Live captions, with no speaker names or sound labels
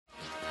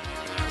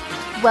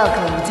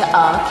Welcome to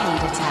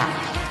Arcade Attack.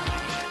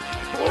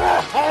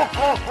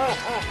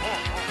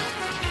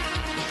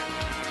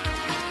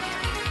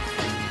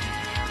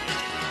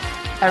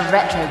 A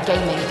retro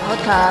gaming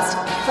podcast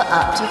for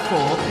up to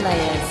 4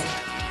 players.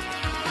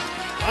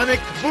 Sonic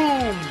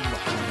Boom!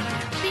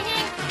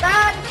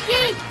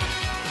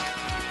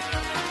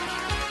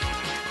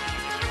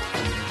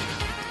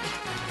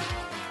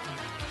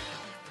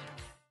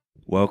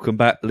 Welcome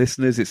back,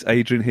 listeners. It's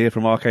Adrian here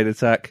from Arcade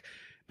Attack,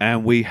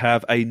 and we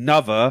have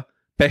another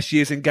Best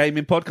Years in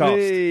Gaming podcast.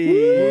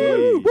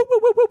 Woo, woo,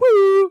 woo, woo,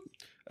 woo.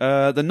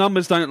 The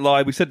numbers don't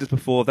lie. We said this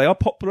before. They are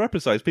popular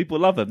episodes. People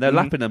love them. They're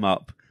lapping them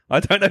up. I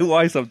don't know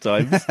why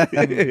sometimes.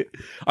 I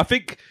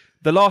think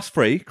the last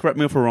 3, correct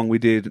me if I'm wrong, we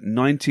did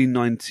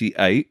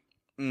 1998,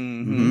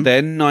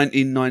 then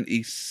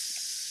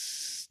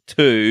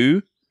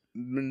 1992,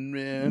 then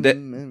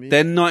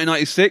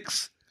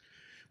 1996.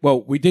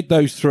 Well, we did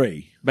those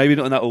 3. Maybe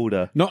not in that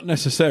order. Not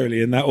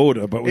necessarily in that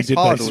order, but we It's did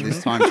hard those all 3.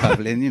 this time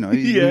travelling, you know, you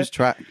Yeah. lose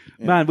track.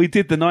 Man, we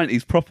did the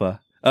 90s proper.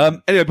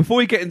 Anyway, before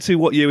we get into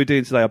what year we're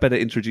doing today, I better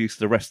introduce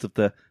the rest of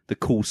the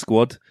cool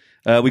squad.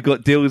 We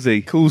got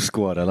Dilsey. Cool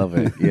squad, I love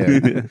it.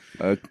 Yeah.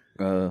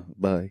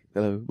 Bye.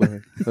 Hello. Bye.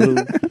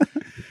 Hello.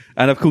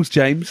 And of course,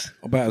 James.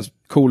 About as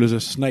cool as a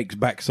snake's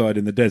backside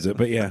in the desert,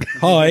 but yeah.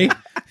 Hi.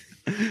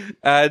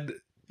 And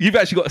you've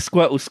actually got a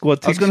Squirtle Squad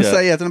t-shirt. I was going to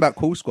say, I don't know about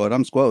Cool Squad.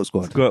 I'm Squirtle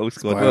Squad. Squirtle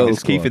Squad. Squirtle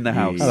It's Keith Squad. in the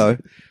house. Hello.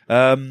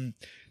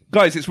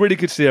 Guys, it's really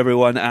good to see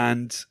everyone.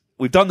 And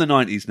we've done the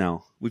 90s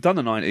now. We've done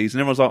the 90s.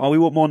 And everyone's like, oh, we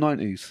want more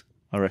 90s,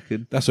 I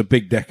reckon. That's a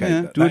big decade.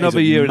 Yeah. That Do is another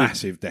a year.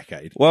 massive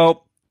decade.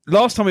 Well,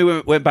 last time we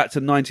went back to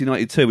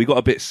 1992, we got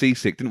a bit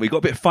seasick, didn't we? Got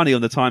a bit funny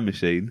on the time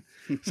machine.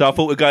 So I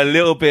thought we'd go a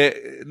little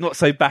bit, not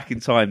so back in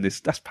time. That's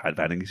bad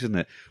English, isn't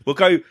it? We'll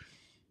go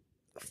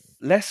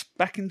less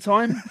back in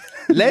time.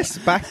 Less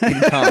back in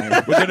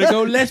time. We're going to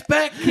go less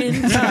back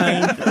in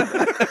time.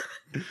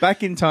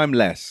 Back in time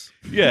less.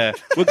 Yeah.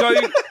 We'll go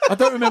I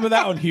don't remember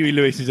that on Huey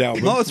Lewis's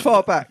album. Not as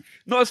far back.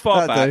 not as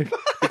far That'll back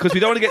because we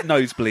don't want to get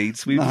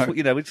nosebleeds. We just,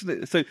 you know,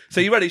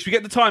 so you ready? Should we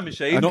get the time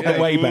machine? Not the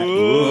way back.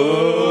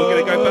 We're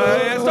going to go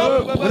back.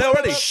 Stop. We're there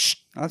already.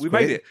 That's We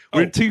great. made it.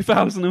 We're in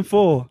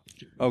 2004.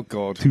 Oh,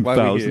 God. Why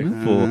are we here?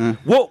 2004.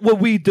 What were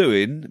we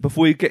doing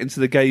before we get into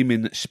the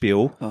gaming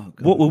spiel?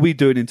 What were we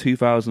doing in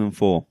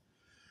 2004?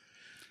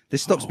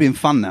 This stops being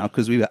fun now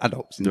because we were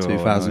adults in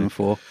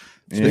 2004.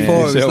 Yeah. Before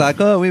it was Yourself. like,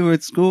 oh, we were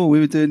at school,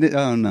 we were doing it.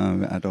 Oh, no,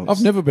 we're adults.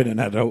 I've never been an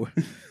adult.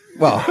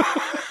 Well,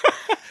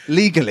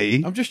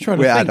 legally, I'm just trying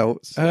to we're think.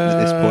 adults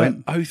at this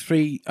point.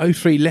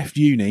 03 left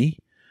uni,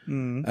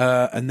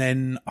 and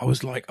then I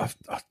was like, I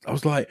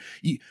was like,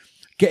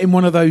 getting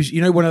one of those,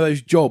 one of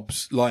those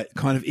jobs, like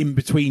kind of in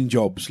between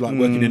jobs, like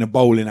working in a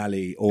bowling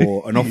alley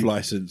or an off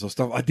license or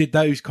stuff. I did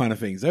those kind of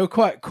things. They were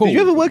quite cool. Did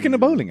you ever work in a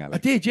bowling alley? I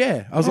did,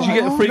 yeah. I was Did you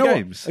get the free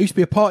games? I used to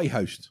be a party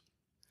host.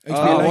 I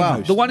used to be a lane wow.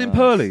 host. The one in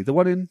Purley, the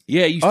one in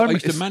Yeah, I used to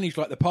it's- manage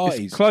like the it's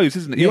parties. closed,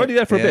 isn't it? You're Yeah. only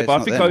there for a Yeah, bit, but I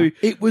it's think not there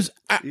It was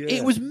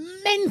it was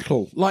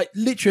mental. Like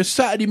literally a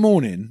Saturday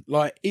morning.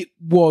 Like it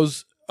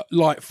was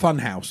like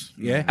Funhouse.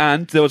 Yeah.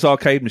 and there was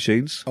arcade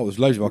machines. Oh, there's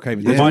loads of arcade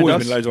machines. There's Remind always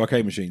us. been loads of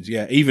arcade machines.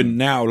 Yeah, even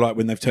now, like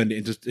when they've turned it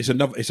into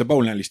it's a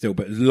bowling alley still,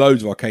 but there's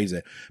loads of arcades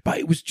there. But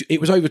it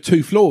was over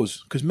 2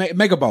 floors because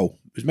Mega Bowl.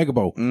 It was Mega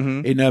Bowl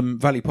in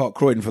Valley Park,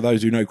 Croydon. For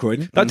those who know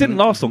Croydon, That didn't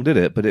last long, did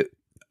it? But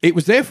it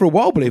was there for a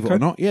while. Believe it or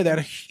not, yeah, they had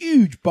a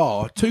huge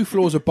bar, 2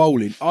 floors of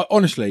bowling.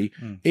 Honestly,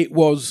 it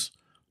was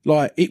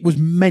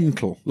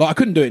mental. Like I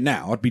couldn't do it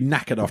now. I'd be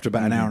knackered after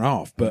about an hour and a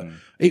half. But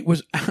it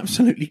was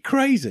absolutely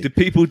crazy. did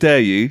people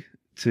dare you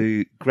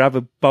to grab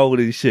a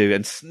bowling shoe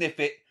and sniff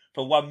it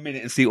for 1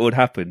 minute and see what would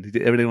happen?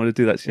 Did everyone want to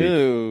do that shit?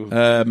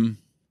 Ew.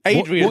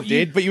 Adrian what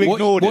did, but you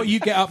ignored what him. you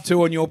get up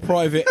to on your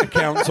private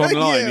accounts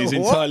online is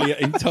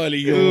entirely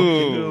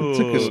your.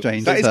 Took a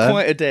strange That is turn.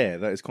 quite a dare.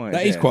 That is quite a That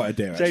dare. is quite a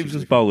dare. James actually.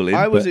 was bowling.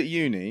 I was but- at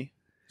uni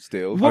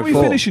still. What were you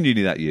Four. finishing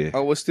uni that year?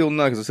 I was still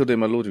because I was still doing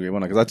my law degree,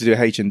 wasn't I? Because I had to do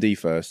H&D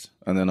first,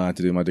 and then I had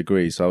to do my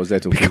degree. So I was there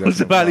till Because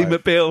of Ali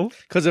McBeal.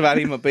 Because of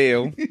Ali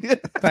Mobile.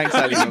 Thanks,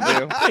 Ali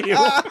Mobile.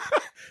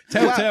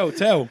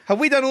 Tell. Have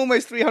we done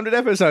almost 300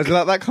 episodes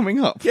without that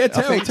coming up? Yeah, I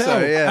tell. think so,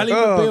 yeah. Ali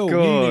Oh, McBeal,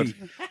 God. uni.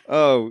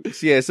 Oh,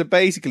 so yeah. So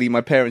basically,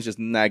 my parents just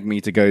nagged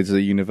me to go to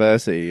the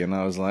university, and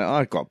I was like,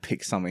 I've got to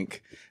pick something.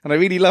 And I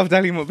really loved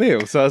Ali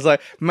Mobile, so I was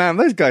like, man,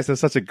 those guys have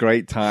such a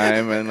great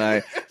time,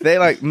 and they're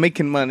like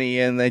making money,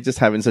 and they're just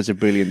having such a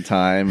brilliant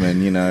time.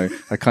 And I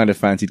kind of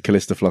fancied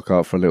Callista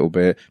Flockhart for a little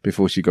bit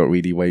before she got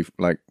really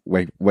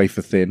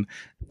wafer thin.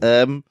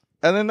 And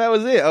then that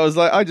was it. I was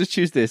like, I just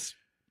choose this.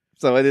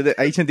 So I did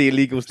the H&D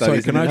legal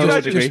Sorry, studies. can and I then law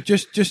degree.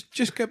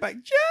 just go back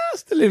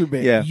just a little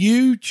bit? Yeah.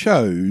 You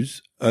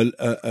chose a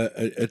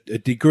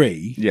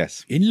degree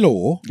Yes. in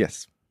law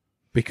Yes.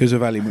 because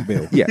of Ali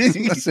McBeal. Yes.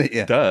 That's it,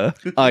 yeah. Duh.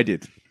 I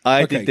did.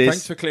 I Okay, did this.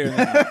 thanks for clearing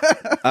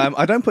that up.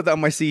 I don't put that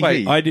on my CV.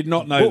 Wait, I did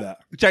not know that.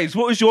 James,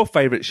 what was your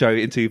favourite show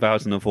in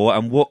 2004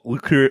 and what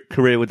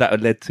career would that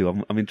have led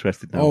to? I'm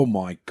interested now. Oh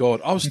my god!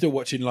 I was still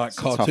watching like a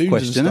tough cartoons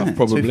question, and isn't stuff. it?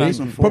 Probably.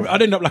 2004. Probably.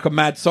 I'd end up like a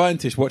mad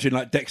scientist watching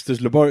like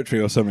Dexter's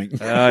Laboratory or something,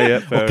 yeah,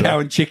 fair or Cow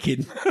enough. and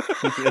Chicken.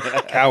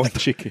 Cow and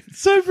chicken.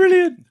 So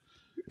brilliant.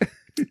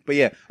 But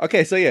yeah,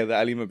 okay, so yeah, the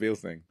Ali Mobile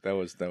thing. That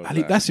was Ali,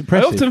 that. that's I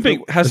impressive. often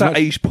think, has As that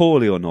much- aged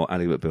poorly or not,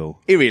 Ali McBeal?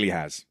 It really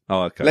has.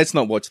 Oh, okay. Let's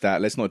not watch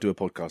that. Let's not do a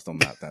podcast on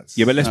that. That's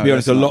Yeah, but let's No, be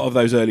honest. A that's lot not. of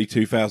those early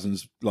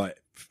 2000s, like,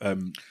 well,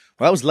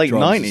 that was late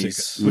Drums are nineties.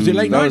 sick. Was it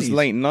late That was 90s?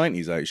 late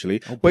nineties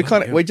actually. Oh, But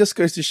bloody hell. it just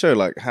goes to show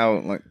like how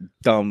like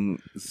dumb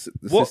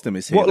the system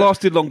is here. What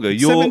lasted longer?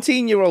 Your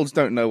 17-year-olds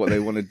don't know what they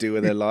want to do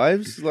with their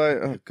lives. Like,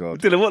 oh god.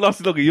 Dylan, what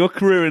lasted longer? Your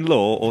career in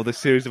law or the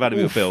series of Ali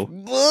McBeal?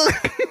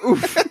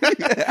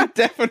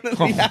 Definitely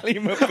Ali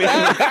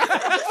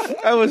McBeal.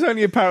 I was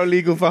only a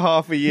paralegal for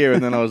half a year,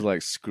 and then I was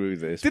like, "Screw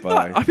this." Didn't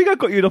bye. I think I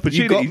got you an You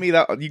opportunity.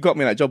 got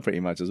me that job pretty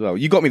much as well.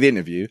 You got me the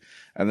interview,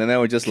 and then they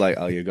were just like,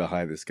 "Oh, you got to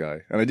hire this guy,"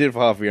 and I did it for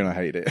half a year, and I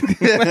hate it.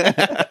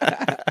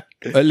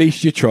 at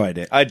least you tried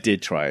it. I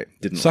did try it.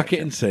 Didn't Suck like it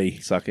and see.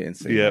 Suck it and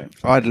see. Yeah. mate.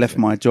 I'd left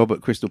my job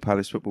at Crystal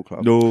Palace Football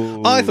Club.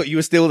 No. I thought you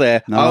were still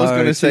there. No, I was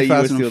going to say you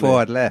were still 2004 there.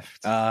 I'd left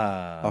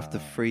Ah, after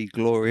 3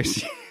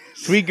 glorious years.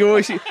 three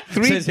girls.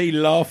 Says he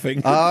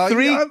laughing.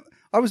 Three-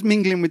 I was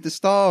mingling with the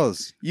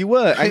stars. You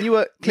were, and you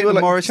were Clinton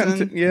like Morrison.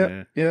 chanting-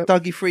 yeah.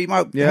 Dougie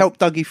Freedman. Yeah. Helped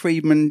Dougie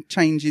Freedman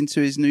change into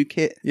his new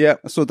kit. Yeah.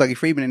 I saw Dougie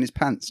Freedman in his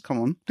pants. Come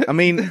on. I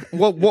mean,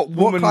 what What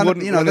woman kind of,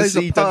 wouldn't you know, want to those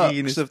are see perks Dougie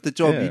in his of the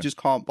job Yeah. you just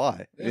can't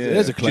buy.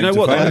 There's a claim know to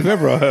what, fame though? if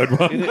ever I heard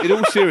one. In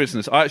all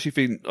seriousness, I actually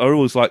think I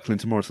always liked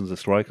Clinton Morrison as a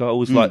striker. I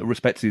always like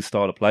respected his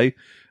style of play.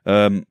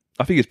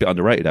 I think he's a bit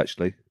underrated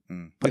actually.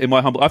 But in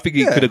my humble, I think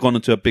he could have gone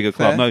into a bigger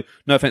club. Fair.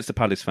 No offense to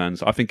Palace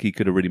fans. I think he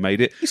could have really made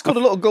it. He scored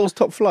a lot of goals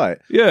top flight.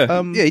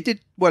 Yeah. Yeah, he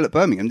did well at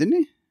Birmingham, didn't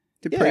he?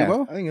 Did pretty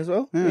well. I think as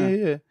well.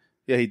 Yeah.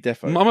 Yeah, he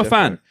definitely. I'm a definitely.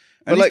 fan.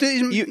 But And like,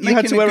 he's you making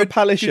had to a wear a good-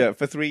 Palace good- shirt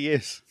for 3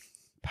 years.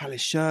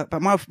 Palace shirt,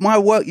 but my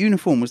work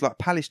uniform was like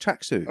Palace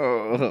tracksuit.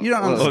 You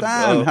don't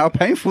understand how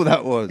painful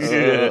that was.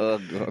 Oh,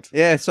 God.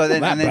 Yeah, so then,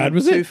 that and then bad,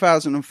 was it?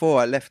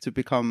 2004, I left to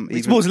become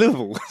It's even. more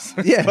Liverpool.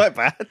 Yeah. It's quite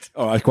bad.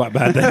 Oh, it's quite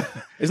bad then.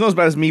 It's not as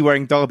bad as me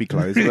wearing Derby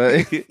clothes.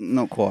 But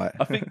Not quite.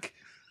 I think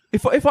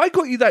if I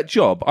got you that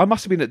job, I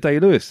must have been at Day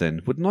Lewis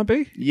then, wouldn't I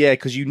be? yeah,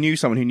 because you knew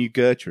someone who knew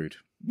Gertrude,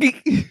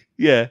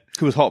 Yeah.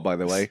 who was hot, by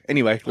the way.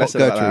 Anyway, let's Hot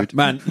say about Gertrude. that.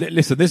 Man,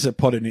 listen, this is a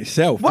pod in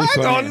itself. Well, This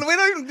hang one on, here.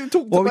 we don't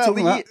talk What are we about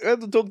talking the about? we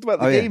haven't talked about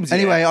the Oh, yeah. games.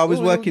 Anyway, yet. I was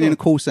Oh, working oh, in a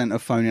call centre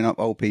phoning up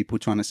old people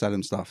trying to sell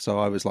them stuff. So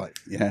I was like,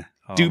 yeah.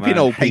 Oh, duping man.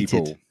 old hated.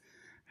 people.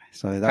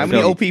 So that How was many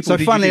really- old people So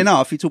did you funnily do?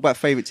 enough, you talk about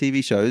favourite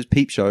TV shows,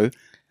 Peep Show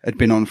had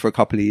been on for a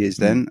couple of years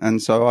then.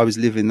 And so I was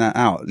living that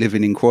out,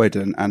 living in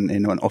Croydon and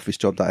in an office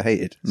job that I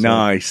hated. So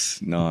Nice.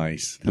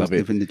 Love it.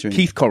 living the dream.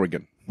 Keith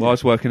Corrigan. Well, I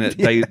was working at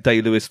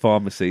Day Lewis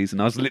Pharmacies,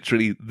 and I was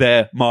literally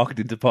their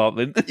marketing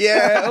department.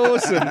 Yeah,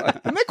 awesome.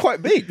 And they're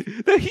quite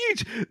big. They're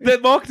huge. Their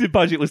marketing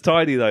budget was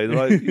tiny, though.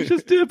 They're like, you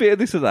just do a bit of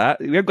this or that.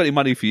 We haven't got any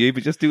money for you,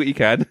 but just do what you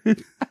can.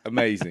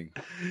 Amazing.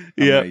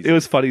 Yeah, Amazing. it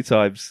was funny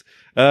times.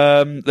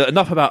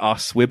 Enough about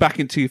us. We're back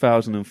in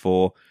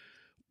 2004.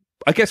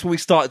 I guess when we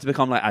started to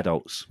become like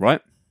adults, right?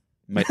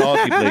 Mate,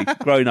 arguably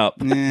grown up.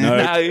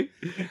 Yeah.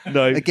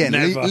 No. Again,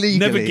 Never. legally.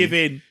 Never give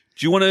in.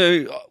 Do you want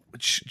to? Do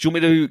you want me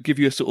to give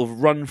you a sort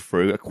of run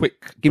through, a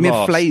quick? Give me a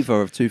blast?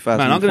 flavour of 2004.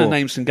 Man, I'm going to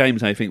name some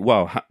games, and I think,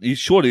 wow,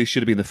 surely this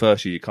should have been the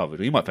first year you covered.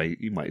 You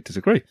might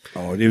disagree.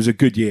 Oh, it was a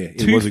good year.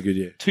 It was a good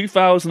year.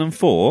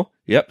 2004,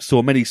 yep,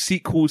 saw many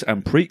sequels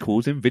and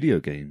prequels in video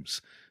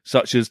games,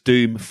 such as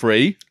Doom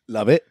 3.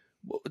 Love it.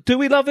 Do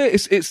we love it?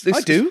 It's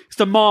I do. It's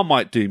the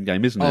Marmite Doom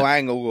game, isn't it? Oh,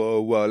 hang on.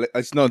 Whoa.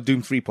 It's not a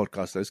Doom 3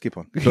 podcast, though. Skip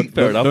on.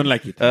 Fair enough. Don't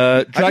like it.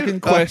 Dragon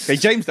Quest. Okay,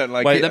 James don't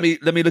like Wait,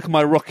 it. let me look at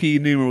my Rocky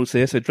numerals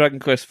here. So Dragon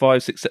Quest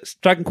 5, 6, 7,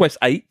 Dragon Quest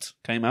 8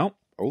 came out.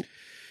 Oh.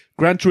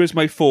 Gran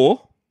Turismo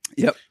 4,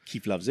 Yep.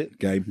 Keith loves it.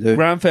 Game.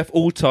 Grand Theft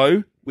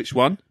Auto, which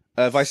one?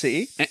 Vice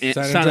City.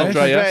 San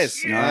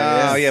Andreas.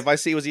 Yeah,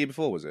 Vice City was the year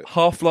before, was it?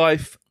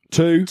 Half-Life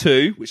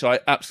 2, which I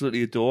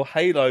absolutely adore.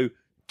 Halo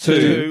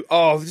 2.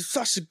 Oh, these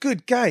are such a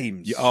good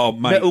games. Oh,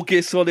 mate. Metal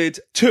Gear Solid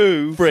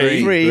 2,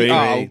 Three. 3.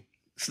 Oh,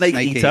 Snake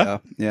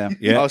Eater. Yeah.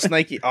 Yeah. oh,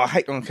 Snakey. Oh,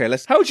 okay,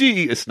 let's. How would you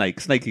eat a snake?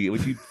 Snake eater?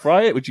 Would you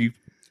fry it? Would you?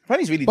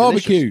 Apparently, it's really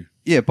Barbecue. delicious.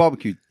 Yeah,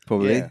 barbecue,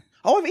 probably. Yeah.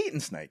 Oh, I've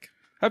eaten snake.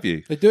 Have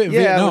you? They do it in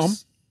Vietnam.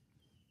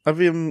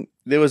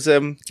 There was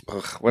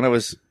when I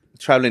was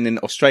traveling in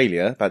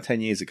Australia about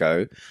 10 years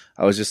ago,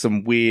 I was just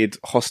some weird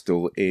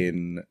hostel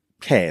in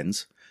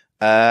Cairns,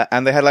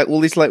 and they had like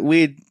all this like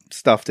weird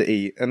stuff to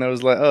eat, and I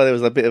was like, oh, there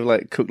was a bit of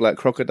like cooked like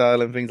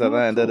crocodile and things like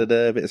that, and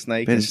a bit of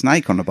snake. Bit of and-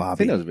 snake on the I barbie.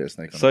 think there was a bit of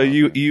snake. On So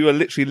the you are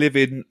literally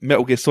living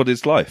Metal Gear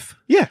Solid's life.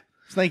 yeah,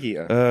 snake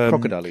eater,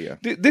 crocodile eater.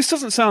 This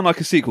doesn't sound like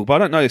a sequel, but I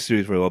don't know this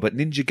series very well. But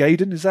Ninja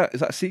Gaiden is that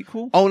a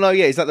sequel? Oh no,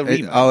 yeah, is that the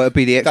remake? It'd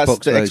be the Xbox That's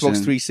the version. Xbox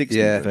 360.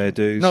 Yeah. Fair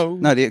dues. No,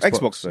 No, the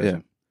Xbox, version.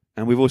 yeah.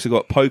 And we've also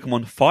got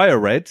Pokemon Fire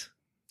Red,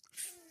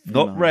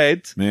 not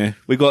Red. Yeah.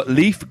 We've got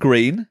Leaf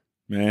Green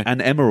Yeah.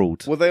 and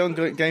Emerald. Were they on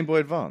Game Boy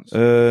Advance?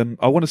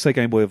 I want to say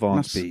Game Boy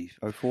Advance. Must be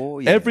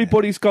 04. Yeah.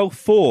 Everybody's Golf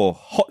 4,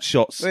 Hot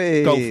Shots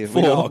Hey, Golf we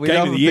 4. love, we Game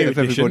love of a the Year bit of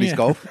edition, everybody's yeah.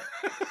 golf.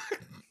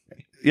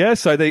 Yeah,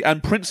 so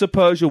and Prince of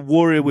Persia,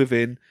 Warrior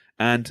Within,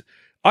 and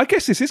I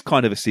guess this is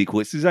kind of a sequel.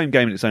 It's his own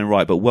game in its own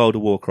right, but World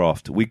of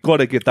Warcraft. We've got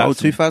to give that.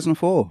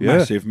 2004. Yeah.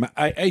 Massive.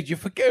 Hey, you're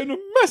forgetting a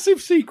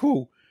massive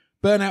sequel.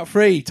 Burnout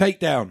 3,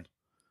 Takedown.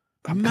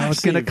 I was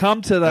going to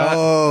come to that.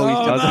 Oh, he's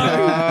I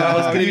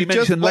was done going to be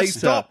mentioned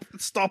later.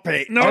 Stop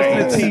it.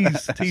 I was going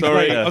to tease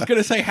Sorry, later. I was going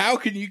to say, how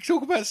can you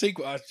talk about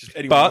sequel?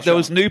 Anyway, But there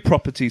was new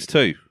properties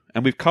too,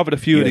 and we've covered a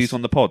few of these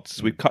on the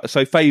pods.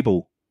 So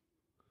Fable,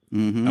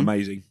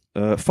 amazing.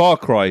 Far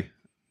Cry.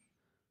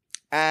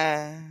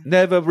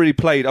 Never really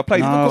played. I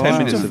played 10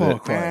 minutes of Far it.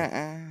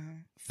 Cry.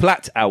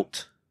 Flat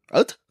Out.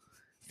 What?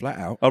 Flat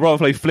Out. I'd rather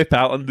play Flip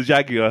Out on the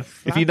Jaguar.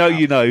 If you know,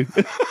 you know.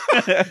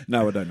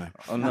 No, I don't know.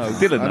 Oh no,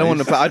 Dylan I don't knows. want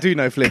to play. I do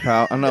know Flip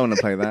Out. I don't want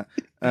to play that.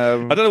 I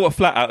don't know what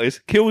Flat Out is.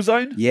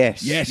 Killzone?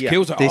 Yes. Yes, Yeah.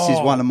 Killzone. This is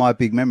one of my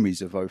big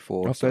memories of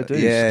 04. Oh, fair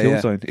dues. Yeah,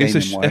 Killzone. It's a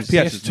Gaming-wise.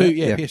 FPS, isn't PS2, it?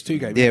 yeah, PS2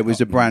 game. Yeah, it was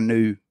a brand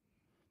new.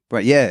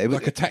 But yeah, it was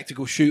like a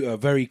tactical shooter,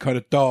 very kind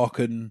of dark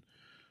and.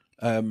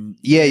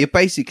 yeah. You're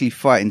basically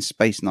fighting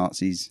space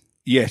Nazis.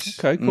 Yes.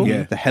 Okay, cool.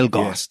 Yeah. The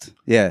Hellgast.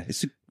 Yeah,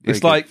 it's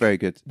very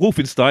good.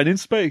 Wolfenstein in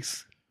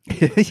space.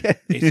 Yeah.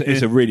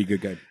 It's a really good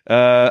game.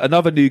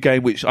 Another new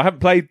game, which I haven't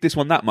played this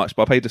one that much,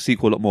 but I played the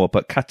sequel a lot more,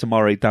 but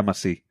Katamari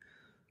Damacy.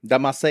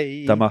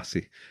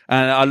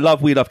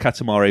 And we love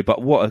Katamari,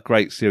 but what a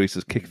great series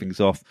to kick things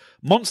off.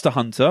 Monster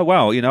Hunter,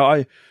 wow,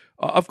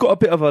 I've got a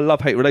bit of a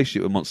love-hate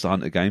relationship with Monster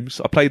Hunter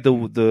games. I played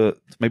the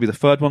maybe the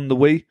third one on the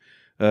Wii.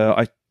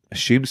 I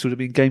assume this would have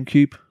been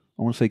GameCube.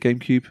 I want to say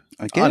GameCube.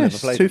 I never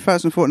guess played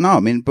 2004. No, I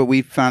mean, but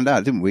we found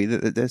out, didn't we,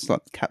 that there's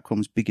like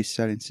Capcom's biggest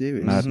selling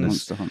series,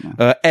 Madness. Monster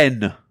Hunter.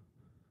 N.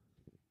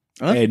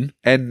 N.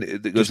 N.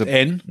 It was Just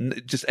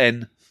N. Just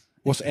N.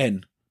 What's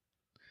N?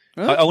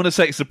 I want to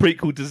say it's the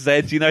prequel to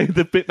Z,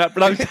 the bitmap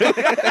belongs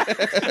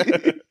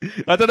to.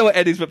 I don't know what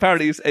N is, but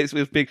apparently it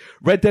was big.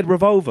 Red Dead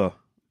Revolver.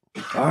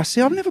 Oh,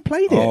 see, I've never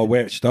played it. Oh,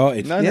 where it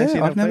started. No, yeah, see,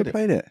 I've never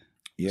played it.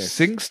 Yeah.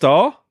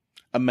 SingStar.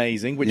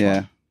 Amazing. Which Yeah.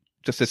 one?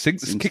 Just a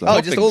SingStar. kick Oh, off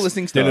just things. all the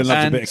things. Dylan loves a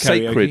And bit of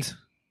karaoke.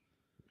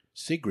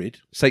 Sacred.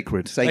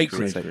 Sacred.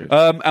 Sacred.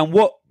 And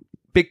what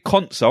big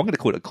console, I'm going to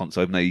call it a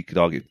console, even though you could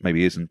argue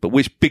maybe it isn't, but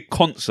which big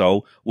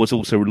console was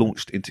also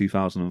launched in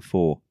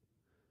 2004?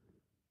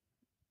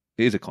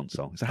 It is a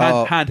console. It's a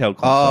handheld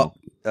console.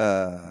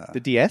 The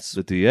DS.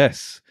 The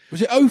DS.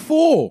 Was it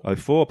 04?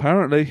 04,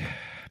 apparently.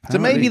 So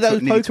maybe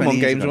those nearly 20 Pokemon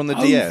years games ago. are on the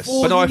Oh, DS.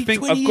 four. But no, I nearly think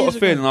 20 I've got a years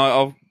feeling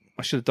ago.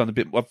 I should have done a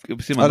bit.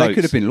 It's in my Oh, notes. they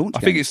could have been launched I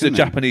think games, it's the couldn't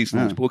they? Japanese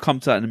launch, Yeah. but we'll come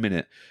to that in a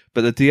minute.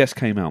 But the DS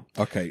came out.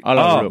 Okay.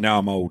 Now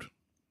I'm old.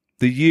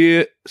 The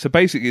year, so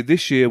basically,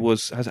 this year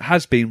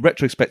has been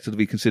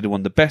retrospectively considered one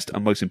of the best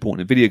and most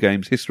important in video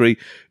games history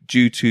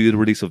due to the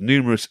release of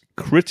numerous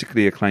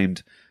critically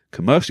acclaimed,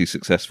 commercially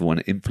successful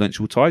and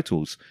influential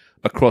titles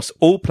across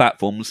all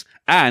platforms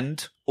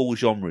and all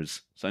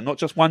genres. So not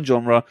just one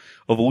genre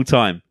of all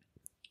time.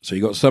 So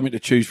you got something to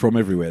choose from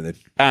everywhere then.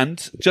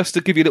 And just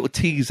to give you a little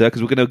teaser,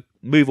 because we're going to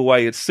move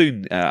away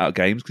soon out of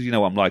games, because you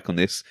know what I'm like on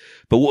this.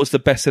 But what was the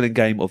best-selling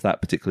game of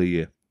that particular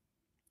year?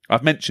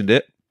 I've mentioned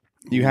it.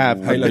 You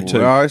have Halo 2.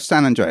 Oh,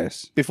 San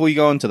Andreas. Before you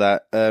go on to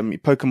that,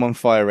 Pokemon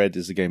Fire Red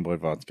is a Game Boy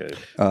Advance game.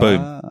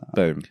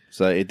 Boom.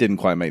 So it didn't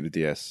quite make the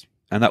DS.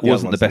 And that Yeah,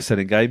 wasn't the one second.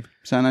 best-selling game.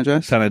 San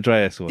Andreas? San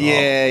Andreas was. Boy.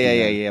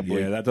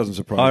 Yeah, that doesn't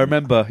surprise me. I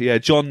remember,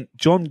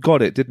 John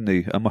got it, didn't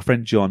he? And my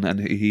friend John, and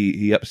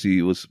he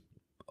absolutely was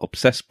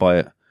obsessed by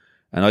it.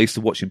 And I used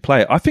to watch him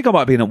play it. I think I might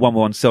have been at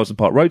 111 Selsdon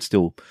Park Road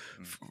still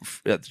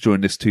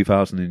during this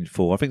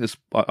 2004. I think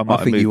I might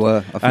have think moved. you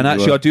were.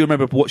 I do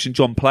remember watching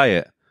John play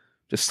it.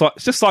 Just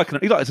cycling.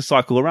 He liked to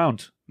cycle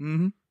around.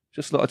 Mm-hmm.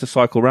 Just liked to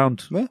cycle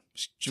around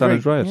San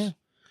Andreas. Yeah.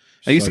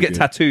 I used to So get good.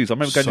 tattoos. I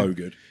remember going. So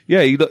good.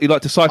 Yeah, he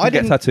liked to cycle and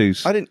get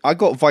tattoos. I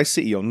got Vice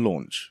City on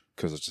launch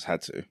because I just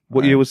had to.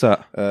 What year was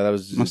that? That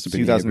was Must have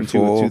been the year 2002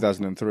 or before.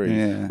 2003.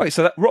 Yeah. Wait,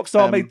 so that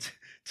Rockstar made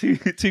two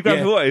Grand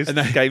Theft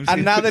Autos games,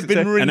 And now they've been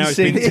And now it's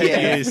been releasing. 10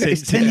 years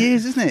It's since. 10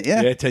 years, isn't it?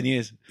 Yeah. Yeah, 10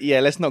 years. Yeah,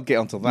 let's not get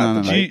onto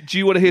that. No. Do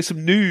you want to hear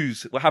some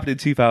news? What happened in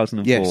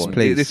 2004? Yes,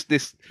 please.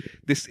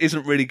 This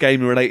isn't really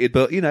gaming related,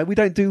 but we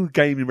don't do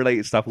gaming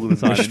related stuff all the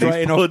time.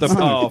 Straight off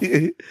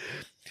the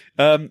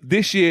path.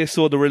 This year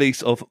saw the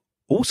release of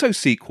also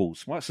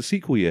sequels. Well, it's a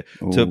sequel year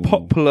to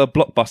popular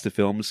blockbuster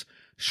films.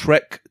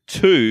 Shrek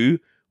 2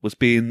 was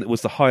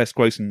the highest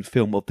grossing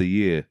film of the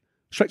year.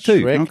 Shrek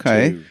 2.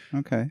 Shrek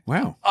Okay.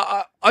 Wow.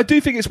 I do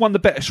think it's one of the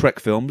better Shrek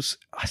films.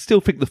 I still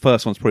think the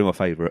first one's probably my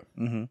favourite.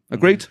 Mm-hmm.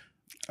 Agreed?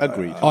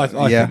 Agreed.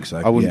 I Yeah, think so.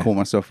 I wouldn't yeah. call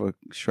myself a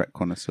Shrek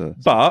connoisseur.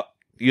 But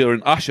you're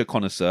an Usher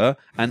connoisseur,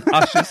 and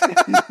Usher's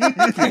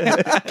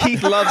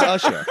Keith loves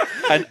Usher.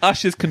 and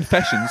Usher's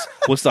Confessions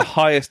was the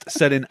highest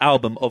selling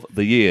album of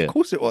the year. Of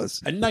course it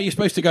was. And now you're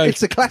supposed to go.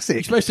 It's a classic.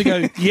 You're supposed to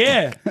go,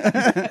 yeah.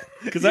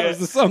 Because that was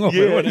the song of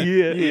it, wasn't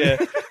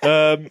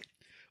it?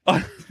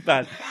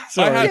 Man,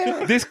 Sorry. I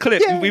have this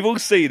clip. We've all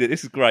seen it.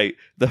 This is great.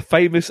 The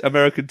famous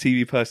American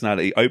TV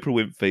personality Oprah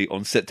Winfrey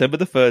on September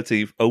the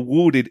 13th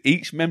awarded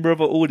each member of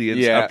her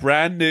audience a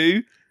brand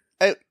new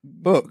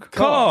Book.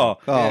 Car.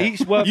 Car.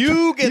 Each worth.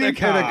 You get a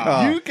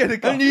car. You get a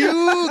car. And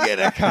you get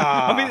a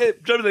car. I mean, they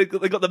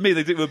got the me.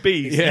 They do it with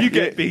bees. Yeah. You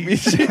get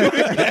bees.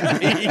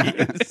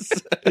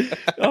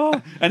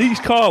 Oh, and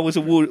each car was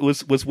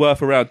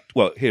worth around.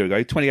 Well, here we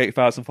go.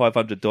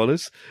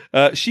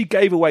 $28,500. She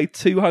gave away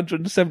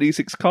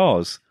 276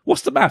 cars.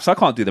 What's the maths? I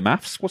can't do the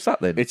maths. What's that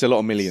then? It's a lot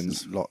of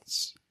millions.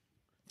 Lots.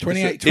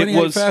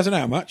 28,000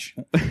 how much?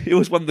 It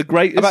was one of the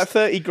greatest. About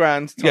 30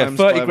 grand times. Yeah, 30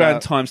 by grand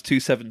about- times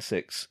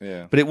 276.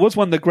 Yeah. But it was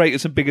one of the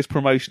greatest and biggest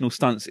promotional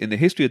stunts in the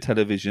history of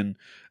television.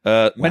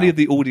 Many of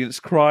the audience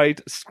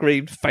cried,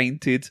 screamed,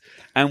 fainted,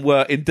 and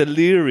were in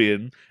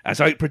delirium as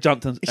Oprah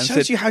jumped and It said,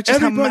 shows you how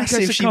 "Everybody gets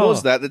massive a she car."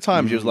 was at the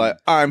time. She was like,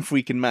 I'm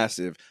freaking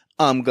massive.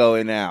 I'm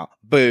going out.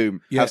 Boom.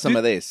 Yeah. Have some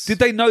of this. Did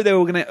they know they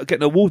were going to get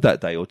an award that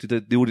day, or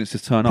did the audience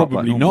just turn up?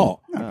 Probably like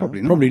normal? not. No,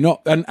 probably not. Probably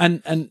not.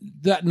 And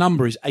that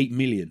number is $8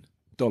 million.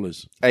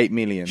 8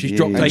 million. She's Yeah.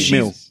 dropped And 8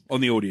 mil she's-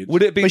 on the audience.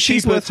 Would it be But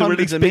she's cheaper worth to hundreds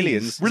release of bees?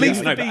 millions. Release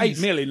Yeah. the No, but 8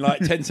 bees. million, like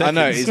 10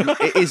 seconds. I know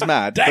it is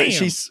mad, Damn. but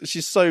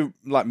she's so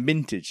like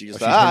minted. She's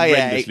just Oh, like, she's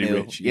yeah, 8 horrendously mil.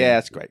 rich, Yeah, yeah.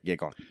 that's great. Yeah,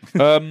 go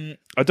on.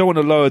 I don't want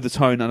to lower the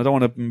tone, and I don't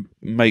want to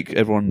make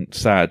everyone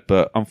sad,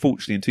 but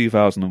unfortunately, in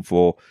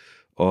 2004,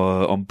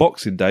 on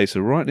Boxing Day,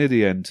 so right near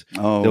the end,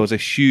 Oh. there was a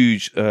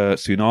huge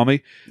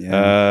tsunami.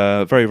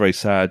 Yeah. Very, very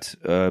sad.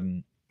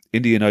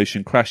 Indian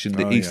Ocean crashing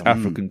the Oh, East yeah.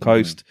 African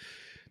coast.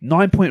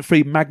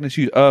 9.3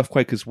 magnitude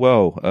earthquake as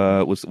well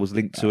was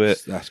linked to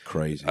it. That's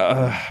crazy.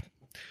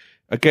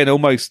 Again,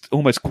 almost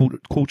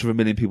quarter of a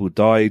million people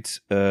died.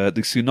 The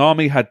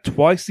tsunami had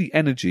twice the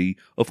energy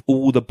of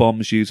all the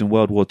bombs used in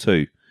World War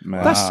II.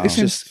 Man. It's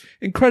just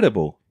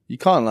incredible. You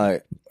can't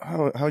like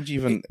how would you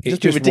even? it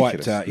just just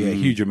ridiculous. wiped out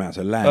huge amounts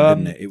of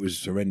land, didn't it? It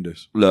was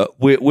horrendous. Look,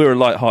 we're a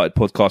light-hearted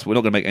podcast. But we're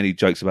not going to make any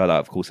jokes about that.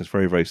 Of course, that's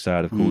very, very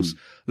sad. Of course,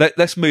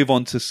 let's move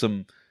on to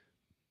some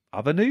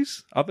other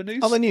news. Other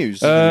news. Other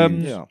news.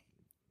 Yeah.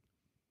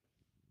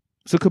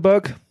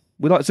 Zuckerberg.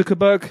 We like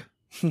Zuckerberg.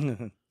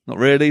 Not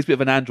really. He's a bit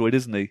of an android,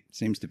 isn't he?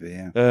 Seems to be,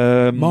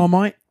 yeah.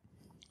 Marmite.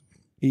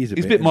 He's a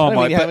He's bit. a bit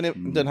Marmite.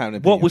 Don't But have an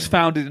opinion what was on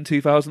founded in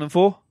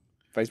 2004?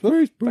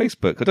 Facebook?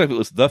 Facebook. I don't know if it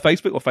was the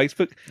Facebook or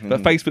Facebook,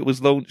 but Facebook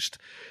was launched.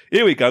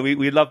 Here we go.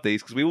 We love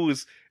these because we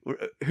always.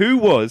 Who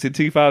was in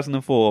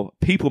 2004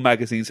 People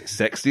Magazine's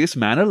sexiest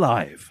man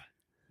alive?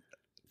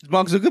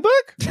 Mark Zuckerberg?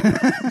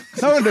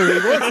 No one knew who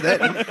he was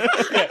then.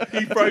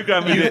 He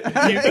programmed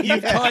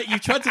it. You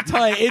tried to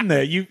tie it in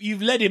there.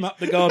 You've led him up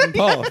the garden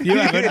path. You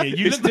haven't you?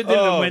 You looked at him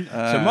and went,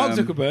 so Mark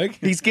Zuckerberg.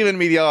 He's given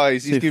me the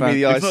eyes. He's Too given me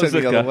the eyes. It's not Sent me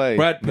the Zucker. other way.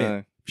 Brad Pitt.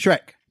 No.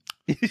 Shrek.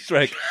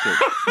 Shrek.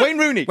 Wayne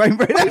Rooney. Wayne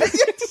Rooney.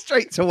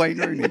 Straight to Wayne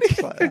Rooney.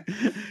 Just like that.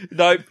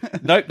 Nope.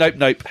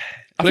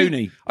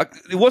 Clooney.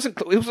 It wasn't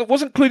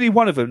Clooney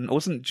one of them. It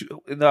wasn't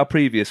in our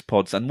previous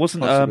pods, and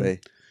wasn't Possibly.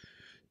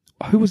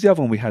 who was the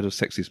other one we had of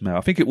sexiest male?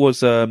 I think it was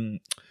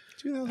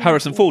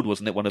Harrison Ford,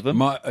 wasn't it? One of them.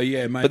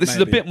 Yeah, mate. But this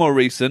is a bit more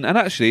recent, and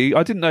actually,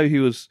 I didn't know he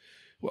was.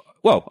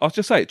 Well, I'll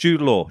just say it.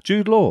 Jude Law.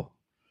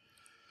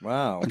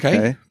 Wow.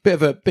 Okay.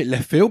 Bit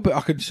left field, but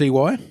I can see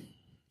why.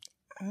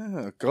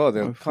 Oh God,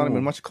 there can't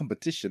even much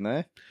competition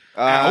there.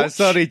 Ouch.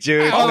 Sorry,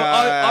 Jude.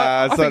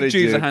 I sorry, think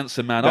Jude's Jude. a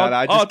handsome man. No,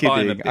 I'd just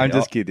buy him a kidding. beer. I'm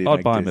just kidding.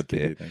 I'd buy him a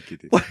beer. I'm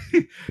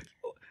kidding.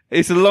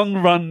 It's a long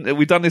run.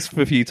 We've done this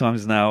for a few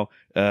times now.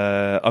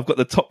 I've got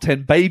the top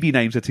 10 baby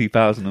names of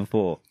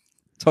 2004.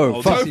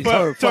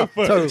 Topher.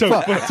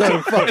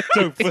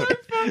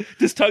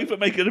 Does Topher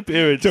make an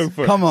appearance?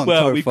 Come on,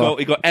 Well, Topher.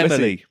 we got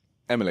Emily.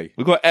 Emily.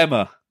 We've got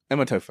Emma.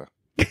 Emma Topher.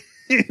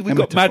 We've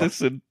got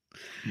Madison.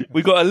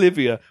 We've got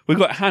Olivia. We've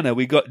got Hannah.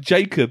 We've got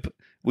Jacob.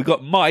 We've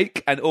got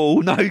Mike and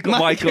all. No, we've got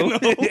Michael.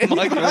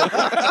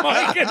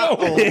 Mike and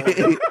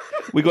all.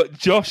 We've got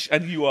Josh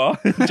and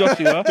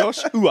Joshua.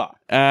 Joshua.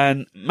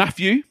 And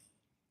Matthew.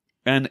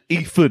 And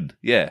Ethan.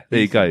 Yeah,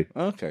 there you go.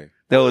 Okay.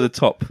 They were the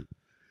top.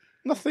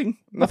 Nothing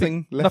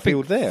Nothing left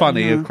field there.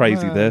 funny or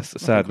crazy No, there, nothing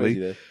sadly.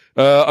 crazy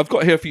there. I've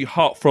got here a few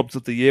heartthrobs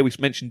of the year. We've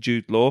mentioned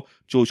Jude Law,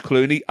 George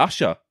Clooney,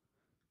 Usher,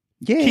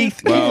 Yeah.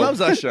 Keith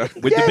loves Usher.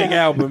 With the big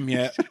album,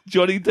 yeah.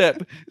 Johnny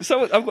Depp.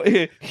 So I've got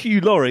here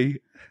Hugh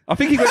Laurie. I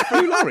think he went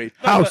through Laurie.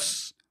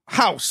 House.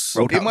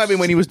 It might have been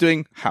when he was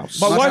doing House.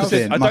 My Must wife have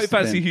said, been, I must don't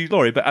have fancy been. Hugh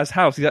Laurie, but as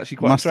House, he's actually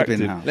quite Must have attractive.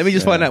 been House. Let me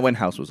just find out when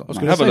House was on. I was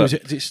Have going a to say,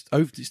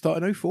 look. did it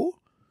start in 04?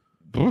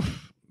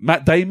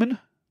 Matt Damon.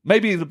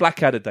 Maybe the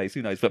Blackadder days,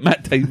 who knows? But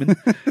Matt Damon.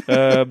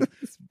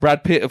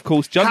 Brad Pitt, of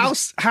course.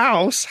 House.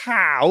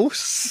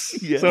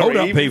 Yeah. Sorry, Hold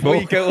up, before people.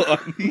 you go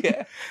on.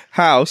 Yeah.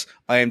 House.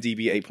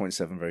 IMDb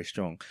 8.7, very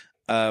strong.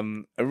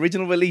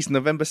 Original release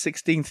November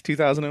 16th,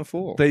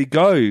 2004. There you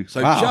go.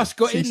 So Wow. just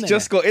got in He's there.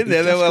 just got in there.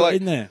 He's They just were got like,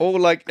 in there. all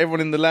like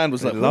everyone in the land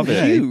was like, love "Oh, it.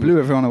 Yeah, he you." blew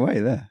everyone away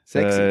there.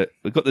 Sexy.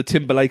 We've got the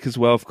Timberlake as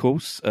well, of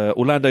course.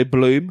 Orlando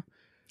Bloom.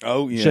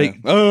 Oh yeah. Jake.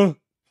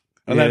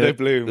 Orlando Yeah.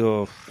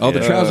 Bloom. Oh, the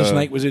yeah. Trouser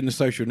Snake was in the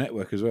Social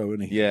Network as well,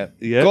 wasn't he? Yeah.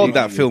 Yeah. God, Yeah.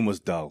 that film was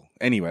dull.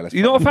 Anyway, let's.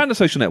 You're not a fan of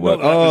Social Network?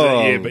 Well, that was Oh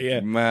that year, but yeah.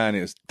 man,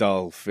 it was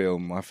dull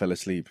film. I fell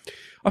asleep.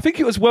 I think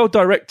it was well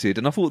directed,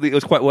 and I thought that it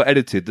was quite well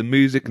edited. The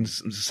music and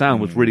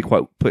sound was really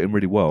quite put in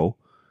really well.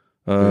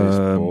 It was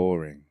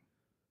boring.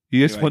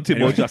 You just wanted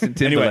more Justin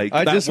Timberlake.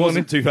 Anyway, that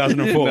wasn't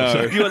 2004. No.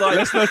 So. You were like,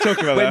 Let's not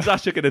talk about when's that.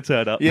 Usher going to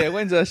turn up? Yeah,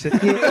 when's Usher?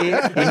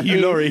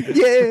 Hugh Laurie.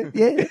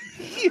 Yeah.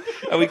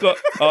 And we got,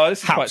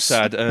 this is quite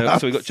sad.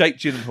 So we got Jake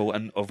Gyllenhaal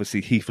and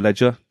obviously Heath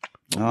Ledger.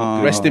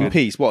 Oh. Rest in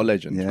peace. What a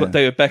legend. Yeah. We've got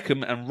David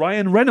Beckham and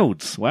Ryan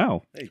Reynolds.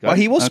 Wow. There you go. Well,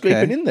 he was Okay.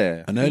 scraping in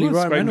there. An early was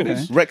Ryan scraping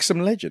Reynolds. in. Wrexham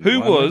legend.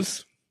 Who Ryan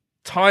was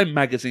Time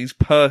Magazine's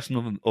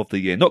Person of the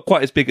Year? Not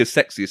quite as big as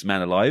Sexiest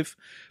Man Alive,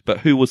 but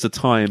who was the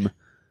Time?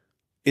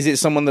 Is it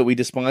someone that we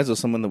despise or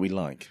someone that we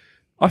like?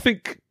 I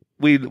think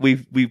we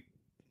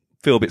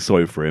feel a bit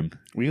sorry for him.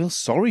 We feel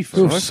sorry for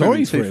Feel him.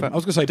 sorry for him. I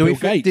was going to say Bill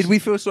Gates. Did we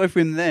feel sorry for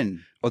him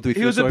then? Or do we He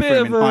feel was a sorry bit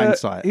for him of in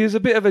hindsight? he was a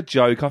bit of a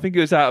joke. I think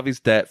he was out of his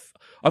depth.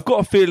 I've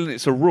got a feeling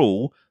it's a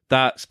rule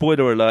that,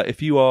 spoiler alert,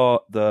 if you are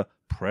the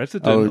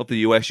president of the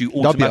US, you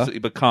automatically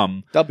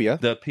become W.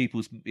 the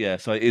people's. Yeah,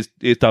 so it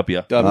is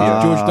W.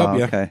 W. George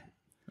W. Okay.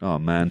 Oh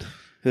man.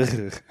 I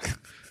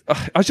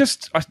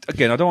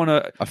don't want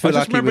to. I feel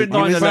like he was, remember in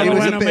he was 9/11.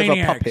 a bit of a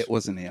Maniacs. puppet,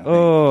 wasn't he? I think?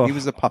 Oh. He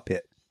was a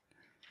puppet.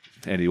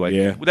 Anyway,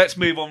 Yeah. well, let's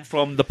move on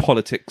from the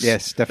politics. Yes,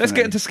 Let's definitely.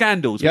 get into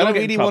scandals. Yeah, We I don't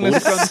don't get in really trouble.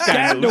 want to- Let's go on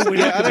scandals. We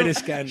like a bit of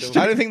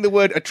scandal. I don't think the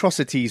word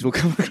atrocities will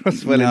come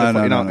across well in our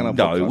podcast.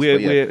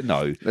 No, but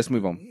no Let's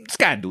move on.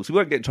 scandals. We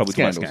won't get in trouble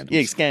Scandals. with scandals.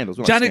 Yeah, scandals.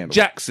 We like Janet scandals.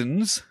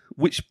 Jackson's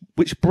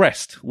which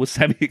breast was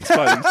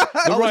semi-exposed?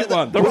 The right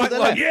one. The right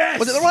one. Yes.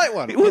 Was it the right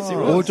one? It was.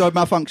 Wardrobe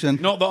malfunction.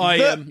 Not that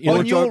I. On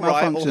Wardrobe your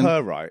right or malfunction.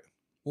 her right?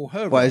 Or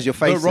her Well, right. as you're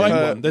facing. The right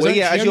Her- one. There's well,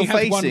 yeah, she as you're only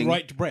has facing- one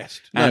right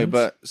breast. No, And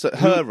but so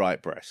her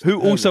right breast. Who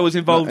also was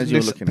involved as in you're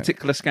this looking at it.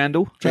 particular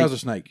scandal? Trouser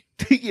snake.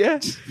 Yeah.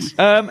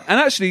 And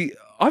actually,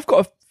 I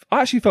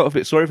actually felt a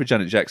bit sorry for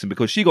Janet Jackson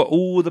because she got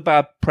all the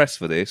bad press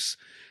for this,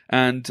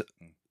 and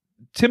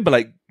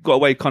Timberlake got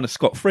away kind of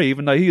scot-free,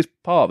 even though he was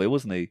part of it,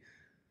 wasn't he?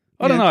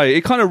 I don't know.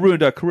 It kind of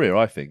ruined her career,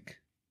 I think.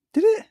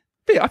 Did it?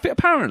 Yeah, I think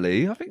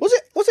apparently. Was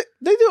it?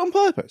 They did it on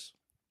purpose.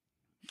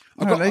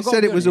 No, they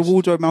said it was a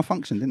wardrobe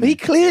malfunction, didn't But he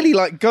they? clearly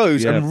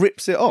goes Yeah. and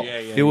rips it off.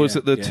 It was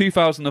at the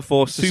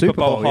 2004 Super Super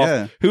Bowl Bowl, half.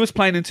 yeah. Who was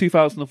playing in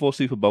 2004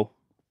 Super Bowl?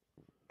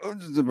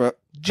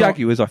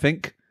 Jaguars, I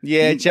think.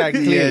 Yeah, Jag.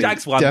 Yeah,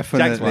 Jags won.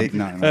 definitely.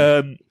 Jags won.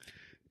 No.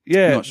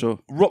 Yeah, Not sure.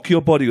 Rock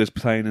Your Body was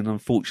playing, and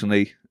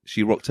unfortunately,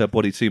 she rocked her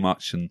body too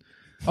much. And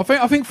I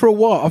think for a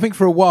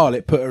while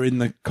it put her in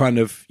the kind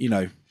of,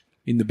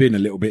 in the bin a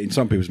little bit in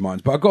some people's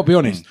minds. But I've got to be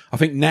honest, I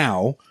think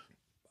now,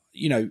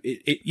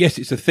 yes,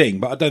 it's a thing,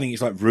 but I don't think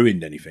it's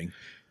ruined anything.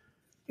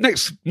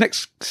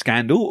 next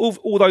scandal,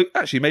 although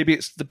actually maybe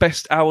it's the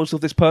best hours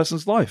of this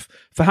person's life.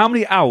 For how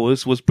many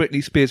hours was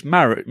Britney Spears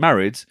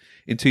married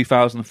in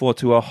 2004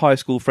 to her high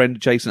school friend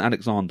Jason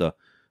Alexander?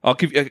 I'll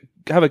give you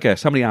have a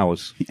guess. How many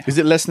hours? Is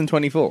it less than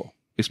 24?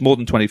 It's more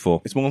than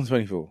 24. It's more than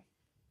 24.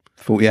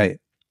 48.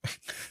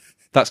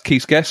 That's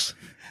Keith's guess.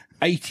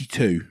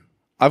 82.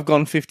 I've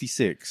gone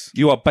 56.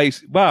 You are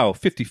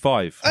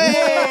 55.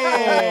 Hey!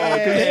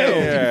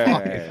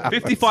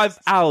 55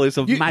 hours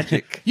of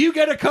magic. You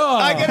get a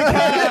car. I get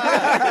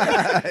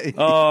a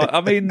car.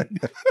 I mean,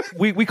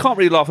 we can't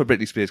really laugh at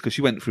Britney Spears because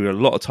she went through a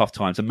lot of tough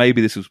times, and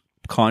maybe this was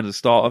kind of the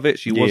start of it.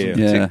 She wasn't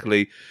Yeah.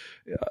 particularly.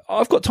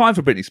 I've got time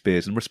for Britney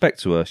Spears and respect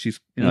to her. She's,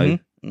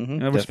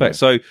 respect.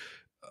 So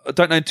I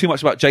don't know too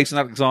much about Jason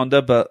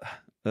Alexander, but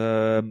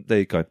there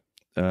you go.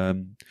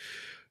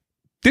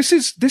 This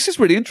is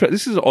really interesting.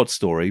 This is an odd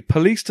story.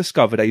 Police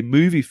discovered a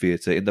movie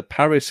theatre in the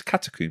Paris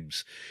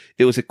catacombs.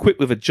 It was equipped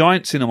with a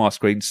giant cinema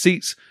screen,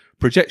 seats,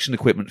 projection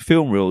equipment,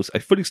 film reels, a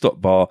fully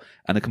stocked bar,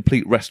 and a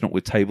complete restaurant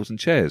with tables and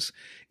chairs.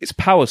 Its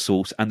power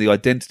source and the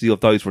identity of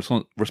those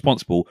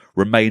responsible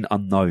remain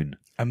unknown.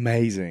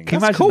 Amazing. Can you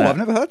That's imagine cool. that? I've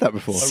never heard that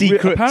before.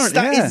 Secret. Apparently,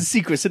 That yeah. is a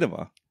secret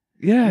cinema.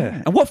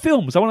 Yeah. And what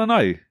films? I want to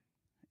know.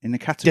 In the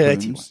Dirty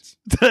catacombs.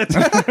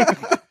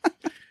 ones.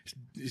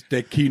 It's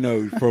their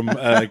Kino from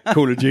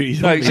Call of Duty.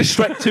 No, it's just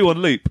Shrek 2 on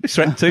loop.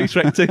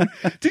 Shrek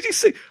 2. Did you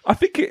see? I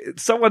think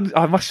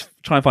I must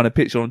try and find a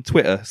picture on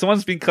Twitter.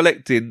 Someone's been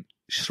collecting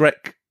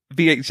Shrek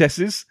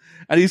VHSs,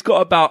 and he's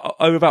got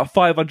over about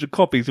 500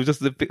 copies of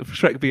just the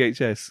Shrek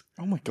VHS.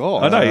 Oh my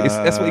god. I know,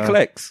 that's what he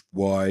collects.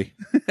 Why?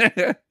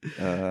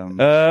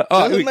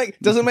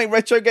 Doesn't make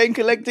retro game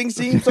collecting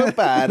seem so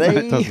bad, eh?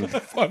 It doesn't.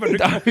 500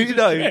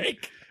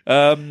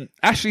 No.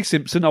 Ashley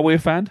Simpson, are we a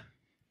fan?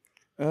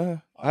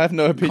 I have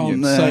no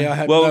opinion. Can't, say I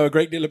have Well, know a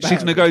great deal about She's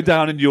going to go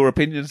down in your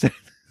opinions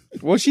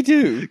What'd she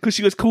do? because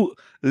she was caught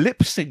lip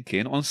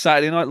syncing on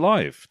Saturday Night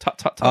Live. Tut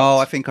tut tut. Oh,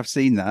 I think I've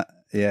seen that.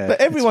 Yeah.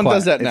 But everyone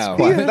does that now.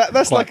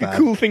 That's quite like bad. a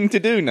cool thing to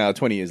do now,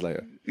 20 years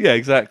later. Yeah,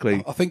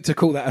 exactly. I think to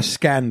call that a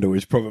scandal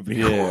is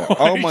probably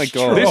Oh my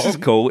god. This is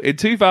cool. In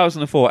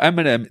 2004,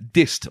 Eminem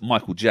dissed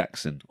Michael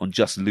Jackson on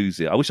Just Lose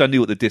It. I wish I knew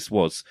what the diss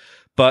was.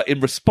 But in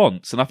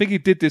response, and I think he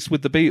did this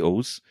with the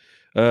Beatles,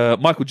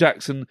 Michael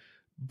Jackson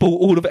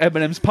bought all of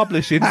Eminem's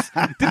publishings.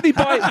 Didn't he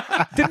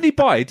buy?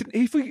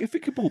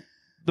 He bought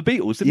the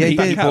Beatles, didn't Yeah, he? he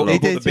did. Catalog, He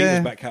bought did, the Beatles yeah.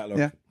 back catalogue.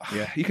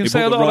 Yeah. You can He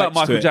say a bought lot the about rights to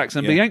Michael it.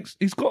 Jackson, Yeah.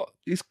 but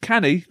he's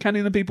canny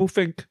than people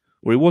think.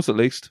 Or he was at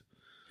least.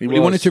 He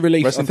wanted to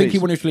release. Rest I in think he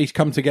peace. wanted to release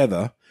Come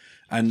Together,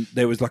 and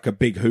there was like a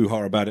big hoo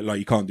ha about it. Like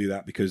you can't do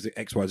that because the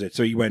X Y Z.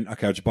 So he went,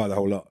 okay, I'll just buy the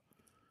whole lot.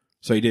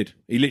 So he did.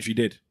 He literally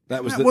did.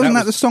 That was Wasn't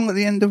that the song at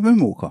the end of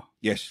Moonwalker?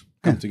 Yes,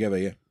 come together.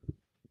 Yeah.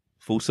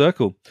 Full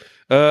circle.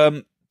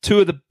 Two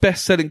of the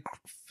best-selling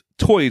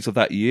toys of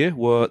that year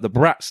were the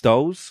Bratz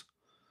dolls.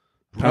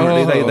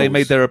 Apparently, they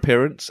made their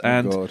appearance,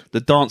 and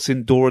the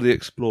dancing Dora the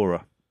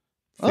Explorer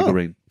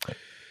figurine.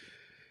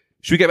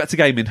 Should we get back to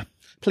gaming?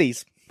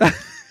 Please.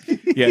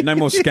 Yeah, no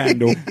more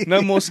scandal.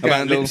 No more About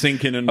scandal. lip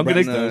syncing and I'm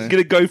Bratz. going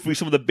to go through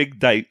some of the big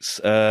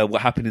dates,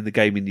 what happened in the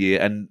gaming year,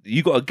 and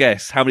you got to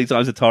guess how many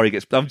times Atari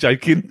gets... I'm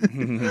joking.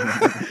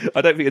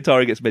 I don't think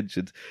Atari gets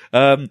mentioned.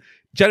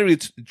 January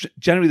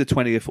the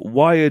 20th,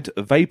 Wired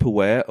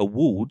Vaporware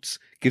Awards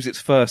gives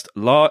its first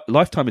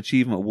Lifetime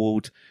Achievement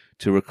Award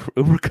to a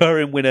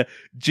recurring winner,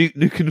 Duke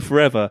Nukem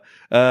Forever.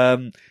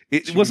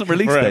 It wasn't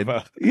released then.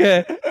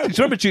 Yeah. Do you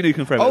remember Duke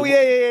Nukem Forever? Oh,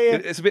 yeah.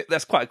 It's a bit,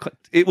 that's quite,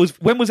 it was,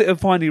 when was it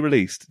finally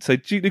released? So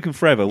Duke Nukem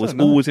Forever was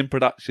always in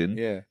production.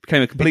 Yeah.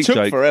 Became a complete It took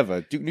joke.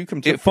 forever. Duke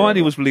Nukem took It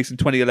finally forever. was released in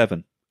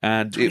 2011.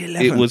 And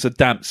it was a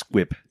damp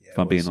squib, if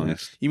I'm being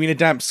honest. You mean a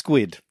damp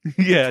squid?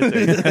 Yeah, I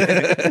do.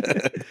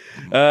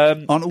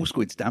 Aren't all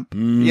squids damp?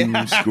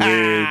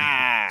 Squid.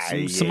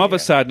 Some other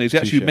sad news. We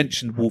actually Touche.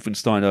 mentioned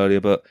Wolfenstein earlier,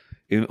 but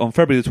on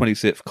February the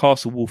 26th,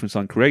 Castle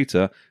Wolfenstein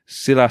creator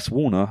Silas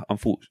Warner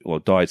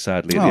died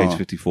sadly at the age of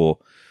 54.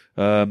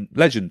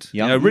 Legend.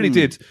 You know, really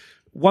did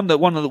one of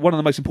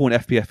the most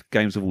important FPS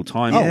games of all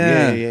time.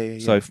 Yeah.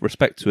 So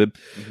respect to him.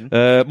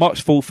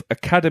 March 4th,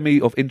 Academy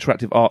of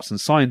Interactive Arts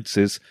and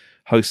Sciences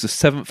hosts the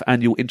 7th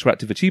annual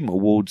Interactive Achievement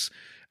Awards.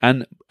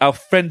 And our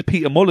friend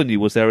Peter Molyneux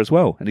was there as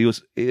well, and he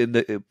was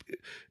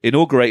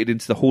inaugurated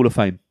into the Hall of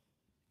Fame.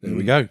 There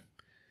we go.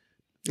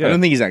 Yeah. I don't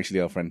think he's actually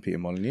our friend Peter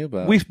Molyneux,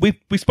 but We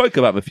spoke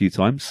about him a few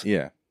times.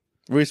 yeah,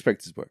 we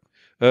respect his work.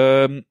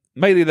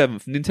 May the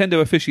 11th,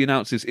 Nintendo officially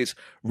announces its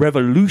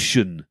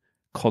Revolution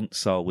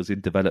console was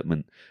in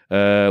development.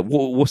 What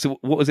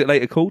was it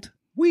later called?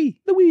 Wii.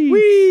 The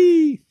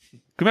Wii. Can you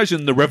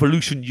imagine the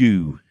Revolution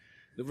U?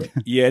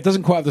 Yeah, it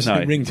doesn't quite have the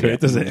same No. ring to it,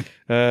 does it?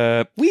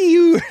 Wii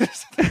U.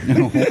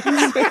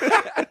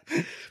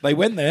 They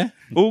went there.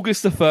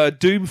 August the 3rd,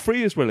 Doom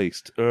 3 is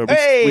released. We're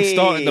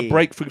starting the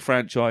Breakthrough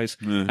franchise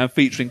and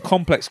featuring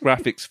complex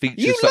graphics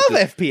features You such love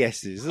as...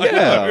 FPS as I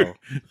know. well.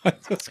 I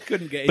just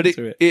couldn't get But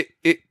into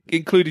it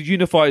included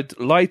unified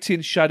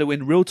lighting,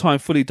 shadowing, real-time,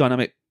 fully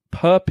dynamic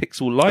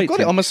per-pixel lighting got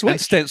it on my Switch.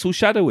 and stencil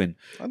shadowing.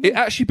 It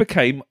actually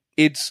became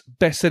its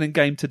best-selling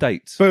game to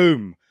date.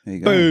 Boom. There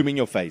you go. Boom in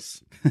your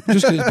face.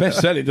 Just because it's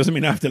best selling doesn't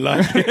mean I have to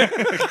like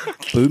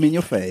it. Boom in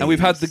your face. And we've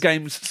had the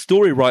game's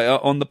story writer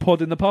on the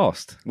pod in the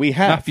past. We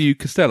have Matthew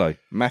Costello.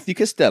 Matthew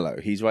Costello.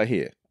 He's right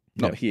here.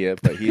 Not here,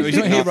 but He's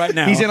not here right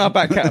now. He's in our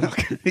back catalogue.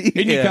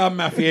 In you come,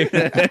 Matthew.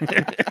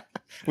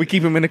 We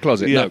keep him in a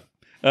closet. Yeah.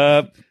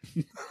 No.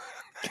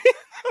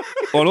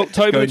 On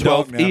October Going 12th,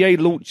 dark now. EA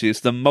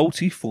launches the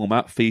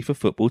multi-format FIFA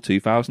Football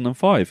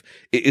 2005.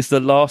 It is the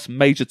last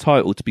major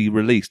title to be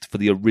released for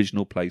the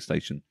original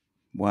PlayStation.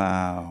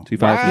 Wow.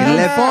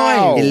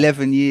 2005.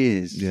 11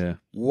 years. Yeah.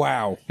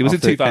 Wow. It was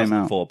After in it came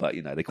 2004, but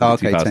they call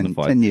it Okay,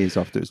 2005. 10 years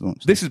after it was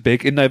launched. This is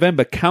big. In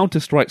November,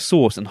 Counter-Strike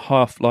Source and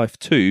Half-Life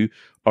 2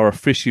 are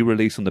officially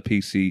released on the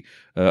PC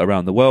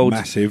around the world.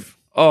 Massive.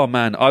 Oh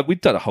man,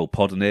 we've done a whole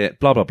pod on it.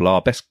 Blah blah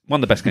blah. One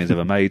of the best games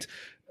ever made.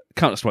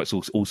 Counter Strike's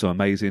also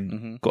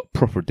amazing. Got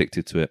proper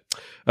addicted to it.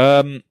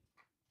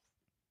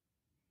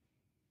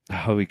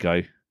 Here we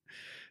go.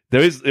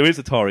 There is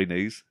Atari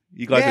news.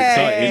 You guys are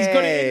excited? He's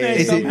got it in there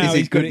Is it- somehow. is it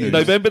He's got good it in news?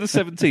 there. November the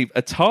 17th,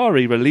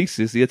 Atari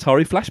releases the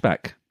Atari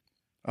Flashback,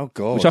 Oh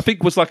God. which I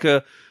think was like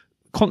a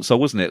console,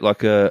 wasn't it?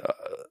 Like a.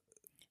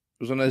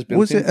 It was one of those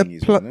Was built-in it a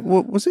thingies, wasn't it?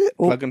 what was it?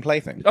 Or Plug and play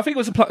thing? I think it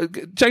was a.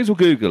 James will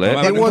Google it. Well,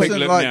 it having a quick wasn't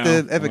look like now. the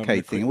I'm having a Evercade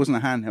quick- thing. It wasn't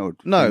a handheld.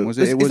 No. thing, was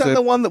it? Is It was that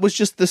the one that was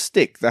just the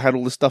stick that had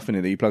all the stuff in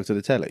it that you plugged to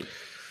the telly?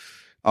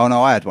 Oh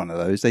no, I had one of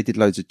those. They did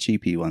loads of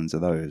cheapy ones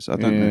of those. I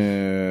don't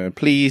know.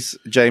 Please,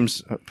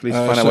 James, please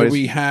find out So what it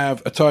we is.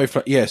 have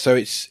Atari. So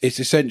it's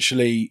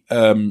essentially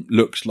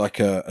looks like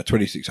a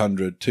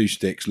 2600, 2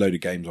 sticks, load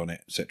of games on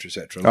it, etc.,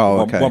 etc.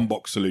 Oh, okay. One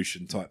box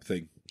solution type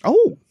thing.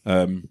 Oh,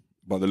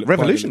 By the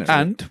Revolutionary.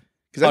 And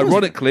that was-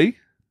 ironically,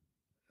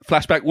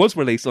 Flashback was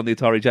released on the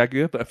Atari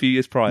Jaguar, but a few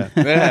years prior.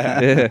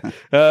 yeah.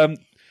 Yeah.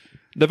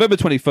 November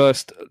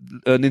 21st,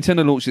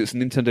 Nintendo launched its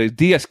Nintendo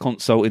DS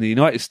console in the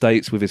United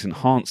States with its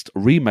enhanced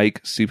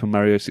remake Super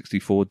Mario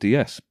 64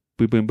 DS.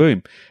 Boom, boom,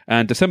 boom.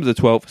 And December the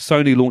 12th,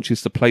 Sony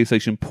launches the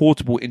PlayStation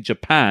Portable in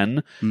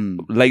Japan,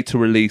 later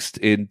released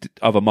in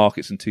other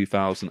markets in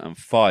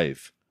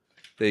 2005.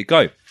 There you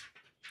go.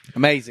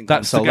 Amazing.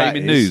 That's the console that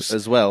gaming is news.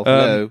 as well.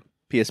 Hello,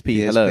 PSP.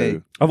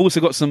 Hello. I've also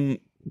got some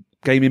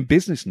gaming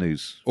business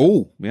news.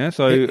 Oh, Yeah,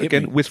 so Hit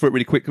again, me. whisper it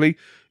really quickly.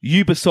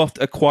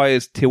 Ubisoft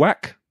acquires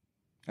Tiwak.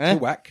 Eh? to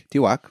whack.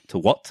 Tiwak. To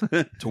what?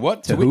 To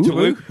what? To who?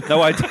 who?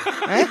 No idea.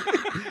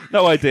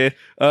 No idea.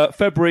 In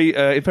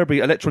February,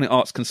 Electronic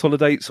Arts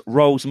consolidates,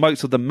 rolls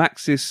most of the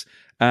Maxis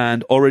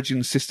and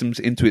Origin systems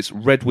into its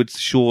Redwood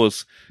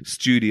Shores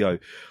studio.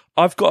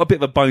 I've got a bit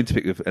of a bone to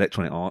pick with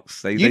Electronic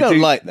Arts. You don't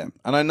like them,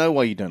 and I know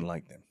why you don't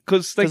like them.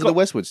 because they Because of got the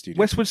Westwood Studio.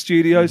 Westwood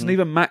Studios and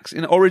even Max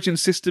in Origin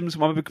systems.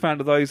 I'm a big fan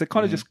of those. They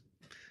kind of just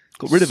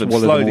Got rid of them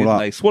Swallowed them slowly, all didn't up.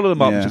 they? Swallowed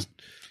them up. Yeah. Just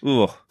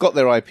ugh. Got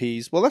their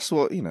IPs. Well, that's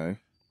what,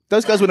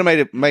 those guys would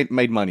have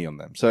made money on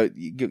them. So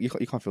you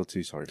can't feel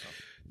too sorry for them.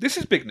 This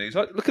is big news.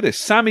 Look at this.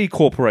 Sammy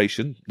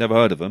Corporation, never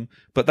heard of them,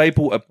 but they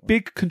bought a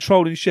big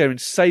controlling share in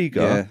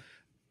Sega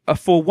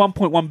for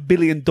 $1.1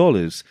 billion.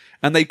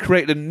 And they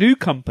created a new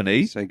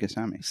company, Sega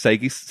Sammy.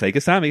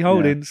 Sega Sammy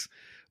Holdings.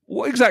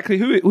 What exactly,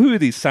 who are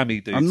these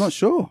Sammy dudes? I'm not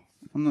sure.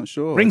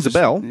 Rings a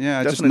bell. Yeah,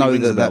 I just Definitely know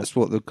rings a that bell. that's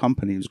what the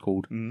company was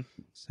called.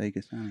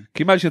 Sega Sammy. Can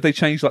you imagine if they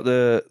changed like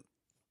the...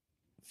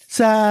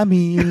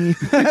 Sammy.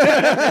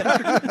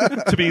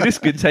 to be this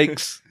good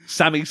takes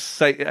Sammy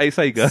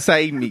Sega.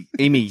 Sammy.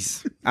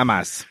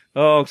 Amas.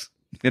 Oh,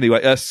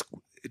 anyway,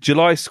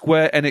 July,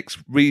 Square Enix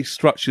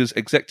restructures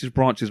executive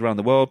branches around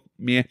the world.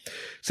 Yeah.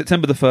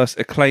 September the 1st,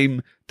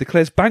 Acclaim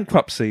declares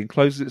bankruptcy and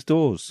closes its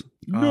doors.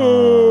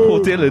 No! Poor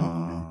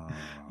Dylan.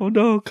 Oh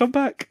no, come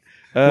back.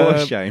 What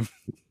a shame.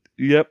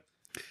 Yep.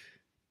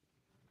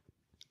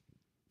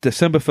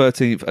 December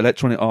 13th,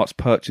 Electronic Arts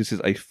purchases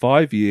a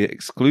 5-year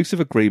exclusive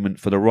agreement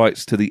for the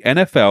rights to the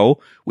NFL,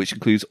 which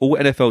includes all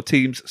NFL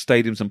teams,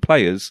 stadiums, and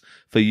players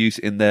for use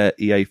in their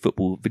EA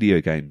football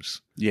video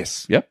games.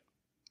 Yes. Yep.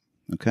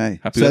 Okay.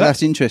 Happy So with that?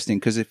 that's interesting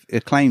because if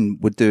Acclaim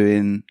were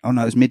doing, it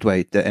was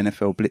Midway, the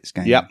NFL Blitz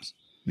games. Yep.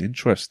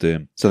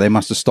 Interesting. So they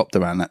must have stopped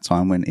around that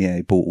time when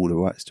EA bought all the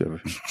rights to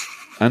everything.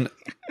 And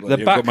Well, the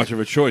you've back... got much of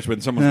a choice when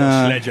someone's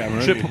got a sledgehammer.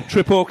 haven't you?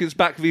 Trip Hawkins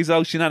back with his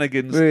old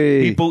shenanigans.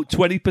 Whee. He bought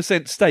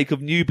 20% stake of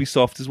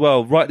Ubisoft as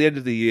well, right at the end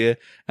of the year,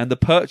 and the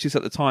purchase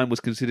at the time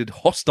was considered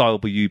hostile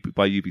by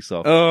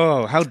Ubisoft.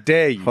 Oh, how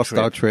dare you.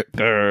 Hostile Trip.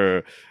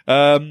 Grr.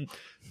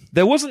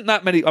 There wasn't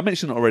that many, I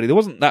mentioned it already, there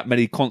wasn't that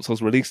many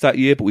consoles released that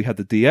year, but we had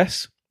the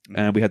DS,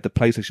 and we had the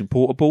PlayStation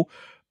Portable.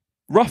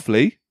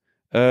 Roughly,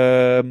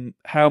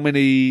 how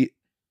many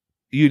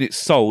units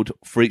sold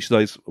for each of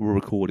those were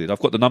recorded? I've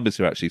got the numbers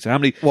here actually. So how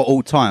many What,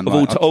 all time? of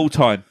Like, all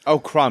time? Oh,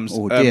 crumbs.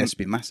 Oh, DS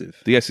be massive.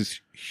 DS is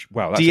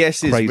wow. That's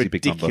DS a is crazy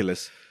big number.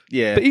 ridiculous.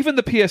 Yeah. But even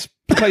the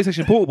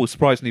PlayStation Portable is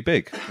surprisingly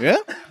big. Yeah?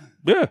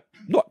 Yeah.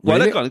 Not well.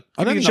 Really? Go on,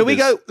 I don't give me Shall we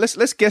numbers. go?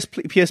 Let's guess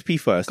PSP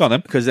first. Go on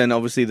then. Because then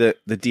obviously the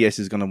DS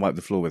is going to wipe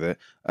the floor with it.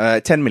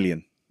 10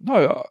 million.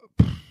 No.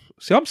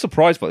 See, I'm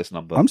surprised by this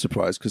number. I'm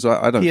surprised because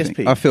I don't PSP.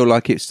 think, I feel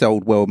like it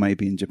sold well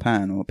maybe in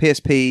Japan or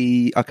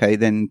PSP. Okay,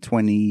 then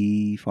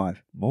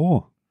 25.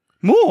 More.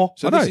 More?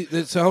 So,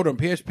 so hold on,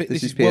 PSP.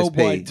 This is PSP.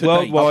 worldwide. To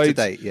Worldwide. Up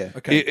to date, yeah.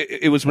 Okay.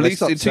 It was Well, they released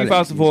stopped in selling it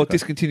 2004, years ago.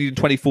 discontinued in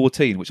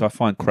 2014, which I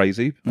find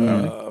crazy.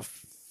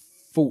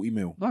 40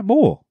 mil. No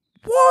more.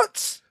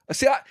 What?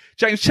 See,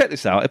 James, check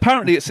this out.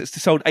 Apparently,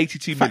 it's sold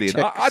 82 million.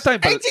 I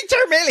don't believe.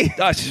 82 million!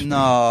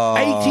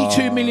 No.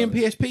 82 million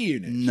PSP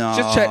units. No.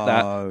 Just check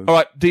that. All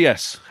right,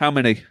 DS. How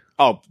many?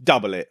 Oh,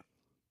 double it.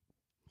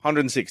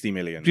 160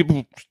 million.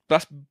 People.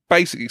 That's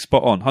basically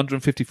spot on.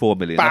 154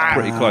 million. That's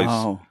pretty close.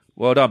 Wow.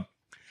 Well done.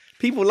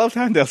 People loved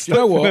handheld stuff. You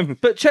know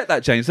what? But check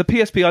that, James. The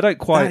PSP, I don't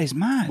quite. That is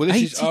mad. Well,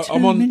 this is 82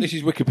 I'm on. million. This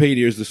is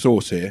Wikipedia as the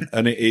source here,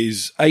 and it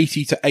is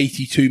 80 to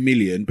 82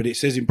 million, but it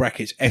says in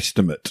brackets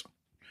estimate.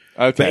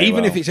 Okay, But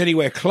even well. if it's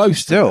anywhere close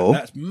Still. to that,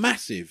 that's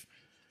massive.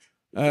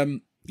 Yeah.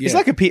 It's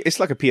like a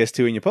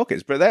PS2 in your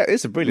pockets, but that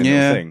is a brilliant Yeah.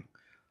 little thing.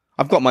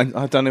 I've got mine.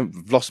 I've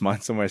lost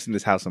mine somewhere. It's in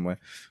this house somewhere.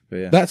 But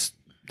yeah.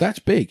 that's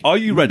big. Are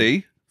you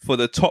ready for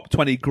the top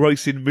 20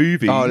 grossing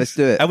movies? Oh, let's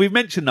do it. And we've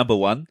mentioned number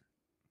one.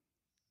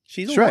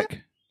 She's all Shrek.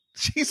 right.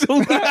 She's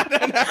all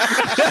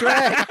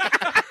that.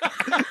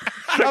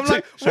 I'm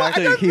like, what?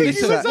 I don't think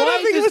Listen, it was, I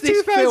don't think it was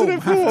this film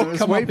 2004. have It to was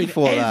come way up in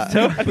before that.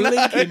 every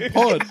blinking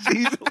pod?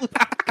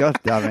 God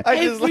damn it.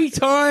 Every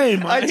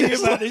time I hear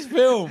about this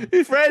film.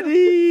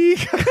 Freddie,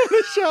 come on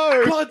the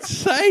show. God's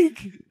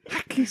sake.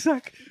 Hacky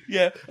sack.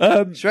 Yeah.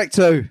 Shrek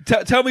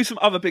 2. Tell me some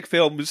other big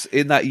films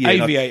in that year.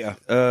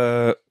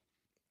 Aviator.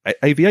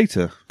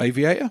 Aviator?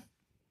 Aviator?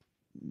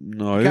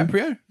 No.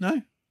 DiCaprio?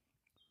 No.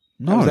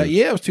 No. Was that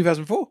year? It was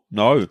 2004.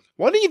 No.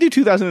 Why didn't you do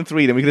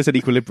 2003? Then we could have said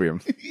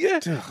Equilibrium. Yeah.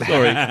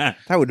 Sorry. That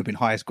would have been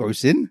highest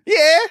grossing.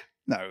 Yeah.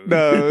 No.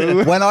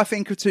 No. When I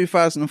think of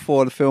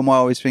 2004, the film I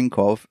always think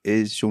of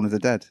is Shaun of the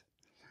Dead.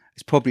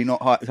 It's probably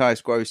not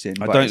highest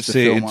grossing. I but don't it's the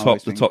see it film in I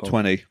always the think top of.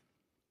 20. Do you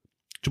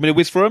want me to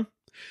whiz for them?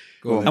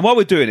 Go on. And while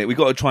we're doing it, we've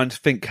got to try and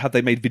think, have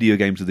they made video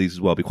games of these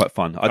as well? It'd be quite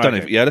fun. I don't know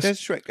if, yeah, let's, There's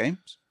Shrek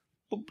games.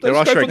 There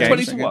let's are go Shrek from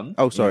games. 20 to 1.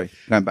 Oh, sorry.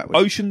 Going backwards.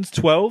 Ocean's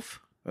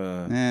 12.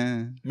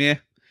 Yeah. Yeah.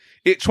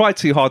 It tried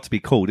too hard to be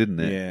cool,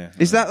 didn't it? Yeah.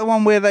 Is that the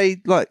one where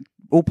they like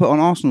all put on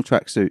Arsenal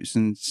tracksuits?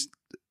 And is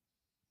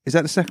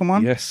that the second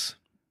one? Yes.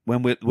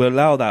 When we'll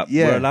allow that.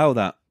 Yeah. We'll allow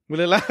that.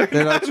 We'll allow.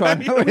 They're like trying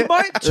We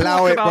might talk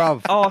allow it,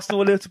 about bruv.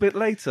 Arsenal a little bit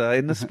later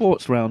in the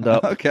sports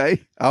roundup.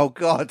 Okay. Oh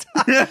God.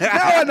 Now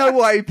I know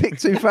why he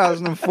picked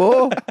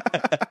 2004.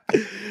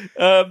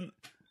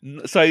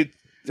 So,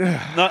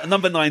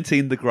 number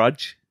 19, The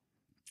Grudge.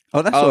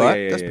 Oh, that's Oh, all right.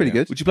 yeah, yeah, That's yeah, pretty yeah.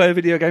 good. Would you play a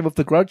video game of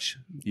The Grudge?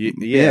 Yeah, it'd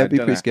be I don't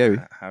pretty know scary.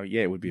 How?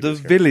 Yeah, it would be. a The bit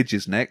scary. Village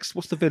is next.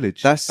 What's The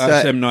Village? That's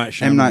M. Night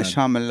Shyamalan. M. Night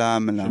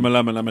Shyamalan.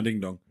 Shamalama Ding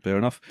Dong. Fair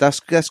enough. That's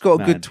got a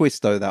Man. good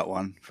twist though. That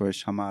one for a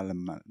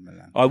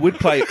Shyamalan. I would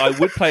play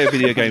a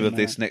video game of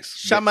this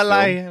next. film.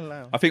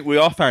 Shamalay. I think we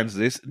are fans of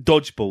this.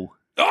 Dodgeball.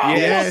 Oh,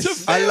 Yes. what a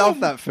film! I love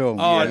that film.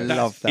 Oh, I that's-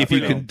 love that If you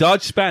film. can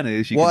dodge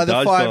Spanish, you What can are the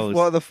dodge five? goals.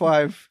 What are the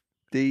 5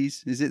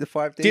 Ds? Is it the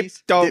 5 Ds? Dip,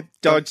 dodge,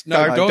 dodge, No,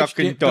 dodge, dodge, duck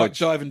and dip, dodge.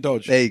 dive and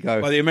dodge. There you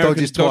go. By the American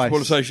Dodges Dodgeball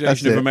twice. Association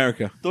That's of it.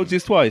 America.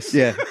 Dodges twice.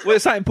 Yeah. Well,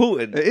 it's that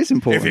important. It is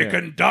important. If you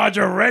can dodge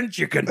a wrench,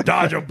 you can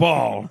dodge a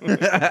ball.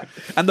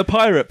 And the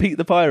pirate, Pete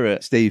the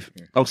pirate. Steve.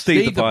 Oh,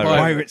 Steve the pirate.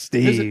 Pirate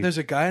Steve. There's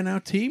a guy in our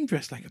team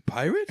dressed like a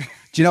pirate.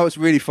 Do you know what's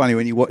really funny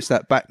when you watch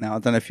that back now? I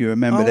don't know if you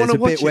remember. I There's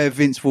wanna a bit watch where it.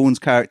 Vince Vaughn's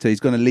character, he's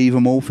going to leave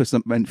them all for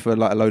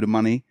like a load of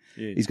money.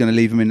 He's going to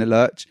leave them in the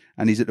lurch,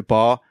 and he's at the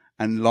bar.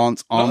 And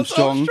Lance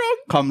Armstrong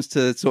comes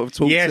to sort of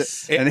talk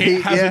Yes. to and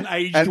It hasn't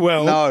aged and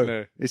well.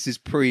 No, this is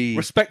pre.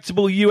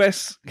 Respectable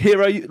US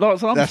hero,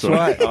 Lance Armstrong. That's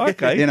right. Oh,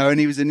 okay. You know, and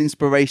he was an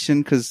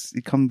inspiration because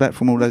he come back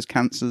from all those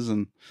cancers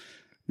and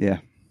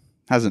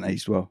hasn't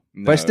aged well.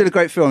 But it's still a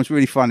great film. It's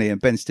really funny, and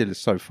Ben Stiller's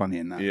so funny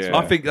in that. as Yeah.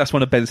 well. I think that's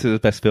one of Ben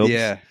Stiller's best films.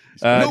 Yeah.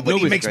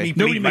 Nobody makes me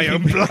bleed my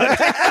own blood.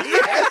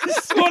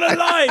 Yes, what a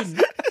line!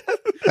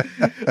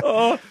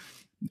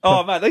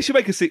 Oh man, they should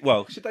make a sequel.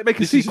 Well, should they make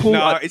a sequel?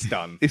 No, it's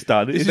done. It's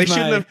done. They It's is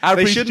shouldn't my have. They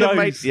Average shouldn't have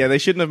made. Jones. Yeah, they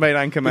shouldn't have made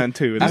Anchorman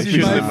 2. And This they is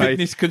shouldn't my have made.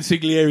 fitness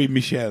consigliere,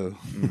 Michelle.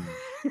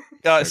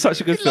 it's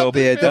such a good film. But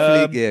yeah,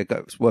 definitely.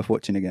 It's worth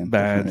watching again.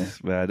 Bad,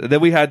 Definitely. bad. And then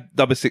we had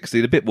number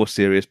 16, a bit more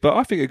serious, but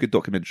I think a good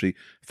documentary.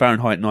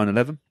 Fahrenheit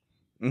 9/11.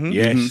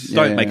 Yes.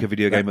 Don't make a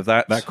video game of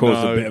that. that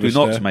caused a bit of a do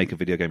not stir. make a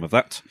video game of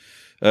that.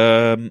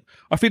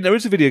 I think there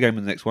is a video game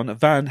in the next one,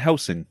 Van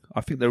Helsing. I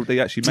think they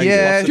actually made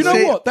Yeah, it. Do you know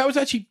See- what? That was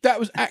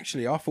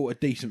actually I thought a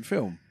decent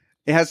film.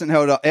 It hasn't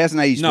held up. It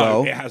hasn't aged No,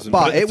 well. it hasn't,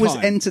 But but at it the was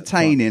time-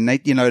 entertaining.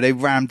 They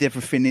rammed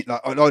everything in.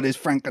 Like, oh, there's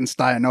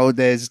Frankenstein. Oh,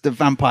 there's the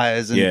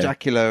vampires and Yeah.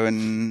 Dracula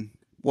and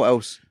what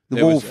else? The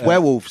There was,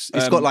 werewolves.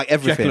 It's got like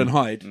everything. Jekyll and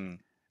Hyde.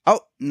 Oh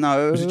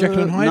no, Was it Jekyll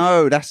and Hyde?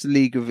 No, that's the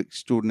League of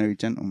Extraordinary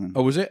Gentlemen.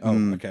 Oh, was it? Oh,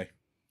 okay.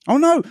 Oh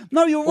no,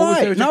 you're Or was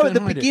there right. a No, Jekyll at the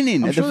and Hyde?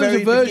 beginning, I'm at sure the there's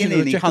very a version beginning,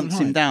 of he Jekyll hunts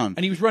and him Hyde. down.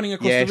 And he was running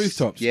across Yes, the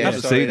rooftops. Yeah,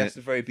 Haven't sorry, seen that's it.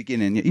 the very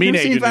beginning. You've Me and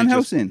never seen Adrian Van just-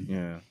 Helsing?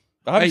 Yeah.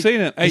 I haven't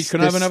seen it. Hey, can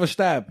I have this- another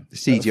stab? The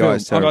CGI At the film?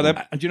 is terrible. I got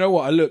them. And do you know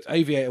what? I looked.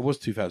 Aviator was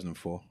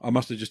 2004. I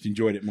must have just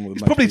enjoyed it more than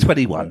It's most probably people.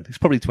 21. It's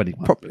probably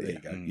 21. Probably. There you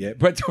go. Yeah,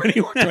 but 20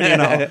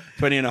 and a half.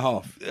 20 and a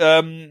half.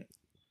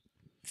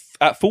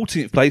 At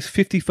 14th place,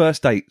 50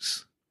 First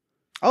Dates.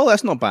 Oh,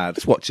 that's not bad.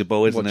 It's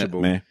watchable, isn't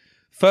Watchable. it?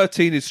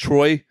 13 is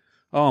Troy.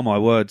 Oh my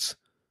words!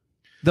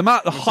 The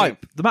amount of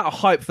hype for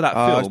that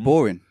It's film.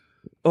 boring.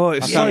 Oh,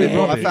 it's I so found, it,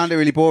 rubbish. I found it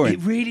really boring. It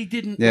really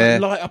didn't Yeah.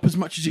 light up as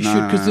much as it No.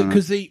 should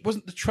because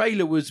wasn't the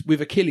trailer was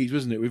with Achilles,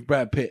 wasn't it, with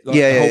Brad Pitt? Like,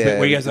 Yeah, the whole yeah, bit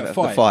where he yeah. has that The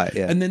fight. fight,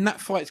 yeah. And then that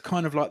fight's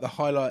kind of like the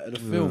highlight of the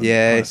film.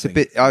 Yeah, kind of it's a thing.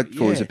 bit. I thought it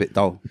was Yeah. a bit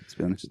dull, to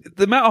be honest.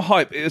 The amount of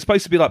hype. It was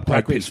supposed to be like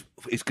Brad Brad Pitt.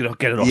 It's going to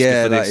get an Oscar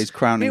Yeah, for like this. his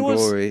crowning It was-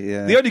 glory.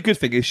 Yeah. The only good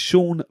thing is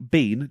Sean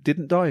Bean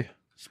didn't die.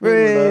 Spoiler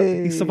Hooray.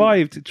 alert. He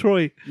survived.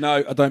 Troy.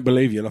 No, I don't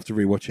believe you. I'll have to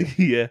rewatch it.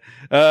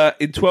 Yeah.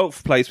 In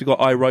 12th place, we got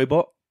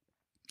iRobot.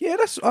 Yeah,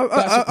 That's a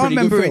I pretty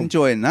remember good film.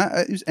 enjoying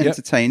that. It was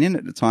entertaining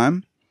at the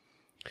time.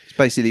 It's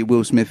basically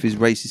Will Smith is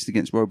racist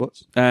against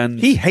robots. And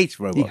He hates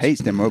robots. He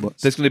hates them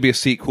robots. there's going to be a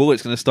sequel.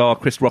 It's going to star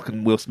Chris Rock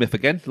and Will Smith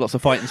again. Lots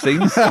of fighting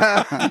scenes.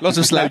 Lots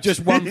of slaps.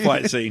 Just one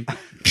fight scene.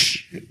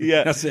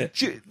 Yeah, That's it.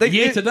 Isn't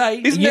Year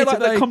today. there like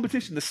today. the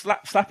competition, the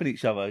slapping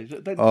each other?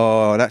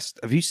 Oh,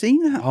 have you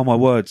seen that? Oh my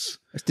words!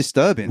 That's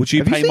disturbing. Would you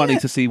Have pay seen money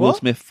it? to see Will What?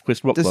 Smith,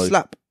 Chris Rock?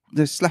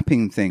 The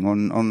slapping thing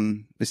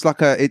on it's like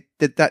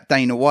that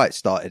Dana White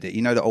started it.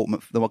 You know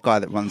the guy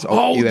that runs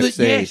UFC.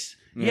 yes.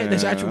 Yeah,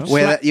 there's actual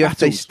Where slap they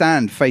battles.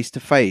 stand face to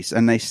face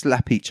and they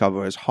slap each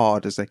other as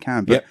hard as they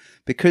can. But Yep.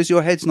 because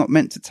your head's not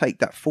meant to take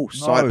that force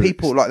side,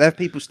 they have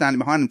people standing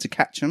behind them to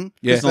catch them.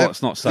 Yeah. It's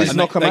not safe. Just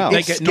knock them out. They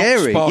It's get knocked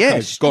scary. sparko, Yeah,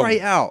 gone.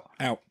 straight out.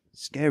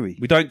 Scary.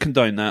 We don't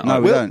condone that. No,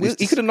 we don't.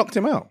 He could have knocked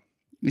him out.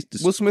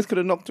 Will Smith could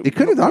have knocked him. He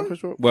could have done.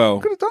 Chris Rock. Well,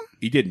 Could have done.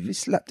 he He didn't.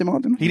 slapped him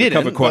hard enough. He didn't.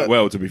 Covered quite but-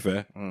 well, to be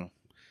fair.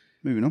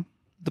 Moving on.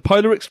 The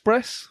Polar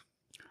Express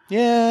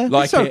Yeah.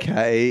 Like It's it.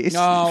 okay. It's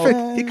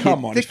No,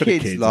 come on, The it's for the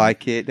kids kids.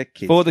 like it. The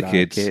kids For the like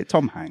kids. it.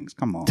 Tom Hanks.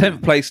 Come on.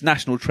 10th place,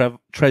 National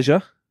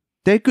Treasure.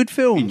 They're good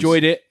films.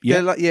 Enjoyed it.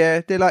 They're Yeah.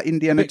 they're like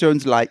Indiana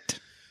Jones light.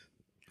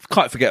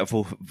 Quite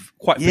forgettable.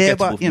 Quite Yeah,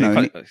 forgettable. but for you me. know,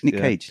 Quite- Nick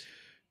yeah. Cage.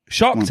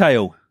 Shark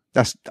Tale.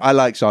 I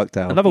like Shark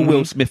Tale. Another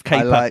Will Smith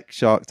caper. I like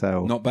Shark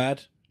Tale. Not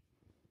bad.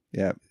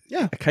 Yeah.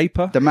 a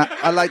caper.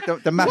 I like the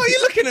Why are you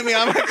looking at me?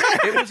 I'm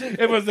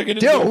Everyone's looking at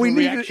Dill, the we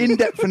need reaction.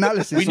 in-depth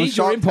analysis We on need your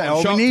Shark input on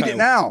Tale. Shark We need Tale. it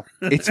now.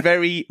 It's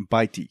very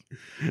bitey.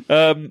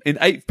 In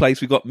 8th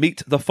place, we got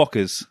Meet the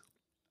Fockers.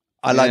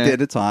 I liked Yeah. it at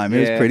the time. It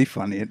was Yeah. pretty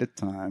funny at the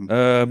time.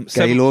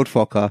 Seven- Gaylord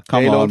Fokker. Come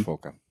on. Gaylord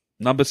Fokker.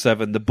 Number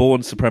 7, The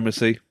Bourne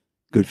Supremacy.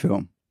 Good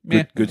film.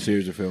 Yeah. Good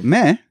series of film.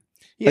 Meh?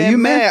 Yeah, Are you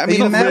meh. meh? I Are mean,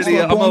 you not meh really.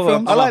 for I'm Bourne over-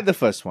 films? I like the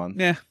first one.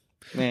 Yeah.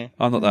 Yeah.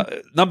 I'm not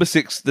that. Number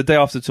 6, The Day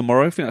After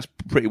Tomorrow. I think that's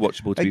pretty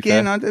watchable, to be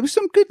Again, fair. there was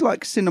some good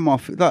cinema.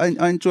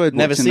 I enjoyed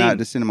Never watching seen. that at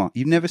the cinema.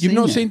 You've never seen You've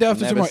not it? seen Day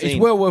After Never Tomorrow? seen. It's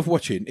well worth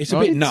watching. It's a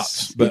bit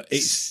nuts, but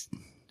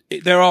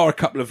there are a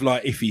couple of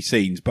like iffy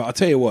scenes. But I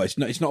tell you what,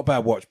 it's not a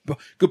bad watch. But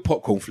good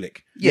popcorn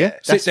flick. Yeah,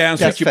 Sit down,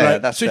 that's switch your fair,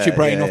 brain, that's switch fair. your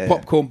brain Yeah, off. yeah.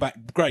 Popcorn back.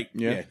 Great.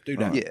 Yeah, do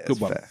that. Yeah, good that's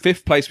one. fair.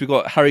 5th place, we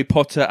got Harry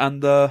Potter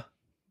and the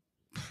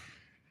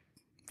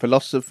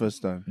Philosopher's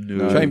Stone.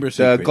 No. Chamber of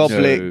The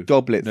Secrets.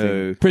 goblet No.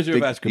 thing. Prisoner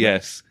of Azkaban.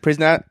 Yes.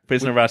 Prisoner.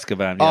 Prisoner of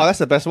Azkaban. Oh, Yeah. that's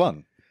the best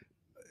one.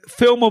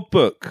 Film or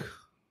book?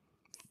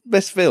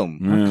 Best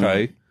film.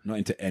 Okay. Not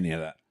into any of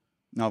that.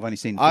 No, I've only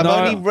seen. I've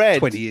only read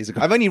 20 years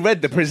ago. I've only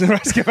read The Prisoner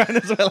of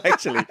Azkaban as well,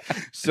 actually.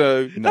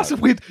 So no. That's a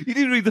weird. You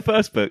didn't read the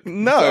first book.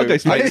 No, Okay, I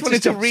straight just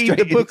wanted to read the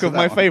straight book into of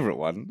my that one. favourite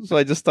one, so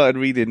I just started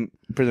reading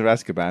Prisoner of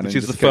Azkaban, which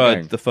and is the just kept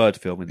going. third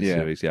film in the Yeah.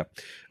 series.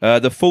 Yeah.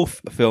 The fourth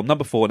film,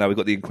 number 4. Now we've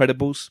got The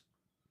Incredibles.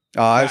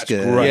 Oh, that's That's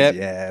good. great. Yep.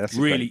 Yeah, that's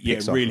a Really, great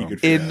Pixar really film.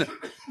 good film. In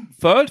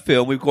third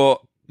film, we've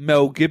got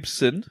Mel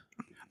Gibson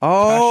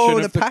Oh, Passion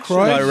the of the Passion.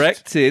 Christ.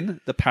 directing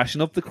The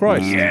Passion of the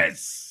Christ.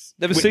 Yes.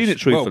 Never seen it,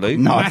 truthfully.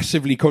 no.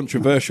 Massively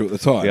controversial at the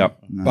time.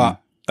 Yep.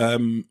 But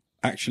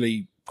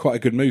actually quite a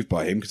good move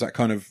by him because that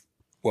kind of,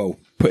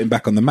 put him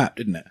back on the map,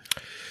 didn't it?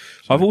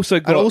 I've also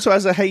got. And also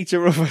as a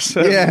hater of a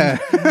certain, Yeah.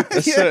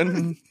 a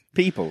certain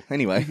people.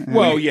 Anyway,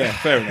 Well, yeah,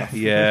 fair enough.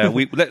 yeah,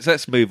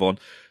 let's move on.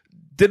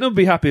 Didn't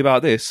be happy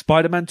about this.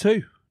 Spider-Man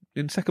 2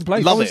 in second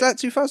place. Love Was it. that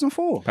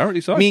 2004?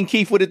 Apparently so. me and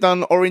Keith would have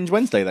done Orange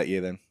Wednesday that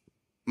year then,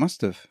 Must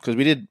have. because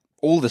we did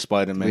all the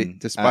Spider-Men,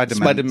 The Spider-Man.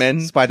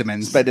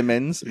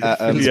 Spider-Men's,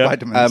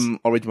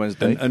 Orange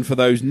Wednesday. And for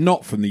those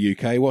not from the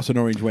UK, what's an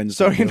Orange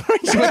Wednesday? Sorry, an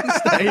Orange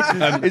Wednesday.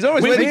 It's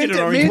Orange we Wednesday. did an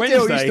Orange Me and Dale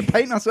Wednesday. used to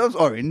paint ourselves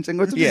orange and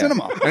go to the Yeah,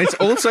 cinema. and it's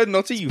also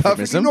not a Perfectly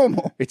euphemism.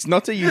 normal. It's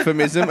not a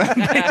euphemism.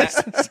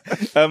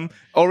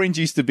 Orange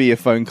used to be a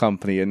phone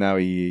company, and now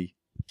EE,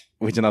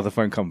 which is another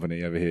phone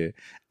company over here.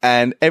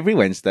 And every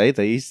Wednesday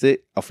they used to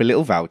offer a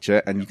little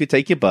voucher, and you could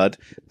take your bud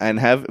and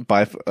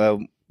buy.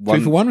 One,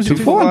 2 for 1, was it? two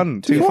 2 for for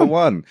 1, 2 for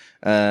 1.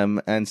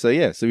 And so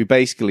we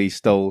basically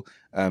stole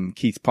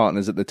Keith's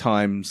partners at the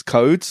time's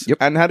codes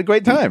and had a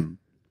great time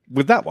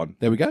with that one.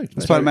 There we go.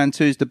 Spider-Man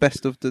 2 is the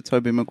best of the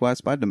Tobey Maguire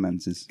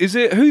Spider-Mans. Is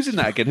it? Who's in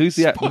that again? Who's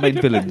the main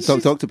villains?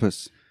 Dr.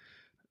 Octopus.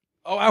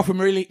 Oh, Alpha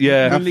Molina.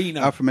 Yeah. Molina.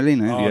 Alfred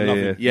Molina. Oh, Yeah. love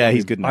yeah. him. Yeah,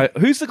 he's good now.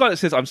 Who's the guy that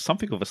says I'm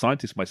something of a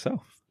scientist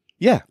myself?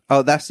 Yeah.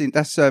 Oh, that's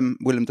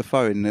Willem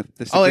Dafoe in the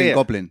Green yeah.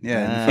 Goblin.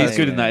 Yeah, in the Ah, first He's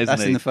good in one. that, isn't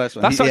That's he? in the first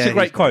one. That's such a he's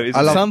great quote, isn't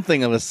I it? love,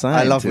 Something of a I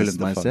scientist love Willem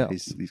Dafoe. myself.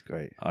 He's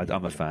great.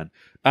 I'm a fan.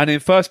 And in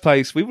first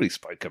place, we already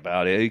spoke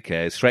about it. Who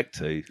cares? Shrek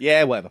 2.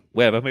 Yeah, whatever.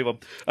 Whatever, move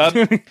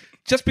on.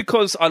 Just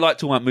because I like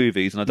talking about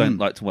movies and I don't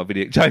like talking about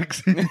video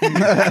jokes,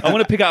 I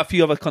want to pick out a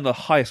few other kind of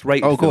highest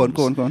rated Oh, films.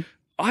 go on.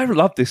 I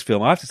love this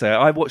film. I have to say,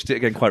 I watched it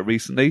again quite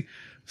recently.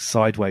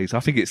 Sideways. I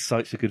think it's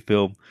such a good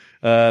film.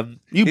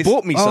 You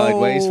bought me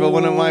Sideways for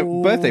one of my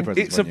birthday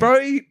presents.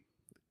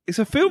 It's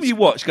a film you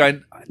watch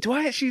going, do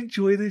I actually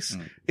enjoy this?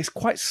 It's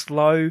quite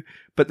slow,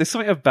 but there's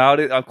something about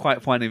it I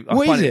find it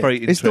very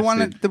interesting. It's the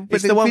one.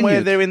 It's the one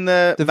where they're in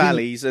the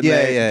valleys and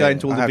Yeah, they're going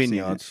to all I the have seen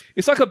vineyards.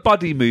 It's like a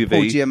buddy movie.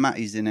 Paul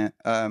Giamatti's in it.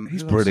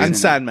 He's who else brilliant. is And in it?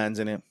 Sandman's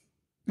in it.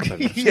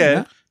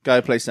 Yeah. Guy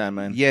who plays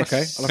Sandman. Yes. Okay.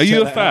 I'll have Are to you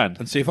check a that fan? out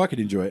and see if I could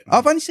enjoy it.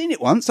 I've only seen it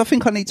once. I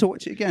think I need to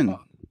watch it again.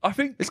 I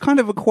think It's kind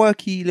of a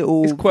quirky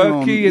little. it's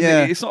quirky film.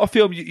 and it's not a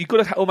film. You got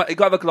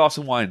to have a glass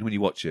of wine when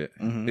you watch it.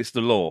 It's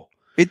the law.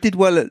 It did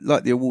well at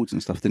like the awards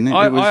and stuff, didn't it?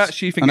 I It was-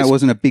 actually think I know it's- it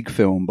wasn't a big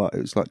film, but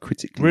it was like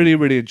critically. Really,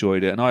 really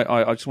enjoyed it, and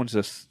I just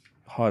wanted to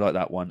highlight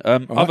that one. All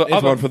right,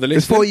 here's one for the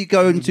list. Before you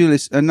go into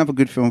this, another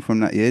good film from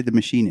that year, The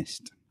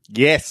Machinist.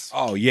 Yes.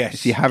 Oh, yes.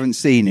 If you haven't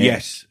seen it,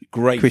 Yes.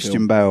 Great Christian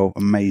film. Bale,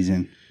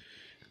 amazing.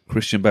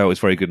 Christian Bale is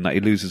very good in that.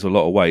 He loses a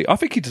lot of weight. I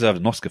think he deserves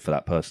an Oscar for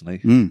that,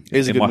 personally.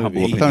 It's a in good my movie.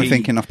 humble I opinion. don't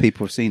think enough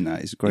people have seen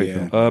that. It's a great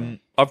Yeah. film.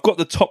 I've got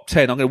the top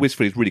 10. I'm going to whiz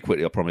through these really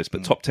quickly, I promise.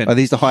 But top 10 Are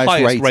these the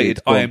highest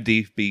rated? Go on.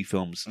 IMDb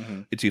films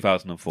in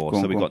 2004. Go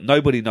on, So we've go got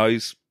Nobody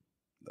Knows.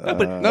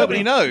 Nobody knows.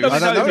 Nobody I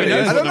don't know knows it. it.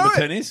 I don't know Number it.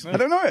 10 is. I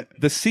don't know it.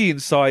 The Sea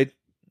Inside.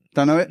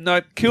 Don't know it.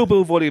 No. Kill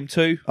Bill Volume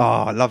 2. Oh,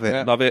 I love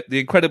it. Love it.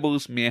 The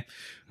Incredibles. Meh.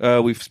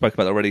 We've spoke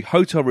about that already.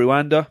 Hotel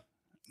Rwanda.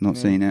 Not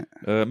seen it.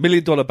 $1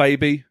 Million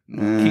Baby.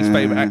 Keith's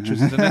favourite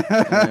actress, isn't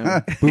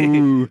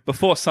it?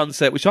 Before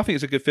Sunset, which I think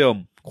is a good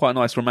film. Quite a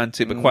nice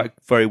romantic, but quite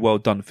very well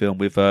done film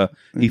with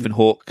Ethan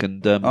Hawke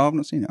and Oh, I've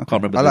not seen it. I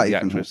can't remember I like the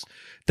Ethan actress.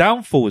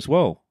 Downfall as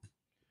well.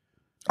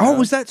 Hawke. Oh,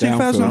 was that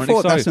Downfall.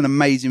 2004? So- That's an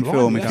amazing Blimey,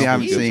 film. If that's you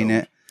haven't really good. seen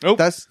it, Oh.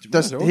 that's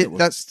It was.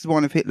 that's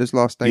one of Hitler's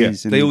last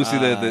days. They in- always do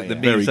the yeah.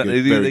 memes. Very That good,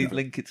 they very good.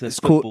 link it to It's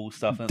football called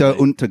stuff. don't Der they?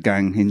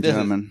 Untergang in Yes.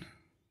 German.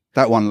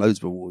 That won loads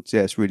of awards.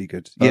 Yeah, it's really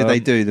good. Yeah, they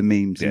do the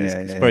memes. Yeah, Yeah,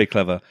 it's yeah. very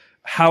clever.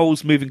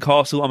 Howl's Moving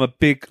Castle. I'm a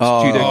big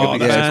Oh, Studio oh, Ghibli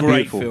yeah, That's fan. a great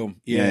beautiful. film.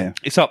 Yeah. Yeah.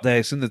 It's up there.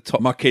 It's in the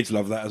top. My kids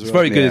love that as well. It's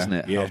very good, Yeah. isn't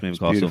it? Yeah, Howl's Moving it's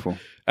Castle. beautiful.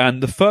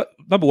 And the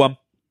number one,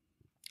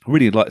 I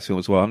really like this film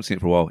as well. I haven't seen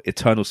it for a while.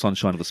 Eternal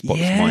Sunshine of the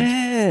Spotless Mind.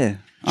 Yeah,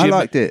 I Jim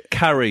liked it.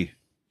 Carrey.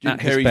 Jim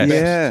At his Carrey's best.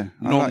 best. Yeah,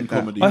 I like that.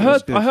 Non-comedy. I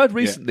heard. good. I heard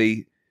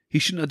recently he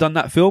shouldn't have done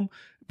that film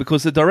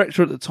because the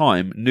director at the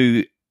time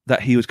knew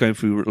that he was going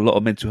through a lot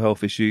of mental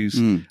health issues,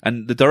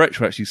 and the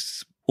director actually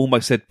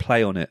almost said,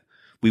 "Play on it.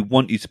 We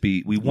want you to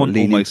be. We want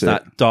lean almost into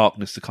that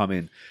darkness to come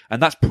in."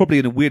 And that's probably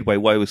in a weird way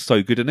why he was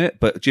so good in it.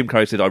 But Jim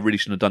Carrey said, "I really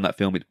shouldn't have done that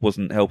film. It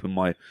wasn't helping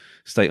my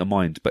state of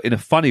mind." But in a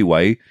funny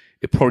way,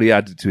 it probably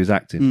added to his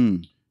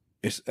acting.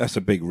 That's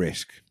a big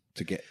risk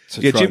to get.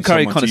 To Yeah, try Jim and Carrey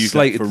someone kind to of use that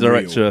slated for the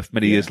director real.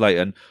 many years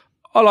later, and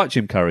I like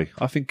Jim Carrey.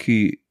 I think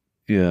he,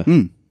 yeah.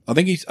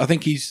 I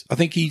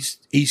think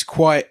he's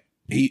quite.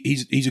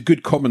 He's a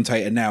good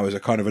commentator now as a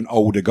kind of an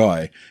older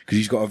guy because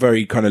he's got a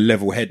very kind of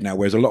level head now.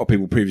 Whereas a lot of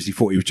people previously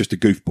thought he was just a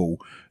goofball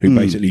who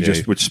basically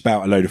just would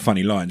spout a load of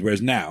funny lines.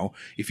 Whereas now,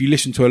 if you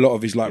listen to a lot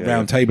of his like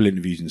round table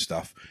interviews and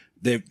stuff,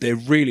 they're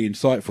really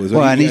insightful.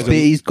 Well, and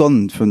he's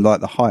gone from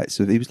like the heights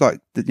of, he was like,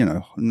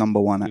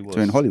 number one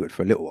actor in Hollywood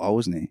for a little while,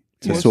 wasn't he?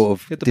 To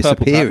sort of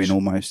disappearing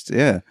almost.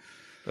 Yeah.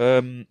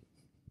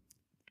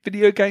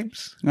 Video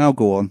games? I'll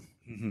go on.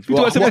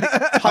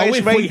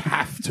 Highest we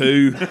have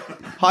to.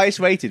 Highest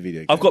rated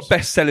video games. I've got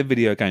best-selling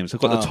video games.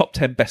 I've got the top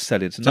 10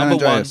 best-selling. So number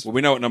one, Well,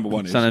 we know what number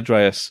one is. San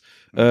Andreas.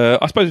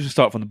 I suppose we should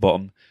start from the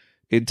bottom.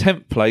 In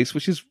 10th place,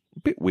 which is a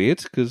bit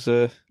weird because,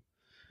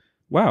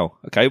 wow.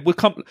 Okay, we'll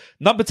come.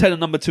 Number 10 and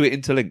number 2 are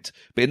interlinked.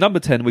 But in number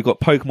 10, we've got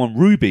Pokemon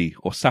Ruby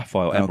or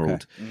Sapphire or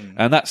Emerald. Okay.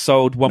 And that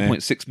sold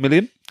 1.6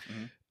 million.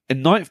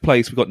 In 9th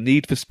place, we've got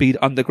Need for Speed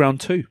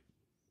Underground 2.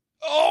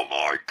 Oh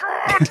my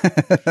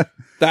God!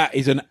 That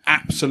is an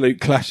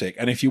absolute classic.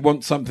 And if you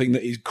want something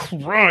that is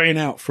crying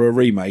out for a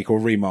remake or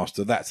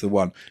remaster, that's the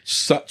one.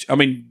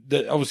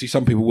 Obviously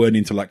some people weren't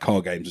into like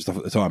car games and stuff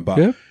at the time,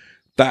 but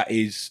that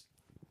is,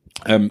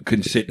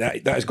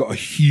 that has got a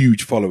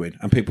huge following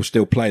and people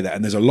still play that.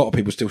 And there's a lot of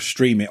people still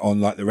stream it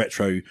on like the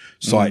retro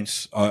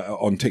sites,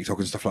 on TikTok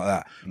and stuff like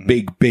that.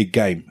 Big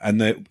game.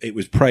 And it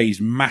was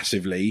praised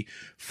massively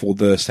for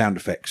the sound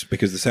effects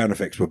because the sound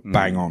effects were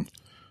bang on.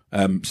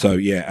 And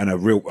a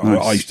real,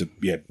 nice.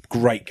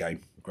 Great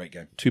game.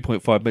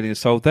 2.5 million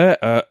sold there.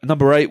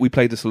 Number 8, we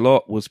played this a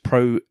lot, was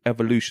Pro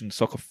Evolution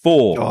Soccer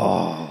 4.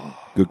 Oh,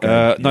 good game.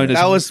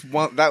 That was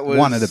one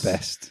of the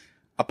best.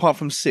 Apart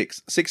from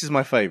 6. 6 is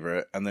my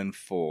favourite, and then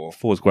 4.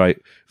 4 is great.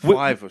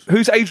 5 was...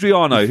 Who's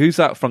Adriano? Who's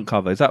that front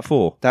cover? Is that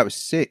 4? That was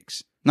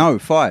 6. No,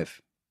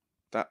 5.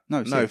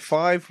 No,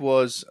 5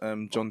 was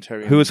John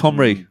Terry. Who was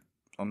Henri?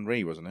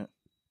 Henri, wasn't it?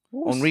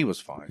 Henri was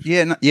 5.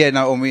 No,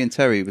 Henri and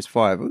Terry was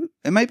 5.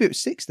 And maybe it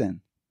was 6 then.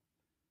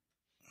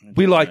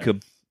 We like them.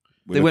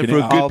 They went for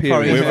a good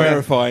period. We're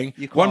verifying.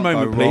 One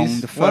moment,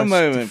 please. One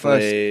moment,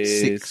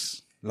 please.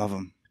 6. Love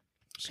them.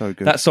 So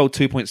good. That sold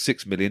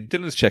 2.6 million.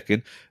 Dylan's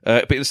checking.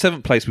 But in the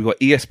 7th place, we've got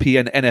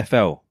ESPN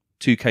NFL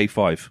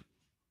 2K5.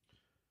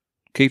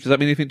 Keith, does that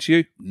mean anything to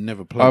you?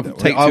 Never played that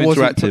Take I Two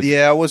wasn't,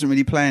 Interactive. I wasn't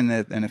really playing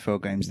the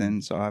NFL games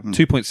then, so I haven't.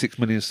 2.6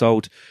 million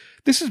sold.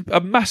 This is a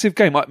massive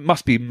game. It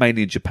must be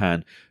mainly in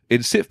Japan.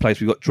 In 6th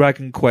place, we've got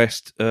Dragon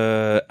Quest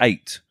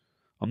 8.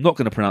 I'm not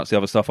going to pronounce the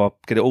other stuff. I'll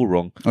get it all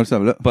wrong. I'll just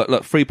have a look. But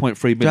look,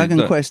 3.3 million.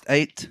 Dragon Quest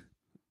 8.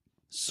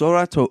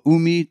 Sora to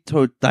Umi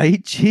to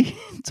Daichi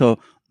to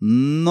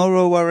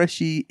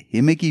Norowareshi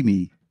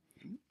Himegimi.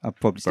 I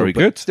probably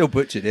still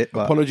butchered it.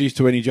 But... Apologies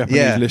to any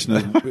Japanese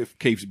listeners if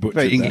Keith's butchered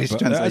Very English that.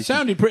 translation. It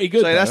sounded pretty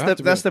good.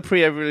 So that's the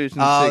pre-evolution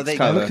 6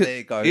 cover. There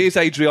you go. Here's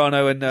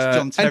Adriano and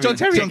John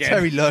Terry again.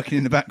 Terry lurking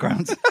in the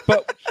background.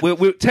 But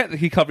we're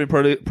technically covering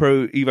Pro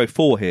Evo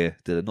 4 here,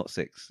 Dylan, not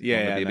 6.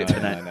 Yeah, You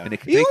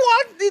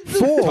wanted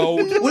 4.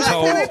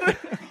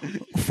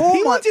 4.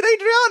 He wanted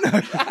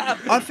Adriano.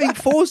 I think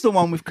 4's the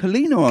one with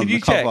Colina on the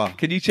cover.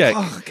 Can you check?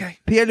 Oh, okay.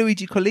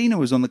 Pierluigi Colina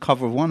was on the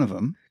cover of one of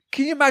them.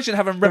 Can you imagine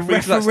having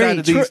referees to that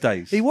standard these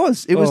days? He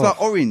was. It was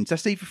like orange.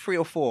 That's either 3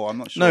 or 4. I'm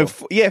not sure. No,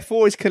 4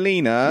 is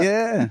Kalina.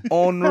 Yeah.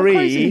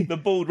 Henri. The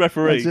bald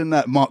referee. That's in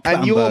that Mark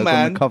And your Clattenburg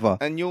man. on the cover.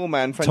 And your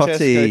man, Francesco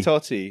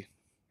Totti.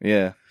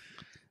 Yeah.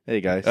 There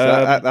you go.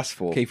 So that's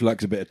 4. Keith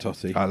likes a bit of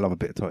Totti. I love a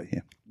bit of Totti,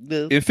 yeah.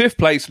 In 5th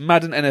place,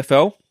 Madden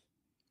NFL.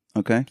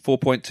 Okay.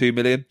 4.2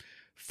 million.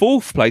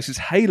 4th place is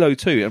Halo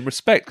 2. And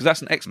respect, because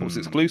that's an Xbox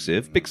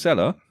exclusive. Big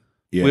seller.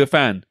 Yeah. We're a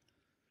fan.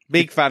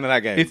 Big fan of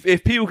that game.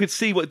 If people could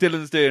see what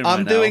Dylan's doing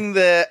I'm doing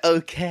the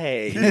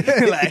okay.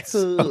 It's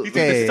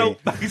okay.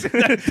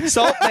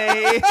 Salt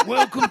Bay.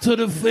 Welcome to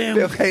the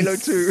film. Halo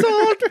 2.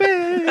 Salt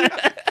Bay.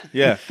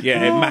 Yeah,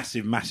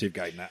 massive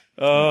game that.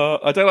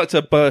 I don't like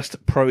to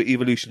burst Pro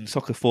Evolution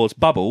Soccer 4's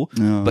bubble,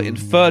 but in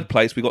 3rd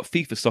place we got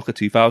FIFA Soccer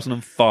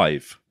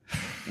 2005.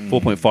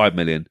 4.5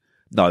 million.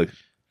 No.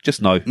 Just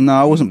no. No,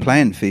 I wasn't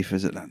playing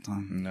FIFAs at that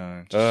time.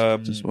 No.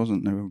 Just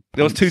wasn't.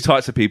 There was 2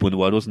 types of people in the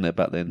world, wasn't there,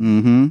 back then?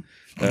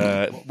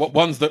 Mm-hmm.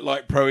 Ones that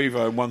like Pro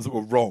Evo and ones that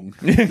were wrong.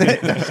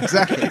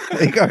 Exactly.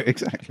 There you go.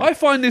 Exactly. I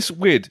find this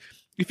weird.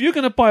 If you're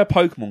going to buy a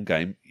Pokemon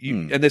game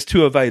and there's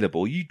 2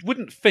 available, you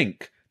wouldn't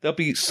think there'll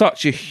be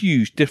such a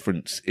huge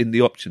difference in the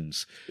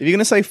options. If you're going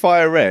to say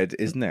Fire Red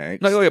is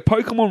next. No,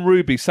 Pokemon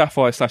Ruby,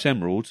 Sapphire /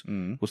 Emerald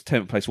was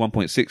 10th place,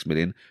 1.6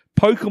 million.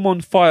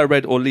 Pokemon Fire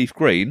Red or Leaf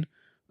Green,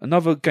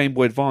 another Game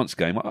Boy Advance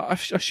game. I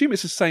assume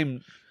it's the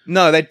same.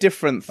 No, they're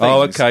different things.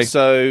 Oh, okay.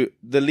 So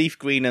the Leaf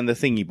Green and the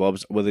Thingy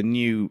Bobs were the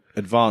new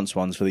advanced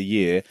ones for the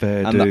year.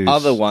 Fair and dues. the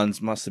other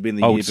ones must have been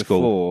the Old year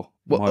school.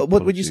 before.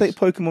 What would you say,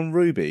 Pokemon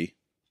Ruby?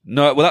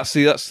 No, well, that's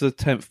the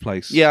 10th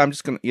place. Yeah, I'm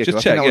just going to... Yeah, Just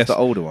 'cause I check, think that was yes. the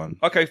older one.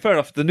 Okay, fair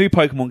enough. The new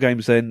Pokemon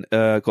games then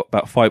got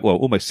about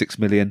almost 6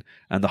 million.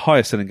 And the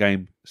highest selling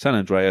game, San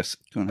Andreas,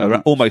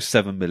 almost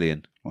 7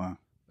 million. Wow.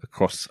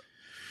 Across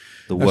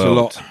the That's world.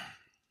 a lot.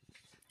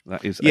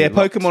 That is Yeah, a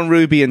lot. Pokemon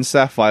Ruby and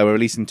Sapphire were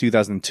released in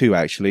 2002,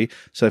 actually.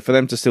 So for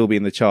them to still be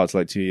in the charts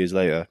like 2 years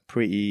later,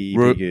 pretty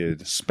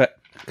good.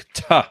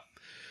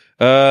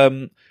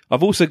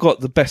 I've also got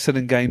the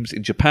best-selling games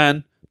in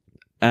Japan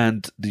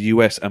and the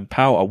US and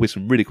PAL. I'll whiz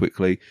them really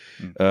quickly.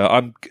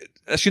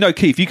 Actually, no,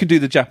 Keith, you can do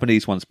the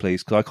Japanese ones,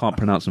 please, because I can't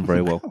pronounce them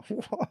very well.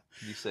 What?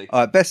 You see. All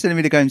right, best-selling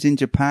video games in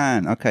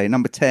Japan. Okay,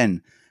 number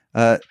 10.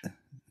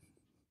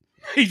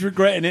 He's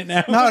regretting it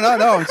now. No.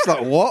 I'm just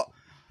like, what?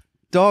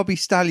 Derby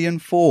Stallion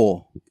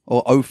 4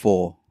 or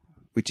 04,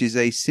 which is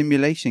a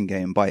simulation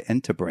game by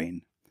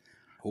Enterbrain.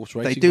 Horse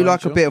racing. They do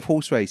like a bit of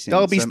horse racing.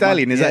 Derby So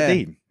Stallion, is that yeah.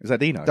 Dean? Is that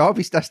Dino?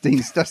 Derby that's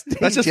Dean. That's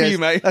just for you,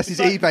 mate. That's his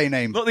eBay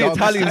name. Not the Derby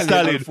Italian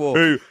stallion. 04.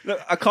 Who?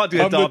 Look, I can't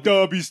do a Derby.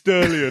 Derby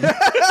Stallion.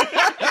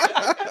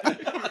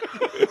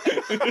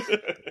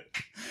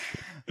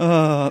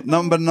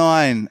 Number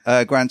 9,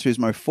 Gran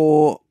Turismo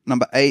 4.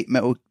 Number 8,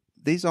 Metal.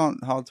 These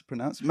aren't hard to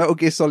pronounce. Metal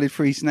Gear Solid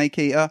 3, Snake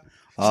Eater.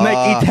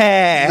 Snake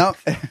Eater.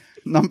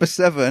 Number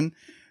 7,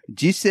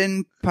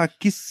 Jisen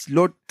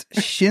Pakislot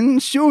Shin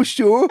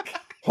Shushu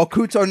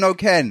Hokuto no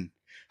Ken.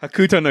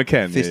 Hakuto no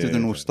Ken. Fist of the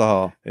North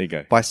Star. There you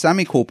go. By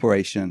Sammy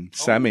Corporation.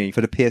 Sammy.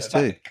 For the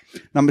PS2.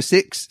 Number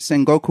 6,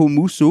 Sengoku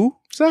Musu.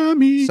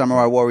 Sammy.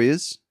 Samurai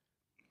Warriors.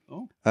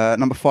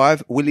 Number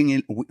 5,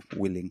 Winning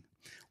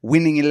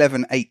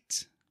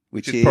 11-8,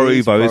 which is Pro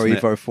Evo, isn't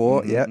it? Evo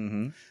 4. Yeah.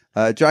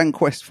 Dragon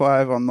Quest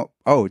 5.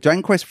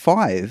 Dragon Quest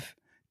 5.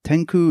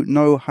 Tenku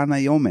no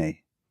Hanayome,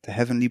 the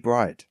Heavenly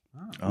Bride.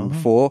 Number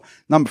 4.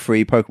 Number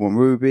 3, Pokemon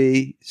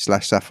Ruby /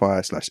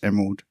 Sapphire /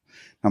 Emerald.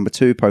 Number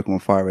 2,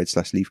 Pokemon Fire Red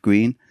 / Leaf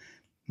Green.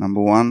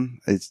 Number 1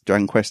 is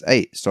Dragon Quest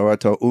 8. Sora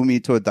to Umi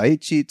to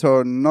Daichi to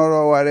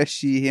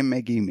Norowareshi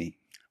Himegimi.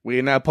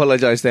 We now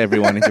apologise to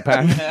everyone in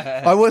Japan.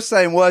 I was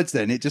saying words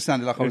then. It just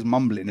sounded like I was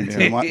mumbling into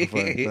the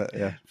microphone. But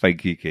yeah.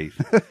 Thank you, Keith.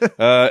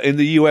 In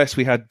the US,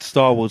 we had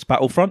Star Wars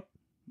Battlefront.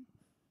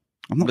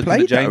 I've not Looking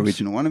played at that James.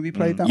 original one. Have you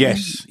played that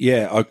Yes,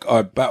 yeah.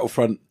 I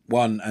Battlefront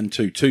 1 and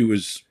 2. 2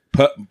 was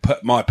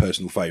my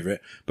personal favourite,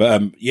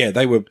 but yeah,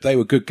 they were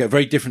good.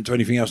 Very different to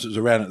anything else that was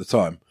around at the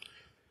time.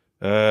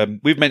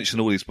 We've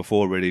mentioned all these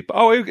before, really.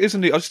 But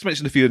isn't it? I just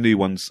mentioned a few of the new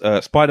ones.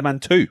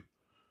 Spider-Man 2.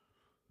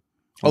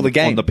 The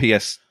game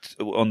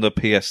on the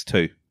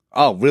PS2.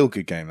 Oh, real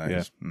good game that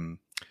is.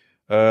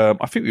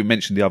 I think we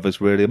mentioned the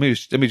others really.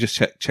 Let me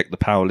just check the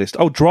PAL list.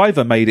 Oh,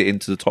 Driver made it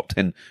into the top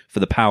 10 for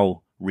the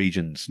PAL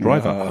regions.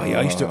 Driver. Oh, yeah,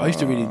 I used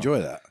to really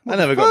enjoy that. I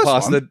never got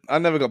past the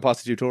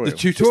tutorial. The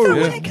tutorial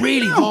was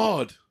really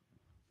hard.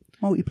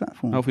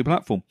 Multi-platform.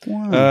 Multi-platform.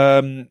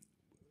 Wow.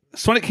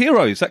 Sonic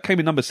Heroes, that came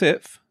in number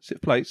 6th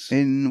place.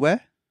 In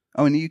where?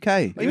 Oh, in the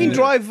UK. You mean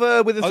Drive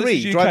with a Oh, 3?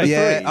 this is Drive UK. a 3.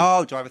 Yeah.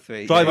 Oh, Driver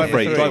 3. Driver yeah,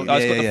 3. yeah, Driver,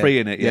 it's got the 3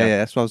 in it, yeah.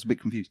 That's why I was a bit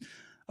confused.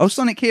 Oh,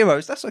 Sonic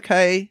Heroes. That's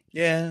okay.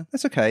 Yeah.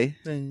 That's okay.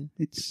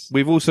 It's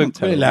We've also... not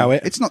terrible. allow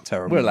it. It's not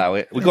terrible. We'll allow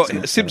it. We've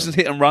got Simpsons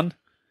Hit and Run.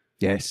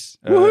 Yes.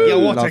 Yeah,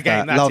 what Love a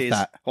game that. that Love is.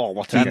 that. Oh,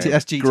 what a game.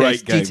 That's GTA,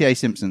 Great game. GTA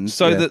Simpsons.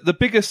 So yeah. the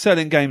biggest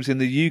selling games in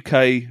the UK,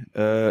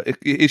 it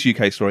is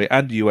UK, sorry,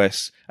 and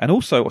US, and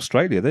also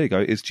Australia, there you go,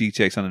 is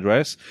GTA San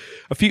Andreas.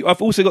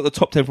 I've also got the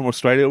top 10 from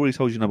Australia, I already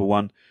told you number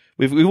 1.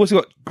 We've also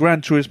got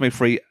Gran Turismo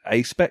 3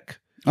 A-Spec.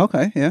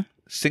 Okay, yeah.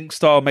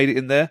 SingStar made it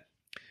in there.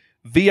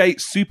 V8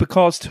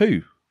 Supercars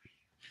 2.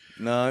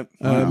 No.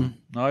 No?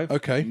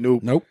 Okay.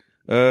 Nope.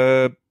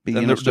 Being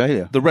in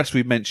Australia. The rest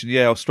we've mentioned,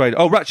 yeah, Australia.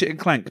 Oh, Ratchet and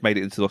Clank made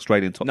it into the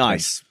Australian top 10.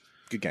 Nice.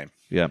 Good game.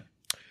 Yeah.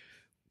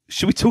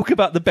 Should we talk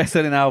about the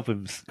best-selling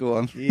albums? Go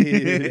on.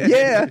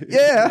 yeah.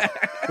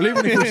 Well,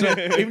 even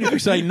if we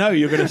say no,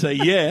 you're going to say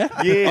yeah.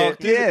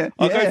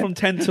 I'll go from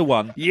 10 to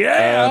 1.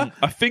 Yeah.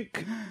 I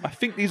think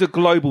these are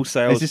global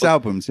sales. Is this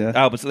albums, yeah?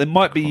 Albums. They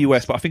might be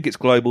US, but I think it's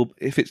global.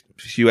 If it's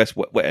US,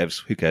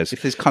 whatevs. Who cares?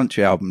 If there's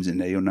country albums in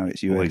there, you'll know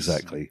it's US. Oh,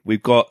 exactly.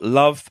 We've got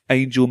Love,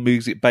 Angel,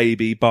 Music,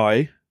 Baby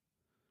by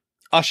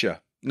Usher.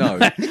 No.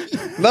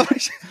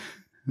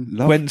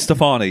 Gwen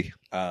Stefani.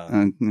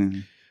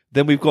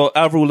 Then we've got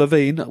Avril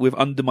Lavigne with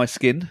Under My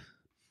Skin.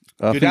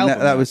 I Good think album,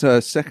 that was her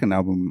second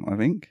album, I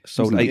think.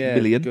 Sold Wasn't it? 8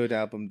 million. Good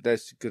album.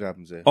 There's good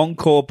albums there.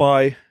 Encore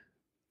by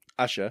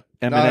Usher.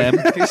 Eminem.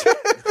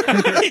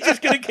 No. He's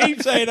just going to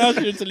keep saying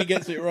Usher until he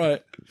gets it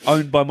right.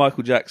 Owned by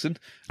Michael Jackson.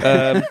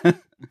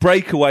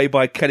 Breakaway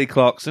by Kelly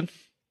Clarkson.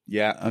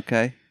 Yeah.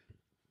 Okay.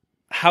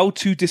 How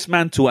to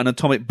Dismantle an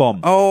Atomic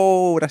Bomb.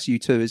 Oh, that's you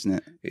too, isn't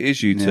it? It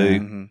is you Yeah. two.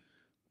 Mhm.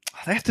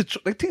 They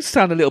do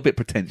sound a little bit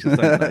pretentious,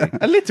 don't they?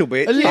 A little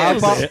bit.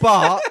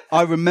 But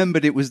I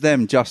remembered it was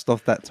them just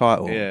off that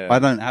title. Yeah. I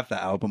don't have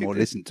that album or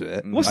listen to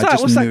it. What's I that?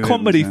 just What's knew that it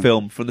comedy was them.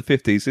 film from the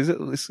 50s? Is it?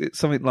 It's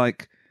something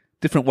like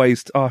different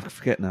ways. I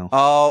forget now.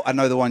 Oh, I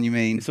know the one you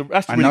mean.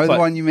 That's I really know the funny.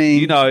 one you mean.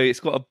 You know, it's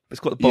got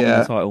the bomb in Yeah.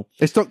 the title.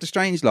 It's Dr.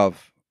 Strangelove.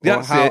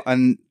 That's Or it.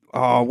 And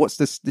what's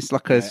this? This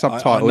like a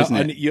subtitle,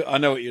 isn't it? I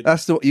know what you're.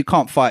 That's the you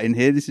can't fight in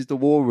here. This is the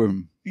War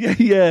Room.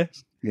 Yeah.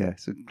 Yeah,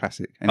 it's a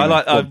classic. Anyway,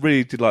 I go on.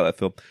 really did like that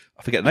film.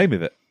 I forget the name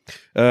of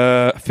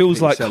it.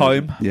 Feels Like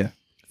Home. Yeah,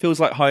 Feels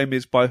Like Home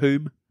is by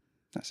whom?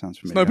 that sounds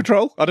familiar. Snow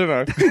Patrol? I don't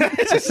know.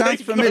 It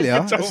sounds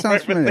familiar. It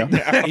sounds familiar.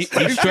 He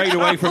strayed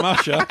away from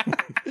Usher.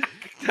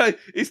 No,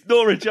 it's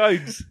Nora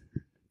Jones.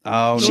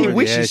 Oh, She Lord,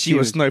 wishes yeah, she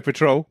was Snow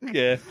Patrol.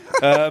 Yeah.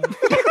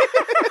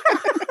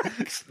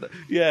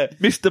 Yeah,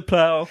 Mr.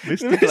 Plow.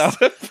 Mr. Plow.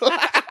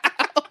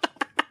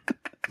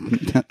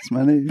 That's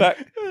my name.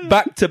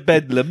 Back to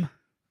Bedlam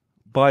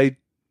by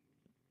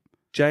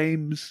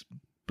James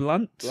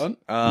Blunt. All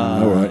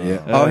right,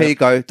 yeah. Oh, here you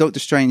go. Dr.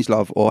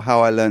 Strangelove, or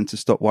How I Learned to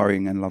Stop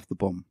Worrying and Love the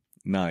Bomb.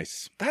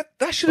 Nice. That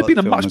should have been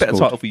a What the much film better was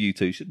title called. for you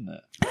two, shouldn't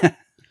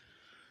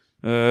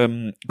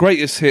it?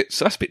 Greatest hits.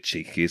 That's a bit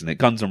cheeky, isn't it?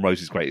 Guns N'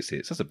 Roses' greatest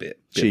hits. That's a bit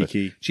of a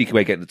cheeky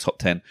way of getting the top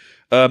 10.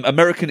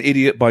 American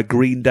Idiot by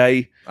Green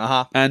Day.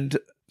 And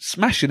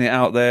smashing it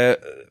out there.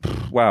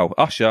 Wow.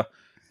 Usher.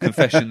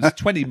 Confessions.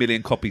 20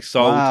 million copies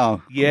sold.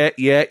 Wow. Yeah.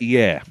 Yeah.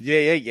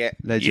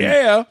 Legend.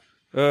 Yeah.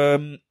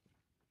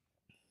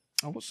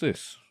 What's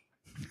this?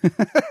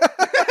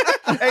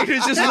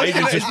 Adrian's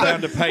just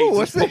found a page. Oh,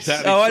 what's that's this?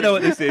 popped out Oh, I know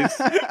what this is.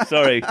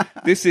 Sorry.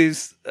 This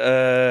is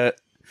this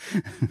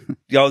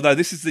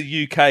is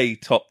the UK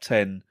top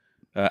 10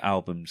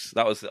 albums.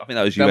 I think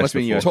that was US must have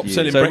been before. US. Top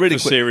selling So really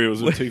breakfast quick-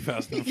 cereals in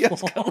 2004.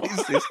 Yes, what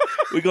is this?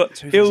 We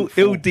got Il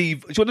Divo. Do you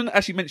want to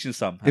actually mention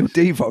some? Il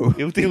Divo.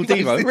 Il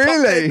Divo.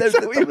 Really? Is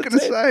that what you were going to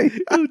say?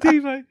 Il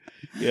Divo.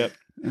 Yep.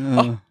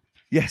 Oh.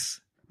 Yes.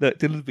 Look,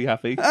 Dylan would be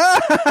happy.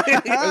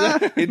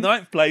 In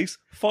ninth place,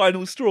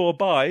 Final Straw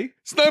by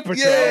Snow Patrol.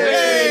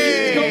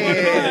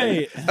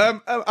 Yay!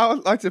 I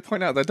would like to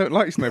point out that I don't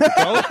like Snow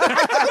Patrol.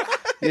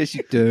 Yes,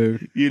 you do.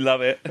 You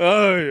Love It.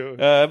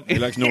 He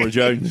likes Nora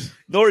Jones.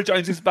 Nora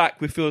Jones is back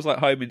with Feels Like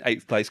Home in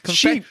eighth place.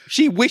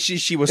 She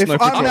wishes she was If Snow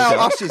I'm Patrol.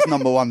 now Usher's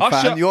number one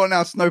Usher- fan, you're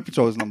now Snow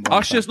Patrol's number one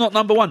Usher's not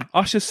number one.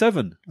 Usher's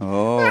 7. fan.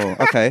 Oh,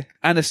 okay.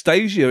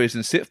 Anastasia is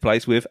in sixth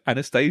place with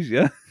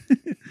Anastasia.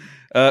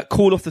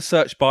 Call Off the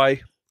Search by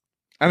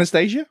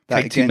Anastasia?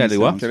 That Katie again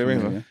Melua.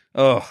 sounds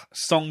familiar.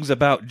 Songs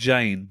About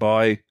Jane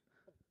by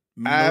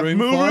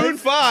Maroon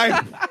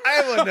 5.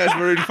 Everyone knows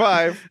Maroon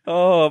 5.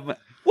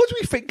 what do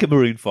we think of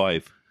Maroon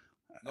 5?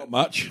 Not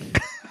much.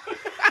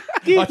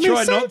 Give I me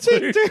try not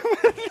something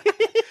to.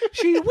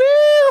 She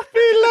will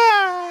be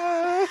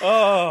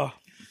loved.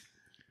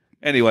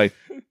 Anyway,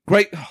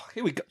 great.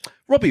 Here we go.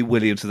 Robbie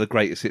Williams are the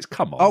greatest hits.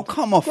 Come on. Oh,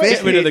 come off Get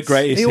it. rid of the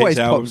greatest He hits always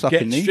albums. pops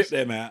up in these. Strip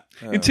them out.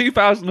 In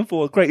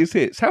 2004, greatest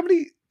hits. How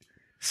many?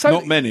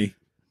 Not many.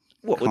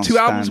 What? Can't 2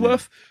 albums stand him.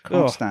 worth?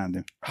 Can't stand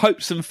him.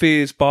 Hopes and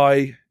Fears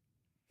by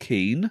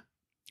Keane.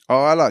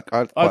 Oh, I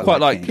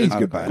quite like him. Keane's I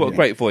good. like Got a him.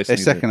 great voice. Their and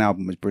he's second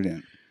album was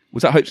brilliant.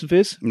 was that Hopes and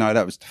Fears? No,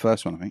 that was the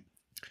first one, I think.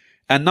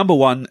 And number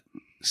 1,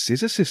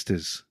 Scissor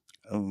Sisters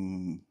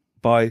Oh.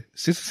 by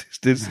Scissor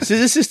Sisters.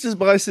 Scissor Sisters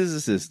by Scissor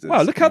Sisters.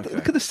 Wow, look at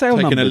the sale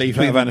Taking numbers a leaf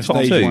between out of the top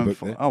Anastasia. two. book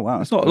there. Oh,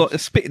 wow. It's not a lot, a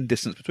spitting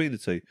distance between the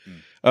two.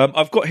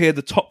 I've got here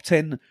the top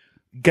 10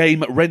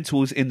 game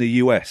rentals in the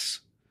US.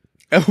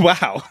 Oh,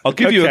 wow. I'll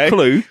give you a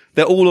clue.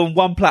 They're all on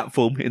one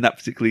platform in that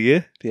particular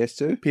year.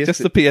 PS2?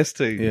 Just the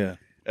PS2. Yeah.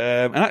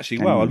 And actually,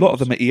 wow, a lot of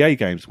them are EA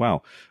games.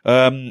 Wow.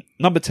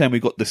 Number 10,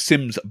 we've got The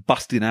Sims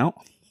Busting Out,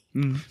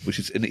 which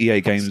is an EA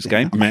Games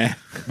game. Meh.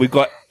 We've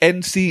got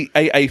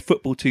NCAA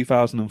Football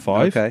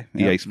 2005, Okay,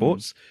 yeah. EA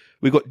Sports.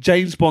 We've got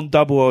James Bond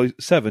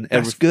 007.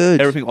 That's good.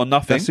 Everything or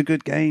Nothing. That's a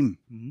good game.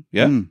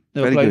 Yeah. Mm,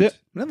 Never very played good. it.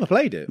 Never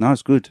played it. No,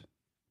 it's good.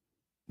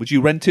 Would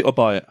you rent it or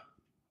buy it?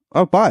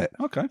 I'll buy it.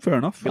 Okay, fair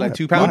enough. like Buy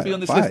 £2 it, buy Would be on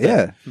this buy list.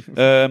 it,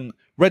 then. yeah.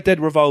 Red Dead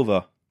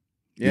Revolver.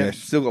 Yeah, Yes.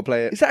 still got to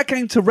play it. Is that a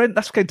game to rent?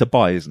 That's a game to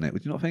buy, isn't it?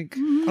 Would you not think? I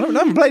don't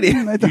know, I haven't played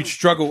it. You'd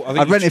struggle. I I'd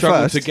think rent you'd it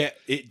struggle first. to get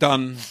it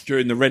done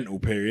during the rental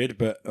period,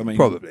 but I mean,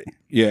 Probably.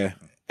 yeah.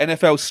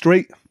 NFL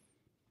Street.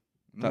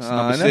 That's I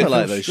number never 6.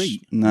 like those.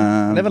 Street. No.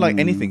 I never like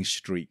anything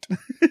street.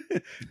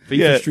 FIFA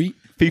Yeah. Street.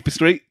 FIFA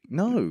Street.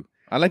 No.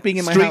 I like being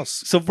in my house.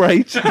 Streets of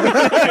Rage.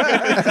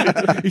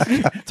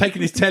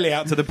 Taking his telly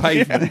out to the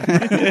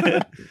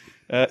pavement.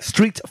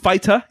 Street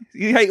Fighter.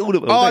 You hate all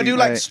of them. Oh, I don't do you?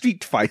 like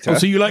Street Fighter. Oh,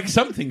 so you like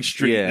something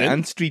street? yeah, then?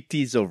 and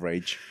Streeties of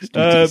Rage.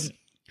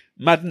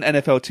 Madden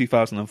NFL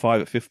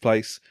 2005 at 5th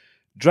place.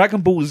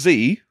 Dragon Ball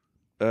Z.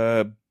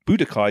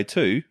 Budokai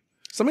 2.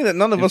 Something that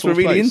none of In us were fourth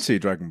really place. into,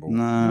 Dragon Ball.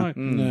 No.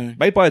 No.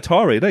 Made by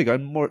Atari. There you go.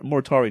 More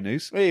Atari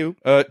news. Ew.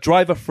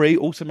 Driver 3,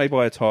 also made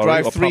by Atari.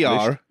 Drive or 3R.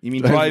 published. You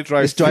mean Drive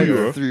Drive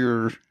 3R?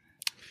 through.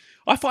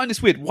 I find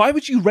this weird. Why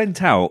would you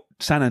rent out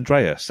San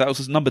Andreas? That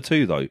was number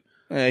 2, though.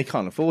 Yeah, you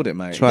can't afford it,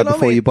 mate. Try You know what I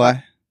before mean? you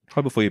buy.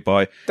 Try before you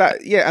buy.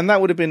 That, yeah, and that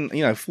would have been,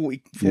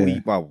 40 Yeah.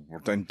 well,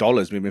 in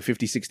dollars, maybe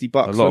 50, 60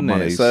 bucks. A lot of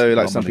wouldn't it? money. So, A lot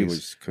like, of some monies. people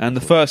just couldn't And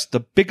afford the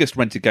biggest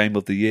rented game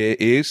of the year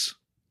is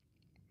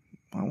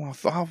it. I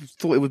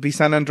thought it would be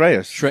San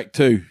Andreas. Shrek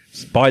 2.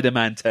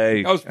 Spider-Man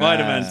 2. Oh,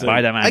 Spider-Man 2.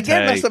 Spider-Man 2.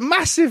 Again, that's a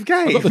massive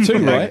game. I got the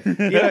 2 right.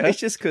 It's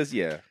just because,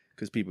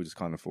 people just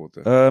can't afford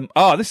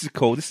it. This is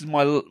cool. This is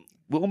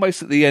we're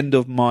almost at the end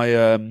of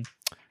my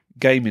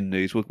gaming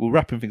news. We're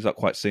wrapping things up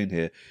quite soon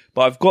here.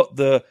 But I've got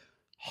the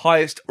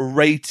highest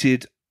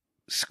rated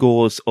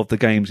scores of the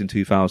games in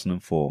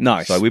 2004.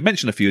 Nice. So we've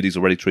mentioned a few of these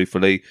already,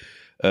 truthfully.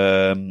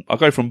 I'll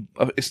go from,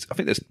 I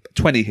think there's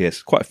 20 here,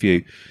 so quite a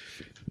few.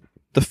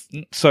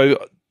 So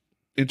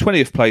in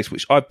 20th place,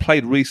 which I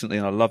played recently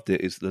and I loved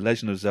it, is The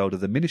Legend of Zelda,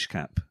 The Minish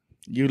Cap.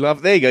 You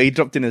love. There you go. You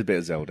dropped in a bit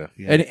of Zelda.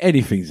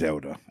 Anything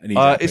Zelda. And he's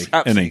happy, It's isn't he?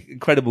 absolutely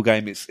incredible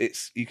game.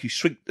 It's you can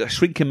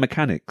shrinking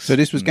mechanics. So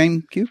this was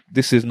GameCube?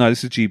 This is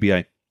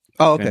GBA.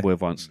 Oh, Game okay. Boy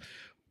Advance.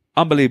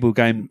 Unbelievable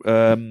game.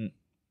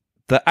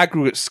 The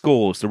aggregate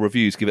scores, the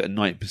reviews give it a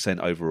 90%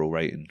 overall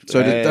rating.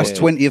 So that's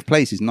 20th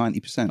place is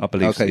 90%. I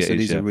believe okay, so, so it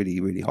these is, are really,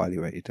 really highly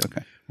rated.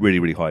 Okay. Really,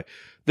 really high.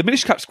 The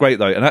Minish Cap's great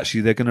though, and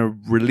actually they're going to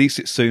release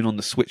it soon on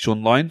the Switch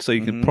Online, so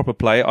you can proper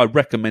play it. I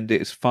recommend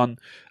it. It's fun.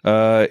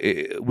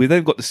 We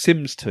then got The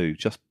Sims 2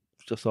 just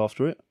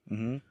after it.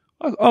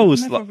 I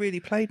was I've never like, really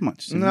played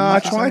much Sims. No, I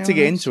tried to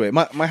get into it.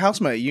 My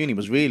housemate at uni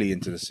was really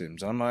into The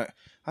Sims. I'm like,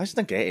 I just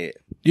don't get it.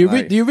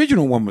 The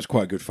original one was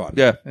quite good fun.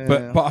 Yeah.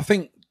 But I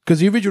think because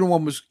the original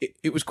one was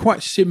it was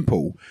quite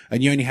simple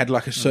and you only had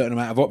like a certain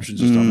amount of options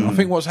and stuff. And I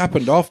think what's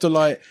happened after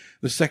like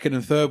the second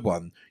and third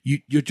one,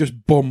 you're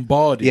just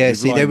bombarded. Yeah, with,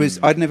 see, like, there was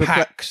I'd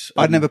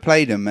never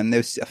played them, and there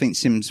was I think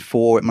Sims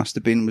 4 it must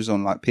have been was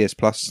on like PS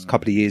Plus a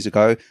couple of years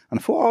ago, and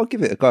I thought I'll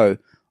give it a go.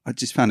 I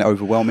just found it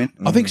overwhelming.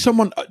 I think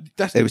someone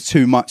There was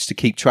too much to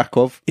keep track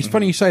of. It's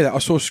funny you say that. I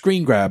saw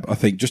Screen Grab, I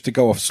think, just to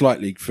go off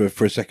slightly for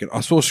a second. I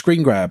saw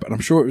Screen Grab, and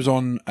I'm sure it was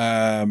on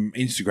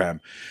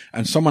Instagram,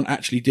 and someone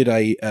actually did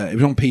it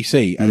was on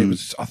PC, and it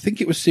was, I think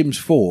it was Sims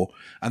 4,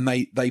 and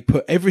they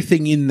put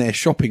everything in their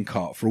shopping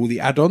cart for all the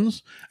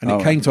add-ons, and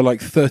it came to like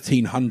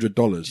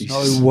 $1,300.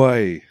 no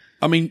way.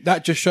 I mean,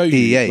 that just shows you.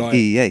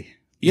 EA.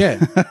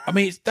 Yeah. I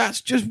mean, that's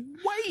just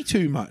way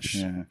too much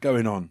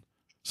going on.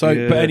 So,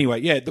 Yeah. but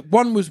anyway, the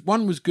one was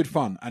good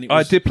fun, and it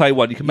was, I did play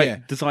one. You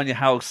can design your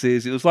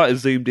houses. It was like a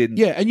zoomed in.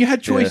 Yeah, and you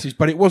had choices,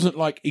 but it wasn't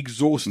like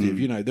exhaustive.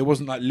 You know, there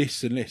wasn't like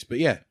lists and lists. But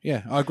yeah,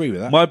 I agree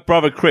with that. My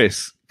brother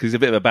Chris, because he's a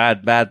bit of a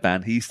bad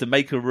man, he used to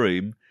make a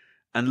room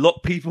and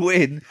lock people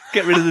in,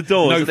 get rid of the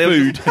doors. No They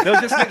would food. They'll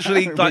just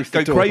literally like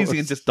go crazy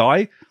and just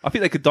die. I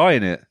think they could die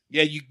in it.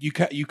 Yeah, you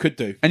could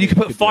do, And you could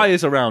put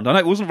fires around. I know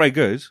it wasn't very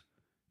good.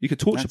 You could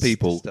torture That's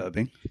people.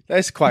 disturbing.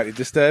 That's quite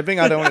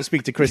disturbing. I don't want to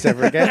speak to Chris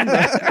ever again.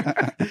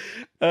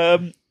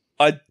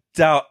 I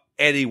doubt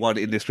anyone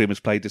in this room has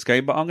played this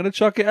game, but I'm going to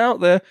chuck it out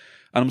there.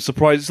 And I'm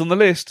surprised it's on the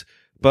list.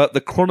 But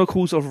The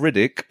Chronicles of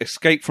Riddick,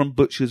 Escape from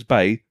Butcher's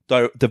Bay,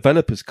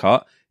 developer's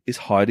cut, is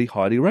highly,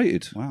 highly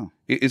rated. Wow.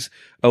 It is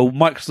a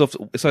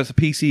Microsoft, so it's a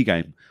PC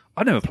game.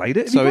 I never played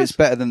it. Have So you it's guys?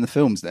 better than the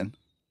films then,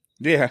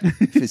 Yeah.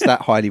 if it's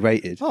that highly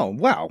rated. Oh,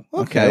 wow.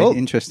 Okay, well,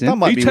 interesting. That Are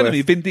might you be telling worth...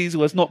 me Vin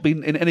Diesel has not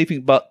been in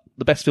anything but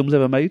the best films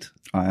ever made?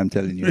 I am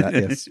telling you that,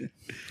 yes.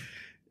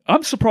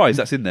 I'm surprised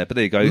that's in there, but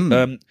there you go.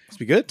 Must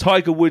be good.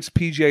 Tiger Woods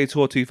PGA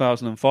Tour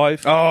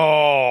 2005.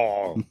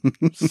 Oh,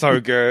 so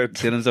good.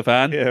 Dylan's a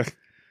fan. Yeah.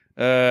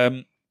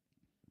 Here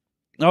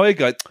you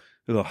go.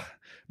 Ugh.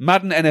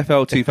 Madden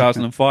NFL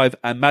 2005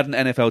 and Madden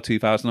NFL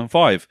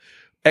 2005.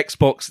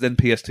 Xbox, then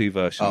PS2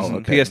 versions. Oh,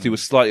 okay. PS2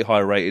 was slightly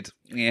higher rated.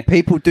 Yeah.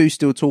 People do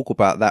still talk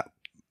about that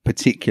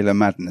particular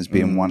Madden as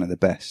being one of the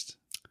best.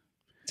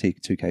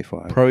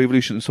 2K5. Pro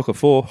Evolution Soccer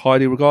 4,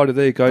 highly regarded.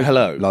 There you go.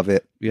 Hello. Love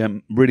it. Yeah,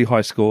 really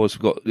high scores.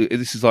 We've got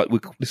this is like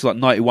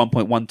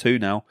 91.12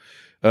 now.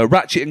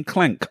 Ratchet and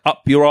Clank,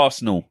 Up Your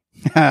Arsenal,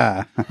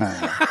 That's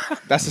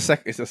the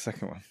second. It's the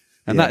second one.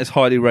 and that is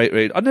highly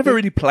rated. I never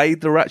really played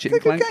the Ratchet They're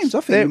and Clank good games.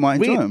 I think you might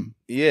enjoy them.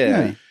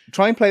 Yeah.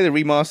 Try and play the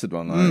remastered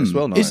one. It's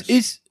well nice.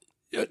 Is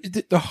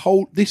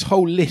this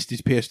whole list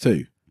is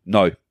PS2?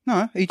 No,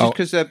 No, he just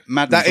because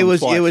Madden. That it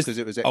was because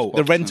the it was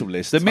Xbox, rental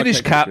list. the Minish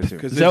Okay, Cap, good,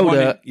 good.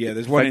 Zelda.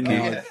 There's one in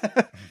there.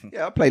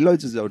 Yeah, I play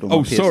loads of Zelda. On Oh,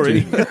 my PS2.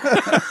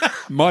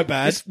 sorry, my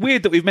bad. It's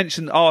weird that we've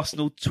mentioned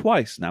Arsenal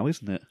twice now,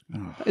 isn't it?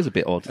 That is a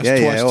bit odd. Yeah,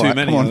 Twice all too right,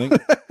 many, come I on.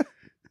 think.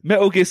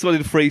 Metal Gear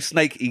Solid 3,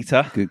 Snake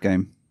Eater. Good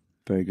game.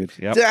 Very good.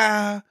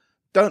 Yep.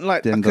 Don't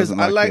like Dan because doesn't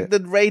I like like it.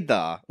 the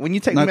radar. When you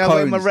take No me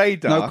away my cones.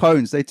 radar, No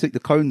cones. They took the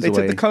cones they away.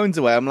 took the cones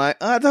away. I'm like,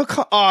 I've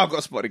got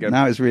a spot again.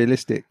 Now it's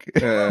realistic.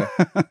 Yeah.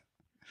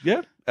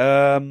 Yeah.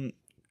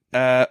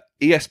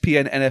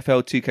 ESPN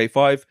NFL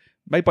 2K5,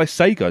 made by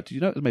Sega. Did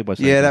you know it was made by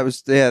Sega? Yeah, that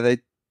was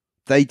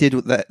they did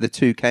the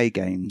 2K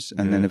games,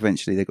 and then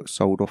eventually they got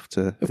sold off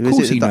to. Of who is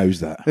course, it he that- knows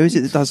that. Who is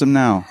it that does them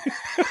now?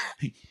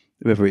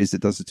 Whoever it is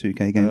that does the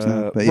 2K games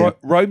now. But yeah,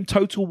 Rome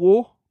Total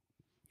War.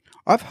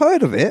 I've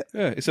heard of it.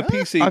 Yeah, it's a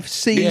PC. I've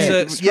seen It's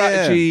it. a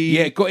strategy.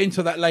 Yeah, got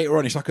into that later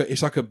on. It's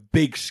like a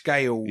big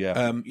scale.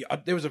 Yeah.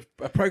 There was a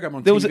program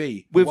on There was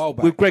TV with a while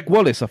back. with Greg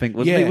Wallace, I think,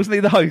 wasn't he? Yeah. Wasn't he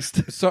the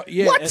host? So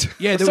yeah, What?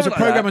 Yeah, there was a Something like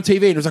program that. on TV,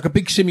 and it was like a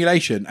big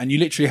simulation, and you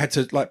literally had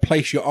to like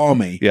place your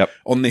army Yep.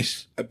 on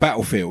this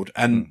battlefield,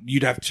 and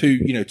you'd have two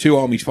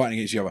armies fighting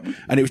against each other,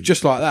 and it was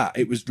just like that.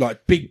 It was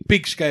like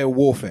big scale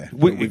warfare.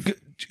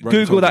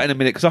 Google that in a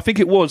minute because I think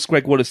it was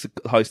Greg Wallace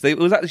the host. It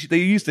was actually they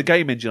used the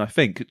game engine. I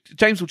think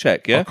James will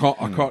check. Yeah, I can't.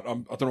 I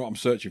don't know what I'm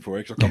searching for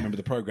because I can't remember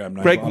the program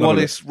name. Greg but I'll have a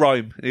Wallace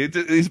Rome.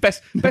 He's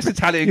best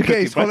Italian. You get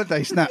cookie, his bro.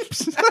 holiday snaps.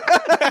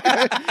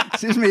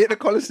 This is me at the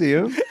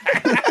Coliseum.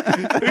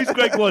 Who's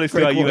Greg Wallace?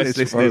 Greg to our US Wallace,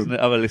 listeners Rome. and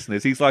other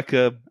listeners. He's like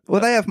a. Well,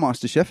 they have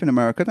Master Chef in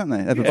America, don't they?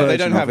 They have a Yeah, they version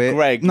don't of have it.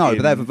 Greg No, in-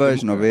 but they have a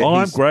version of it. I'm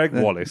He's- Greg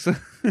Wallace.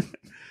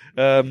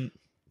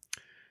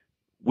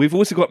 We've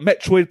also got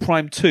Metroid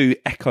Prime 2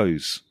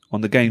 Echoes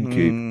on the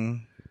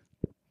GameCube.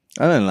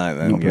 I don't like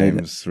them Not really.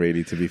 games,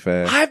 really, to be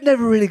fair. I've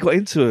never really got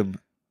into them.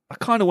 I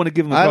kind of want to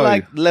give them a I go.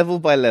 like level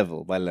by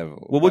level by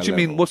level. Well, what by do you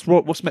mean?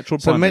 level. What's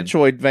Metroid So Prime? then?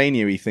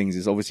 Metroidvania-y things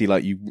is obviously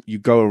like you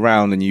go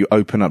around and you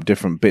open up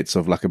different bits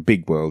of like a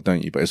big world,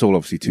 don't you? But it's all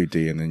obviously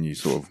 2D and then you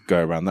sort of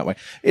go around that way.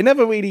 It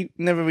never really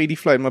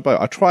floated my boat.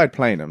 I tried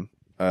playing them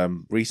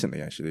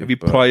recently actually. Have you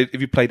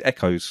played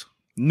Echoes?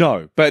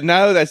 No, but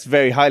now that's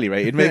very highly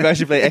rated. Maybe I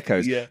should play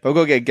Echoes. Yeah. But I've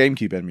got to get a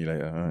GameCube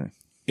emulator. All right.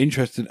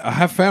 Interesting. I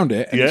have found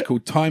it, and Yeah. it's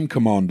called Time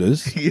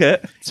Commanders. Yeah.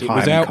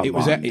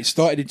 It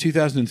started in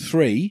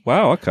 2003.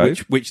 Wow. Okay.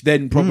 Which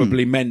then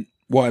probably meant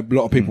why a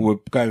lot of people were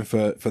going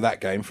for that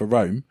game for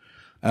Rome.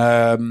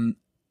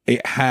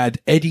 It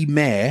had Eddie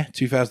Mayer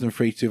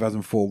 2003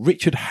 2004,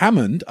 Richard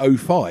Hammond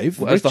 05,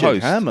 Well, as the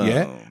host. Hammer.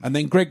 yeah, and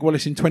then Greg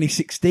Wallace in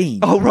 2016.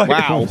 Oh, right.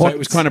 Wow. So it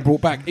was kind of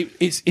brought back.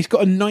 It's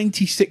got a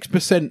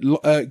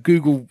 96%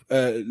 Google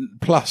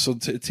Plus on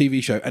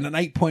TV show and an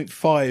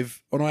 8.5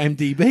 on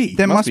IMDb.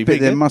 There Must be pretty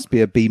there good. must be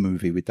a B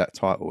movie with that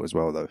title as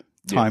well, though.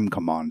 Time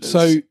Commanders.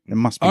 So- there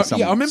must be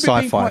some I remember it being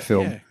sci-fi quite-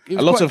 film. yeah, it was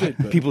A lot quite of good,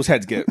 but- people's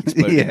heads get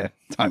exploded. Yeah,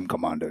 Time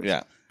Commanders.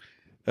 Yeah.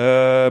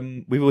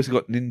 We've also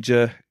got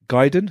Ninja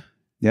Gaiden.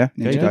 yeah,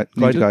 Ninja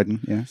Gaiden.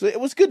 Yeah, So it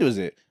was good, was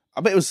it? I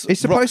bet it was.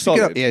 it's rock supposed to get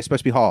solid. up. Yeah, it's supposed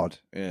to be hard.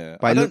 Yeah,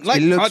 But I it don't looks-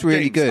 like it looks hard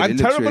really games. good. I'm It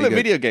looks terrible really at good.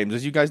 video games,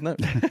 as you guys know.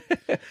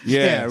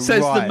 Yeah,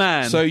 Says the right.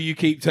 man. So you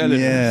keep telling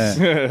Yeah.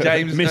 us,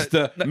 James,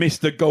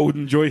 Mr.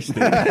 Golden Joystick.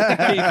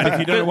 And if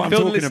you don't know what I'm Fill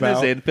the talking listeners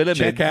about, in, fill 'em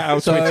check in. out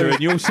our So- Twitter and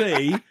you'll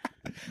see.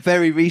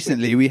 Very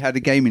recently, we had a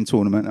gaming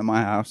tournament at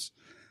my house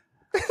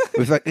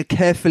with like a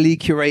carefully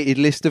curated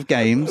list of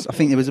games. I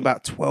think there was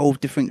about 12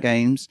 different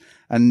games,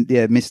 and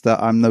yeah, Mister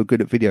I'm no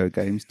good at video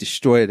games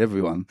destroyed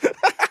everyone.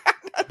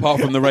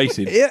 Apart from the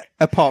racing. Yeah,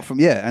 apart from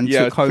and Yeah,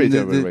 took it's home pretty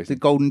terrible the racing.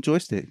 golden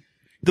joystick.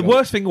 The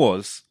worst thing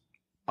was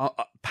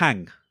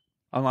Pang.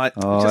 I'm like,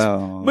 Oh, just yeah.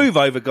 move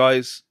over,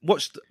 guys.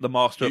 Watch the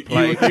master at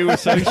play. You were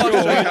so I'll show you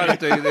sure. how to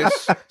do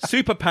this.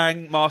 Super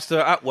Pang master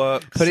at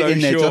work. Put it So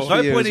in there sure. just for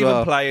No you point as even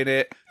well. playing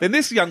it. Then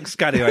this young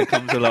scallywag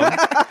comes along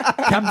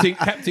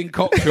Captain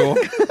Cockshaw.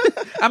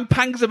 and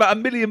pangs about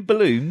 1 million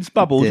balloons,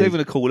 bubbles, Yeah. even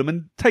to call them,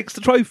 and takes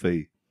the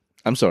trophy.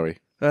 I'm sorry.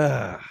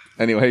 Ah.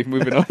 Anyway,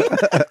 moving on.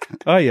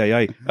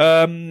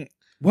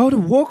 World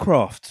of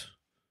Warcraft.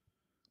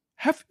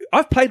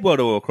 I've played World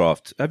of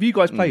Warcraft. Have you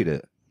guys played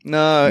it?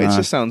 No, it No.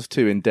 just sounds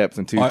too in depth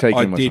and too I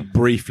taking my did time.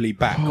 briefly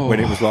back when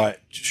it was like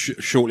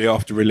shortly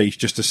after release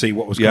just to see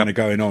what was Yeah. kind of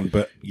going on.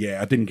 But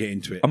yeah, I didn't get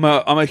into it. I'm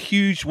a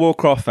huge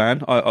Warcraft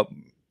fan.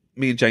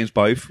 Me and James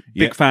both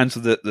Yeah. big fans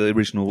of the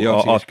original The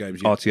RTS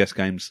games, yeah. RTS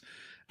games,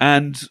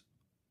 and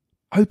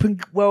open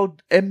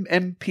world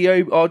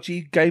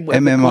MMORPG game.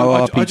 whatever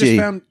it's called.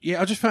 MMORPG.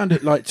 I just found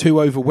it like too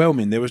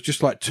overwhelming. There was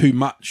just like too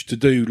much to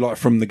do, like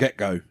from the get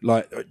go.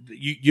 Like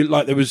you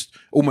like there was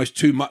almost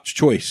too much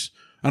choice.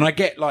 And I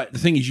get like the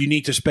thing is you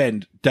need to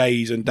spend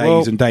days and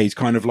days and days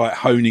kind of like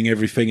honing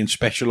everything and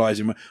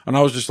specializing. And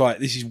I was just like,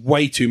 this is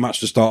way too much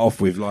to start off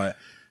with. Like,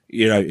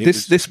 you know,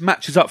 This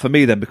matches up for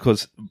me then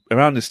because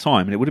around this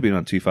time, and it would have been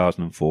around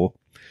 2004,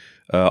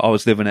 I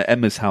was living at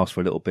Emma's house for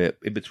a little bit,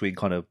 in between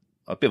kind of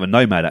a bit of a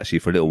nomad actually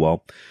for a little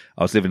while.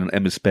 I was living in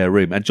Emma's spare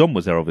room, and John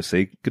was there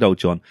obviously, good old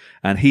John,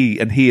 and he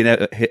and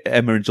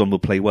Emma and John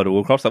would play World of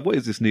Warcraft. Like, what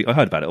is this new? I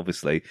heard about it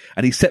obviously,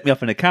 and he set me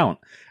up an account,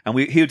 and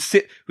we'd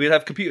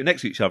have a computer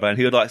next to each other, and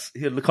he would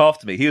look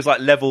after me. He was like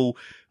level,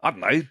 I don't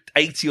know,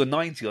 80 or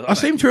 90. Or I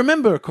seem to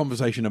remember a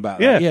conversation about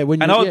yeah, that. Yeah,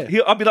 when and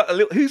you, I'd be like,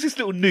 who's this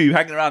little noob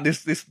hanging around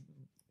this?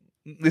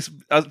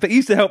 But he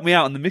used to help me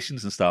out on the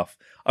missions and stuff.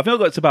 I've now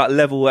got to about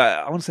level,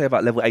 I want to say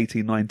about level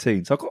 18,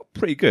 19. So I got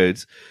pretty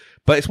good.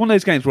 But it's one of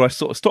those games where I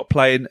sort of stop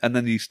playing and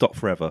then you stop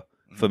forever,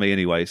 for me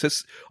anyway. So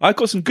I've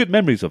got some good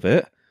memories of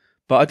it,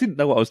 but I didn't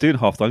know what I was doing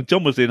half the time.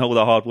 John was doing all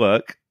the hard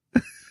work.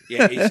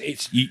 yeah,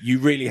 it's you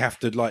really have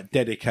to like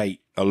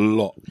dedicate a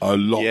lot.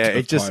 Yeah,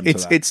 of time to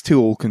that. it's too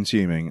all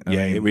consuming.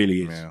 Yeah, it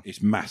really is.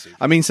 It's massive.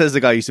 I mean, says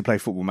the guy who used to play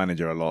Football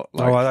Manager a lot.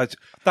 Like,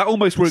 That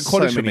almost ruined so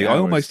college for many me. I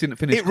hours. almost didn't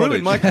finish It college.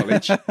 ruined my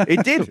college.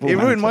 It did. It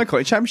ruined my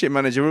college. Championship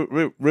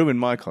Manager ruined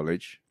my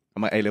college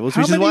and my A levels,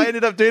 which is why I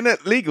ended up doing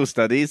it legal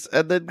studies.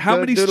 And then How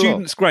many doing a lot.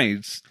 students'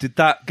 grades did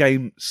that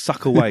game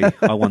suck away,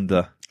 I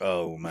wonder,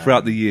 Oh man,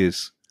 throughout the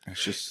years?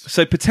 it's just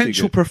So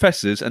potential good.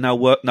 professors are now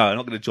I'm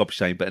not going to job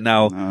shame, but are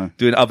now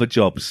doing other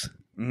jobs.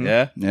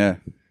 Yeah? Yeah.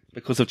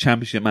 Because of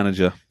Championship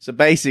Manager. so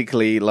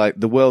basically like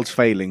the world's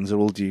failings are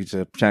all due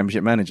to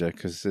Championship Manager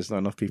because there's not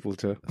enough people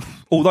to.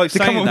 Although To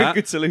come saying up with that,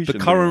 good solutions, the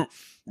current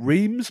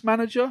Reims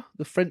manager,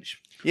 the French,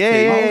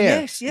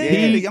 Yes, yeah,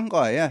 He- the young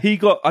guy, yeah. he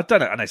got, I don't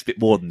know, I know it's a bit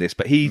more than this,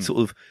 but he sort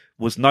of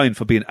was known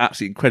for being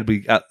absolutely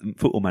incredibly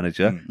football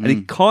manager, and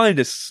he kind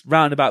of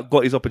roundabout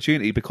got his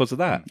opportunity because of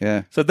that.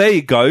 Yeah. So there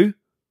you go.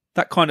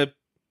 That kind of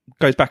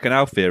goes back in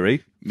our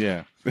theory.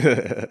 Yeah,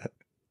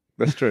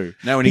 that's true.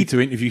 Now we need to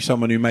interview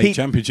someone who made he-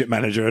 Championship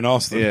Manager and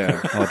ask them.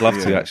 Yeah. I'd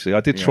love to actually. I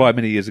did try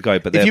many years ago,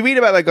 but If then you read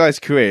about that guy's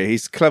career,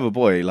 he's a clever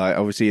boy, like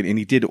obviously, and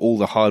he did all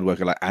the hard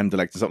work at like Anderlecht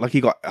and stuff. Like he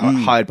got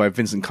hired by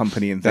Vincent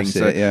Company and things.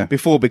 That's it, yeah.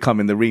 Before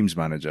becoming the Reims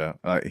manager,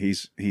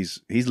 he's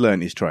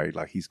learned his trade.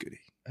 Like he's good.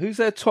 Who's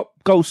their top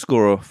goal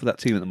scorer for that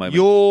team at the moment?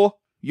 Your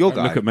Don't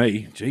guy. look at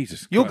me.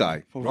 Jesus. Your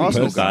Christ. guy.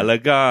 Arsenal guy.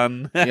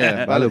 Balogun.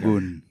 Yeah,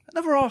 Balogun.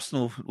 Another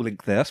Arsenal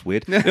link there. That's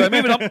weird. Anyway,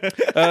 moving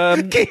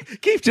on.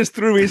 Keith just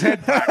threw his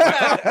head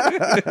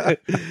back.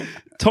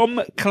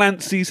 Tom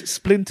Clancy's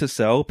Splinter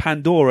Cell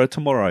Pandora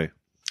tomorrow.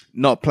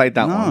 Not played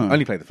that No. one.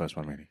 Only played the first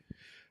one, really.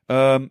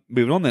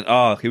 Moving on then.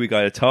 Here we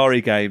go.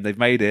 Atari game. They've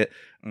made it.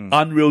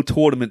 Unreal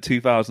Tournament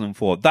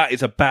 2004. That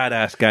is a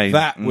badass game.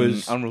 That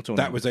was Unreal Tournament.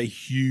 that was a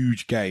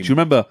huge game. Do you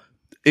remember?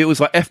 It was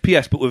like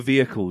FPS but with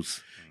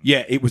vehicles.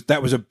 Yeah, it was.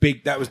 That was a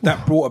big.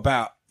 That brought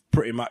about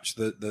pretty much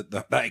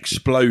that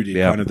exploded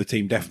kind of the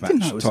team Didn't know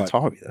deathmatch it was type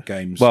Atari, though.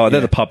 games. Well, they're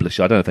Yeah. the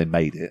publisher. I don't know if they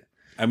made it.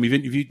 And we've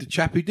interviewed the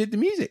chap who did the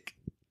music.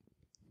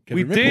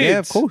 We Kevin did. Ripley. Yeah,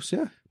 of course,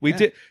 yeah. We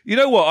did. You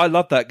know what? I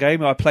loved that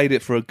game. I played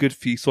it for a good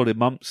few solid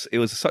months. It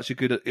was such a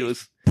good. It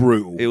was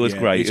Brutal. It was Yeah,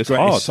 great. It's It was great.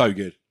 hard. It's so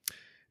good.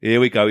 Here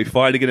we go. We're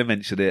finally going to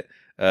mention it.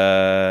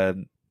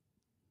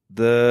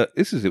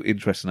 This is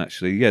interesting,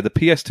 actually. Yeah, the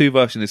PS2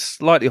 version is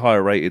slightly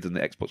higher rated than the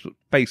Xbox, but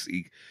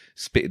basically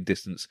spitting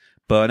distance.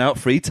 Burnout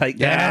 3 Takedown.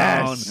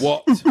 Yes.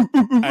 What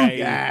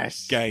a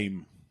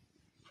game!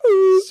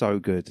 So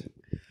good.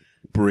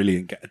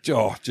 Brilliant game.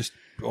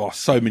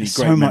 So many great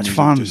So much memories of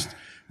fun. just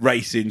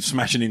racing,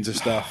 smashing into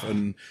stuff,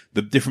 and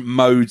the different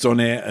modes on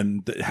it,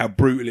 and how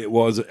brutal it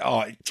was.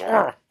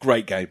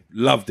 Great game.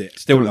 Loved it.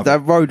 Still love it.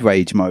 That road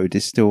rage mode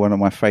is still one of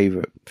my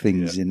favourite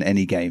things in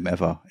any game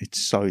ever. It's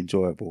so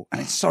enjoyable.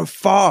 And it's so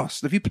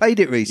fast. Have you played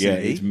it Yeah,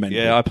 recently? it's mental.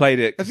 Yeah, I played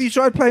it. Have you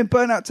tried playing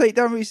Burnout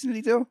Takedown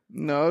recently, Dill?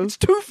 No. It's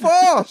too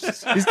fast.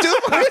 It's too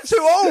I'm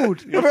too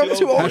old. I'm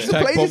too old to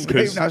Hashtag play this bonkers.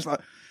 game now. It's like,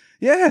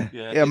 yeah,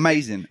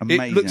 amazing.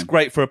 It looks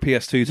great for a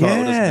PS2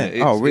 title, doesn't it?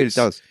 It really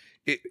does.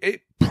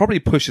 It probably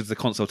pushes the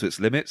console to its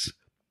limits,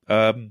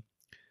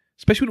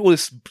 especially with all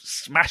this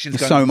smashing.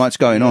 There's so much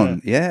going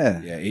on.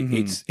 Yeah. Yeah,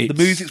 it's The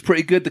music's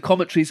pretty good. The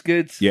commentary's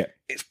good. Yeah.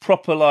 It's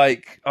proper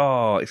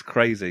it's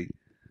crazy.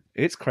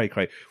 It's cray.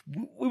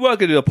 We were going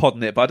to do a pod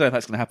on it, but I don't know if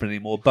that's going to happen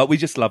anymore. But we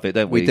just love it,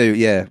 don't we? We do,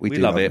 yeah. We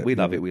do love it. We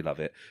love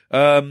it.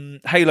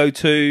 Halo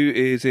 2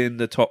 is in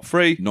the top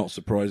 3. not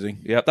surprising.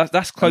 Yeah,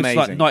 that's close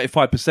Amazing. to like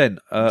 95%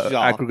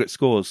 Yeah. aggregate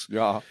scores.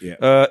 Yeah.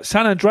 Yeah.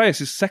 San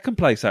Andreas is second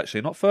place,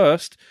 actually, not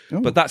first,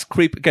 but that's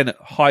again at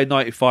high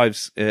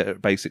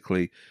 95s,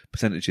 basically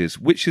percentages.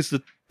 Which is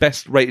the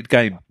best rated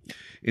game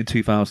in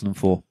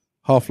 2004?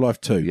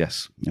 Half-Life 2.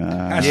 Yes,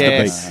 Has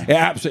Yes. to be. It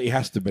absolutely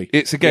has to be.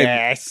 it's again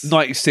Yes.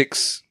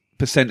 96%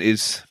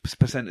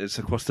 is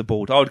across the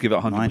board. I would give it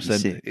 100%.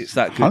 96. It's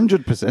that good.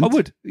 100%. I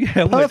would. Yeah,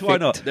 I would. Why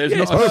not? There's Yeah,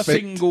 not it's a perfect.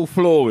 single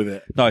flaw with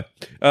it. No,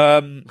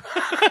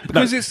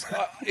 because it's.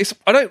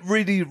 I don't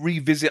really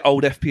revisit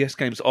old FPS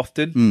games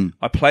often.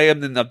 I play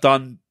them, then I've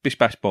done bish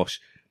bash bosh.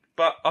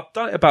 But I've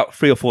done it about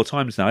 3 or 4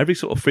 times now. Every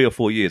sort of 3 or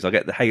 4 years, I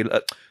get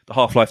the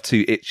Half-Life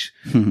 2 itch,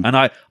 and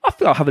I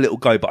feel I'll have a little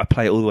go, but I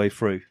play it all the way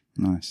through.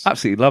 Nice.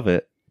 Absolutely love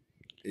it.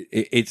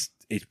 It's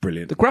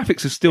brilliant. The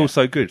graphics are still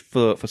so good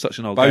for such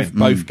an old game.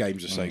 Both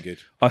games are so good.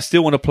 I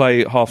still want to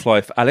play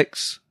Half-Life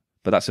Alyx,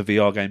 but that's a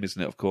VR game,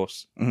 isn't it? Of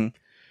course.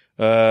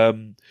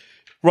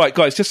 Right,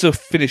 guys, just to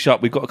finish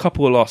up, we've got a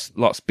couple of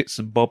last bits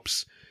and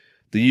bobs.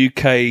 The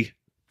UK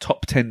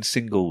top 10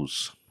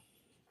 singles.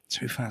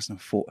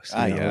 2004.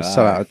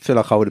 yeah. I feel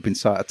like I would have been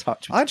so out of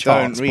touch with I the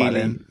charts don't by really.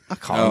 then. I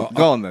can't.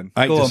 Go on then.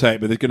 I hate Go to on. say it,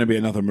 but there's going to be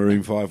another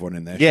Maroon 5 one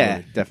in there. Yeah,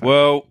 surely. definitely.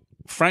 Well,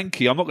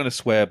 Frankie, I'm not going to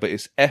swear, but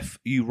it's F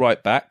You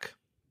Right Back.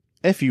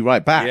 If you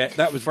write back. Yeah,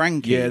 that was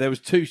Frankie. Yeah, there was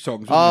 2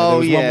 songs. Wasn't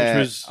Oh, there? There was yeah. one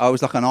which was I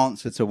was like an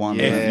answer to one.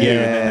 Yeah, and then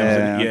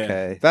there was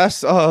okay.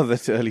 That's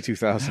the early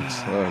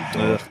 2000s. Oh,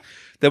 God.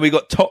 Then we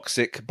got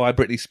Toxic by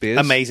Britney Spears.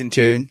 Amazing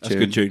tune. That's a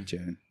good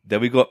tune.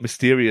 Then we got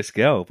Mysterious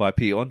Girl by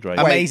Peter Andre.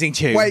 Amazing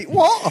tune. Wait,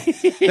 what?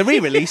 The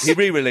re-release. He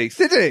re-released.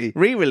 Did he?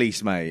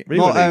 Re-release, mate.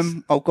 Re-release.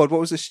 Not, oh God, what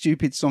was the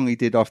stupid song he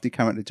did after he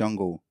came out of the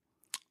jungle?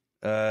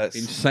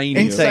 Insane.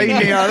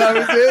 Insania, that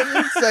was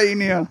it.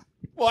 Insania.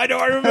 Why do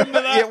I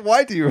remember Yeah,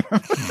 why do you remember?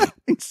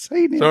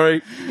 Insania.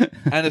 Sorry.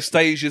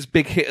 Anastasia's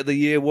big hit of the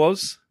year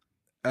was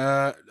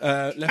Left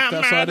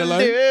Outside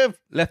Alone.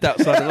 Left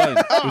Outside Alone.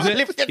 Was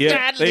it?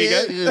 Yeah, there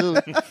you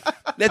go.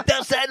 Left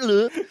Outside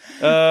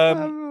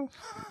Alone.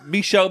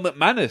 Michelle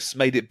McManus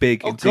made it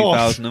big in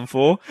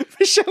 2004.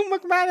 Michelle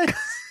McManus.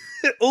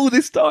 All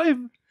this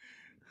time.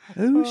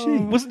 Who was she?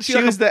 Wasn't she? She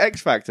like was the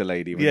X Factor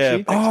lady, wasn't Yeah. she?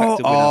 X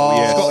Factor winner.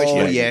 yes. Scottish Oh,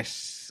 lady.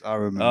 Yes, I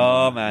remember.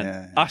 Oh man,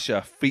 Yeah.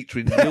 Usher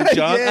featuring Lil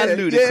Jon Yeah, and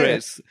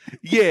Ludacris.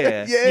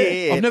 Yeah,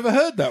 Yeah. I've never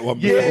heard that one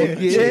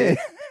before. Yeah.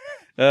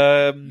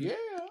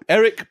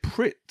 Eric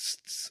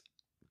Pritz's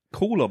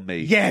 "Call on Me."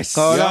 Yes.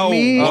 Call on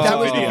me. Oh, That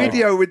was the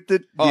video with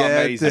the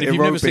amazing. the If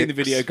you've never seen the aerobics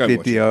video, go watch it.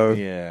 video.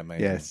 Yeah,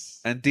 amazing.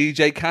 Yes. And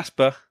DJ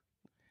Casper.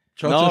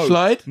 Cha-cha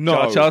slide. No.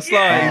 Cha-cha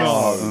slide.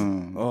 No.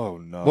 Mm. Oh,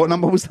 no. What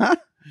number was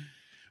that?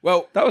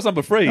 Well, That was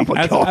number 3. Oh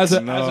my God. as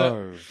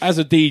No.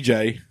 a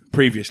DJ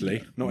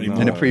previously, not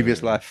anymore. In a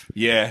previous life.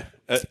 Yeah,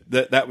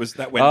 that went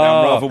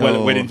down rather well at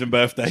Oh. weddings and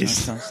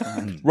birthdays.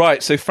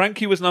 Right, so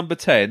Frankie was number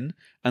 10,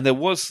 and there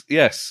was,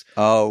 yes,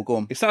 Oh, go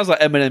on. it sounds like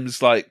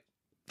Eminem's like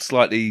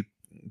slightly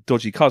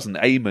dodgy cousin,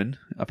 Eamon.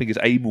 I think it's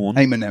Amon.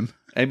 Eminem.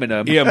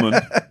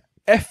 Eminem.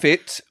 F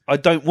it, I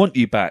don't want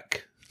you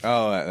back.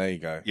 Oh, there you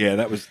go. Yeah,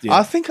 that was.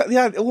 I think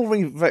it all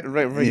rings a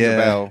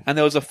bell. And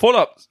there was a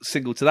follow-up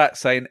single to that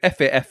saying, F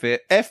it, F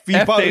it, F you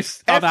F both.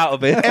 this, I'm out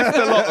of it. F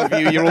a lot of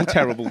you. You're all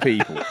terrible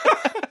people.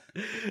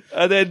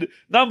 And then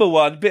number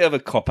one, bit of a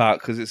cop-out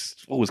because it's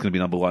always going to be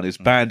number one, is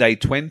Band-Aid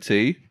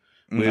 20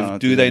 with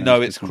Do They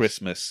Know It's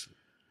Christmas?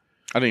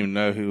 I don't even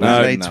know who was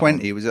No, in that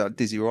 20 was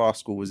Dizzy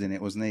Rascal was in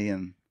it, wasn't he?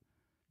 And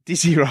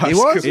Dizzy Rascal. He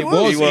was. It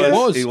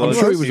was. I'm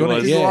sure he was on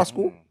it. Dizzy Yeah.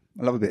 Rascal.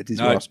 I love a bit of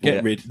Dizzy No, Rascal.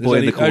 get rid. Boy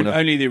in the There's corner.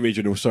 only the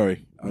original.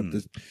 Sorry,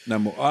 there's no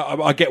more.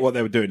 I get what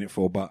they were doing it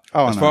for, but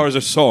Oh, as no. far as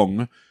a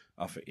song,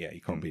 I think you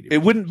can't beat it.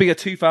 It wouldn't be a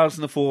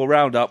 2004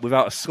 roundup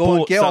without a Go on,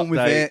 sports get on with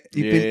update. it.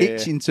 You've been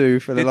itching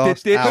to for the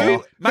last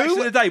hour. Match of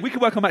the day. We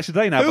can work on match of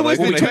the day now. Who by was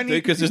the way. the Wouldn't 20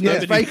 because there's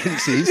There's nobody.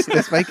 vacancies.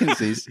 There's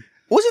vacancies.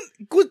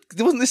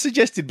 Wasn't this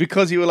suggested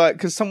because you were like,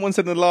 because someone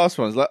said in the last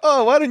one, it's like,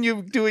 oh, why don't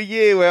you do a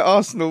year where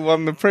Arsenal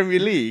won the Premier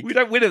League? we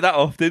don't win it that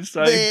often,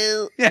 so.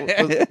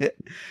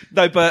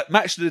 No, but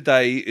match of the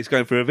day is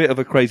going through a bit of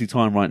a crazy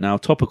time right now.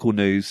 Topical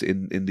news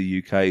in the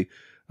UK.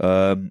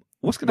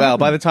 What's going to Well, happen?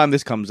 by the time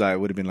this comes out, it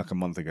would have been like a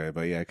month ago,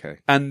 but yeah, okay.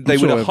 And they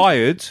I'm would sure have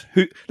hired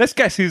who? Let's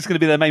guess who's going to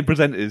be their main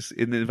presenters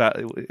in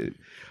the.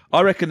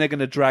 I reckon they're going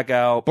to drag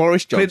out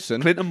Boris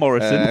Johnson. Clinton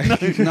Morrison.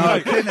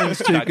 No, Clinton's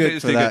too No,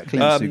 good for that.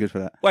 Clinton's too good for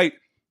that. Wait,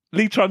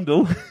 Lee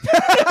Trundle.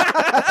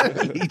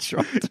 He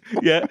tried.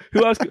 Yeah.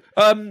 Who else?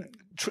 I'm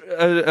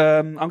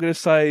going to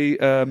say.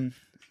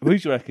 Who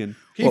do you reckon?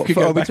 Keith could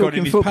go Are we back on in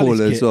talking his Palace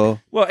footballers kit.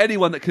 or? Well,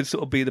 anyone that could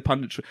sort of be the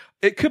punditry.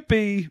 It could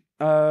be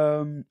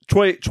Troy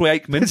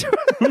Aikman.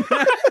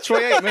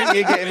 Troy Aikman,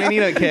 you get him in, you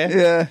don't care.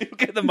 Yeah. He'll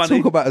get the money.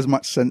 Talk about as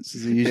much sense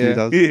as he usually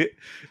does.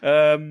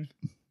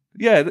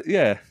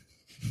 Yeah.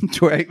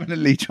 Troy Aikman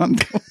and Lee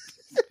Trundle.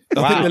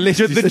 I think the list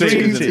is The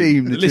dream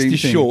team. The list is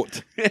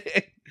short.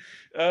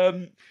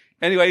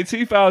 Anyway, in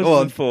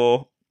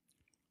 2004,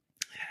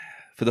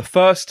 for the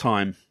first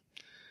time,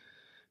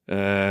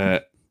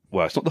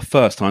 well, it's not the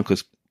first time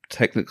because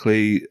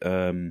technically,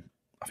 I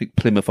think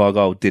Plymouth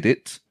Argyle did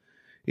it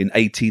in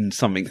 18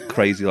 something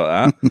crazy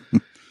like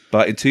that.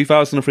 But in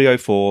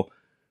 2003-04,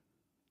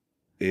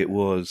 it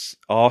was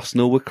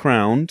Arsenal were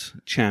crowned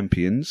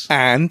champions,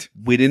 And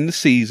winning the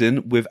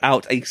season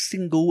without a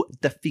single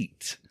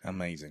defeat.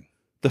 amazing.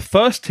 The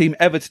first team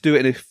ever to do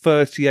it in a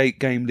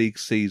 38-game league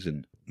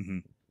season.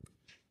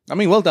 I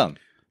mean, well done.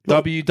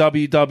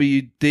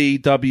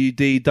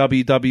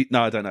 WWWDWDWW.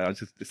 No, I don't know.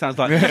 It sounds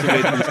like it's a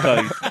weird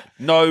code.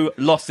 No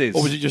losses.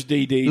 Or was it just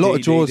DD? A lot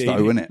of draws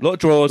though, wasn't it? A lot of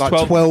draws. Like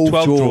 12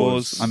 12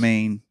 draws. I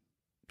mean,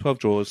 12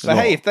 draws. But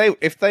hey,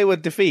 if they were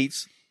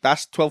defeats,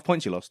 that's 12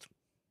 points you lost.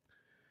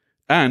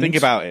 And Think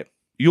about it.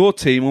 your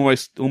team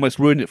almost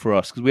ruined it for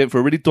us because we went for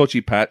a really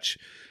dodgy patch.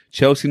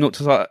 Chelsea knocked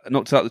us out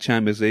of the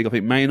Champions League. I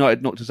think Man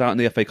United knocked us out in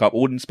the FA Cup,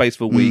 all in space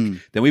for a week.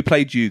 Then we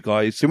played you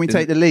guys. didn't we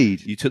take the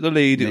lead? You took the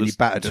lead. And It then was you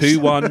battered us.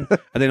 2-1.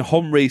 And then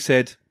Henry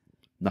said,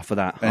 enough of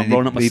that. I'm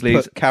rolling up my he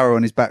sleeves. put Carroll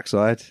on his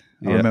backside.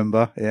 I Yeah.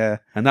 remember. Yeah.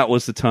 And that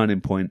was the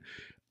turning point.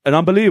 An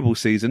unbelievable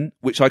season,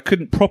 which I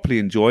couldn't properly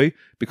enjoy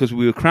because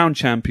we were crowned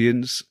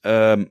champions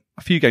a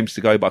few games to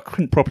go, but I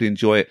couldn't properly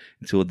enjoy it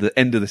until the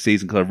end of the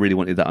season because I really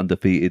wanted that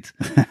undefeated.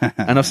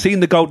 And I've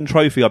seen the Golden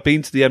Trophy. I've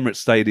been to the Emirates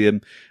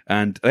Stadium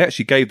and they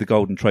actually gave the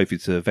Golden Trophy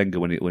to Wenger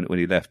when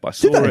he left. But I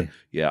saw Did they? it.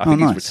 Yeah, I Oh, think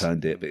nice. he's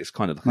returned it, but it's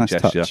kind of like Nice a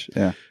gesture. touch.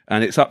 Yeah.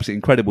 And it's absolutely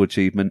incredible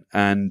achievement.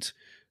 And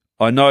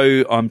I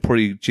know I'm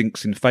probably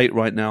jinxing fate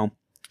right now.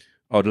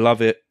 I'd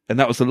love it. And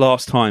that was the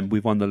last time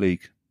we've won the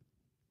league.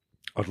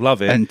 I'd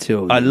love it.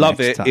 Until I the love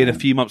next it. In a time.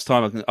 few months'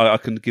 time, I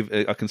can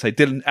say,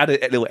 Dylan, add a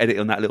little edit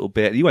on that little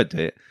bit. You won't do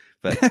it,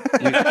 but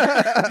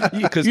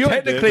because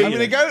technically, I'm going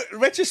to go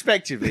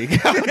retrospectively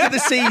after the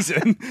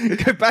season,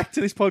 go back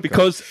to this podcast.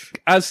 because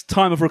as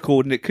time of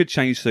recording, it could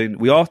change soon.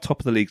 We are top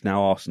of the league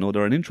now. Arsenal,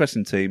 they're an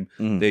interesting team.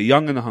 They're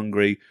young and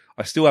hungry.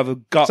 I still have a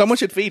gut. someone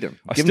should feed them.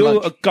 I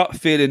still a gut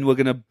feeling we're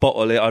going to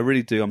bottle it. I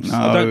really do.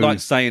 I don't like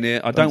saying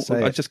it. I don't.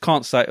 say I it. just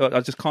can't say.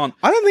 I just can't.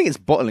 I don't think it's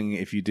bottling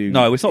it if you do.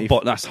 No, it's not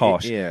bot. That's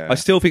harsh. Yeah. I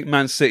still think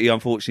Man City,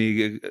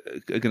 unfortunately,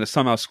 are going to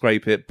somehow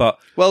scrape it. But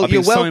Well, I've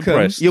you're been so welcome.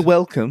 impressed. You're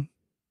welcome.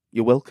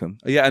 You're welcome.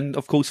 Yeah, and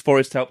of course,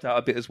 Forest helped out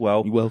a bit as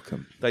well. You're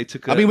welcome. They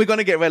took. I mean, we're going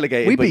to get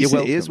relegated, We but beat you're City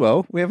welcome as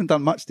well. We haven't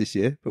done much this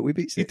year, but we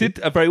beat you City.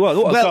 did very well.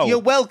 What a Well, goal! you're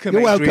welcome.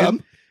 You're Adrian.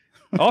 welcome.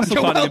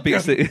 Arsenal you're can't even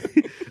beat City.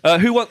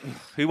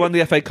 Who won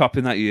the FA Cup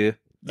in that year?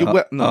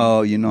 No.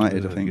 Oh,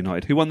 United, I think.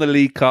 United. Who won the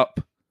League Cup?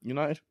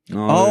 United.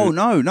 Oh,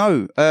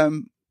 no.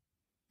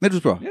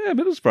 Middlesbrough. Yeah,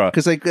 Middlesbrough.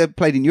 Because they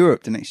played in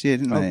Europe the next year,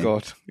 didn't they? Oh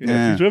God.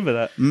 Yeah. Do you remember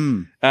that?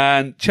 Mm.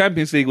 And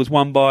Champions League was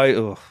won by.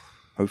 Oh.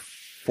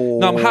 04.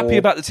 No, I'm happy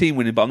about the team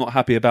winning, but I'm not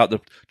happy about the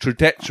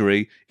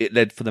trajectory it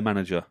led for the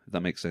manager. If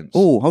that makes sense.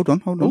 Oh, hold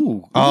on.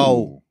 Ooh.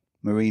 Oh,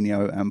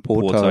 Mourinho and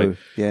Porto.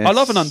 Yes. I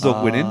love an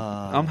underdog winning.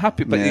 I'm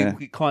happy, but Yeah.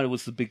 it kind of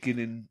was the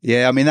beginning.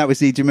 Yeah, I mean,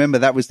 do you remember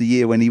that was the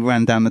year when he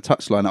ran down the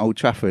touchline at Old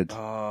Trafford?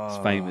 It's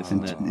famous,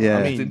 isn't it? Yeah.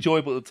 I mean, it's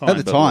enjoyable at the time. At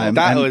the but- time.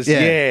 That and- was-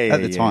 at yeah,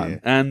 the yeah, time. yeah.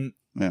 And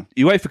Yeah.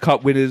 UEFA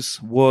Cup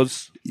winners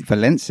was.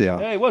 Valencia.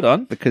 Hey, well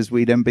done. Because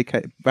we then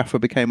Rafa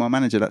became our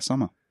manager that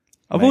summer.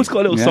 I've always got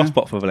a little Yeah. soft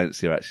spot for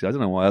Valencia, actually. I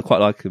don't know why. I quite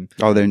like them.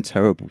 Oh, they're in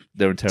terrible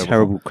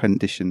Terrible.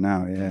 condition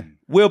now. Yeah.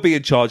 We'll be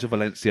in charge of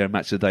Valencia and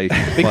match of the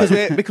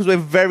day. because we're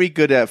very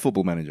good at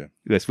Football Manager.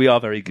 Yes, we are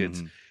very good.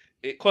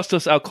 It cost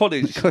us our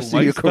college. cost you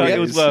your almost, but it careers.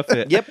 was worth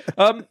it.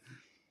 Yep.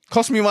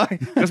 Cost me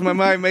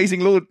my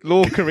amazing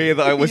law career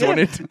that I always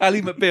wanted.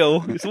 Ali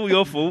McBeal, it's all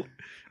your fault.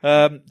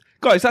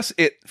 Guys, that's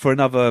it for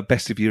another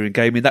Best of Year in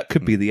Gaming. That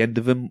could be the end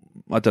of them.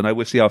 I don't know.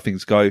 We'll see how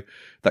things go.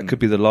 That could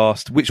be the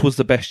last. Which was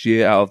the best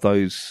year out of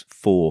those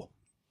 4?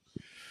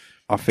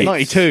 I think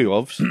 92,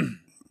 obviously.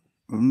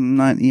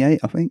 98.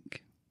 I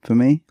think for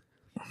me.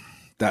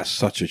 That's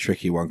such a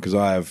tricky one because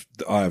I have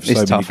It's so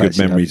many tough, good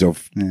actually, memories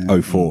of Yeah.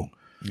 04.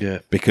 Yeah.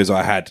 Because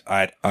I had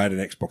an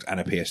Xbox and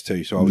a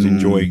PS2, so I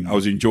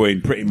was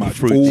enjoying pretty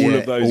much all Yeah,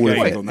 of those all of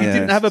games it. on You that. Yeah.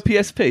 didn't have a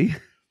PSP?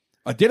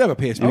 I did have a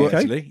PSP Okay.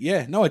 actually.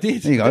 Yeah, no, I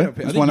did. There you I go. did have a-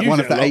 I It's didn't one use of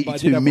it the a lot, but I did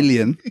 82 have one.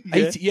 million.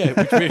 80, yeah,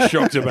 which we're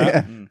shocked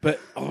about. But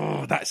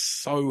that's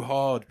so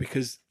hard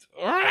because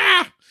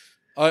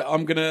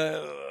I'm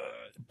gonna.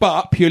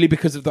 But purely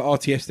because of the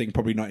RTS thing,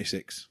 probably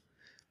 96.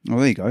 Oh,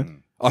 there you go.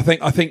 I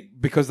think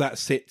because that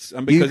sits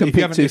and You because can if you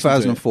pick haven't listened to it-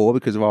 2004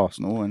 because of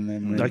Arsenal, and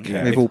then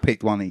Okay. we've all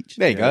picked one each.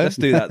 There you go. Let's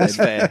do that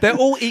then. They're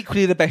all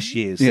equally the best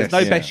years. Yes.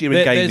 There's no best year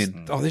in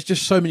gaming. There's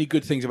just so many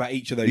good things about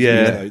each of those Yeah.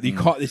 years. Though. You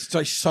can't. It's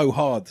just so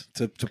hard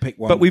to pick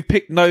one. But we've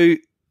picked no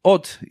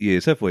odd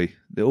years, have we?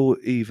 They're all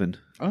even.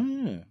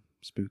 Oh,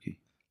 Spooky.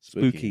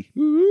 Spooky.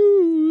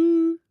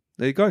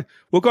 There you go.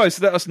 Well,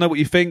 guys, let us know what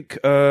you think.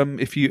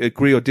 If you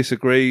agree or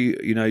disagree,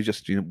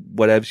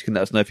 whatever. You can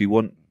let us know if you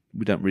want.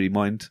 We don't really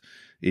mind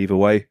either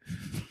way.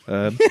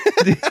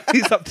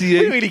 It's up to I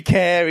you. don't really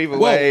care either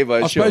way,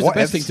 but I sure. suppose the What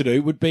best ifs? thing to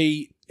do would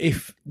be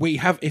if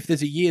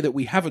there's a year that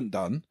we haven't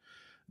done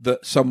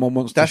that someone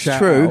wants That's to shout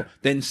true. out,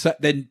 then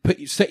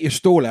set your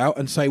stall out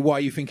and say why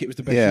you think it was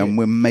the best Yeah, year. and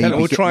we're maybe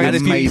We'll try And and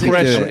if you amazing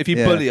press, do it. if you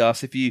Yeah. bully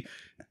us, if you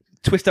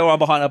twist our arm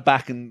behind our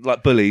back and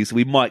like bullies,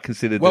 we might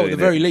consider Well, at doing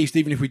the very it. least,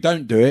 even if we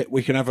don't do it,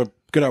 we can have a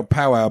good old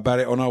powwow about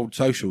it on old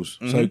socials.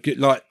 So,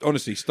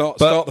 honestly, start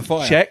the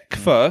fire. Check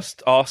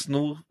first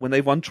Arsenal when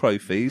they've won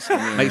trophies.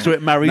 Make sure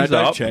it marries No,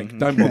 don't up. check.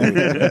 Don't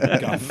bother.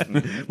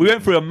 Guff. We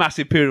went through a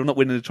massive period of not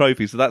winning the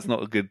trophy, so that's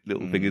not a good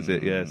little thing, is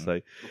it? Yeah.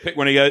 So Pick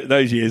one of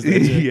those years.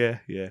 Then.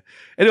 yeah.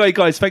 Anyway,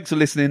 guys, thanks for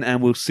listening,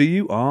 and we'll see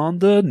you on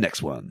the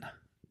next one.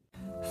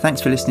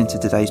 Thanks for listening to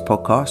today's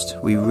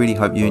podcast. We really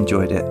hope you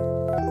enjoyed it.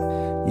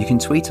 You can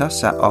tweet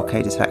us at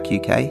Arcade Attack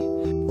UK.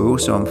 We're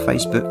also on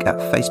Facebook at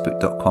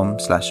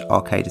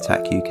facebook.com/Arcade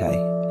Attack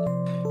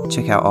UK.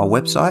 Check out our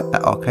website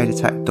at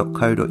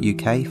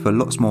arcadeattack.co.uk for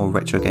lots more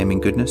retro gaming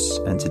goodness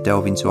and to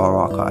delve into our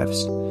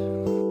archives.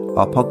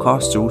 Our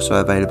podcasts are also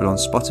available on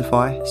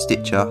Spotify,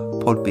 Stitcher,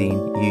 Podbean,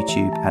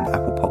 YouTube and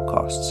Apple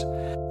Podcasts.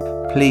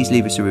 Please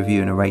leave us a review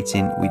and a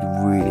rating, we'd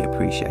really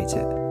appreciate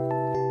it.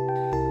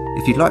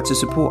 If you'd like to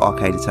support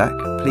Arcade Attack,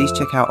 please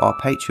check out our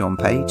Patreon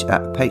page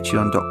at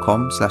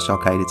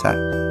patreon.com/Arcade Attack,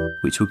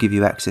 which will give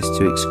you access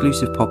to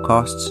exclusive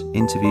podcasts,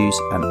 interviews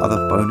and other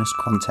bonus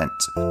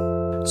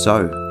content.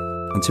 So,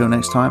 until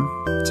next time,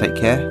 take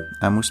care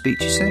and we'll speak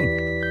to you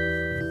soon.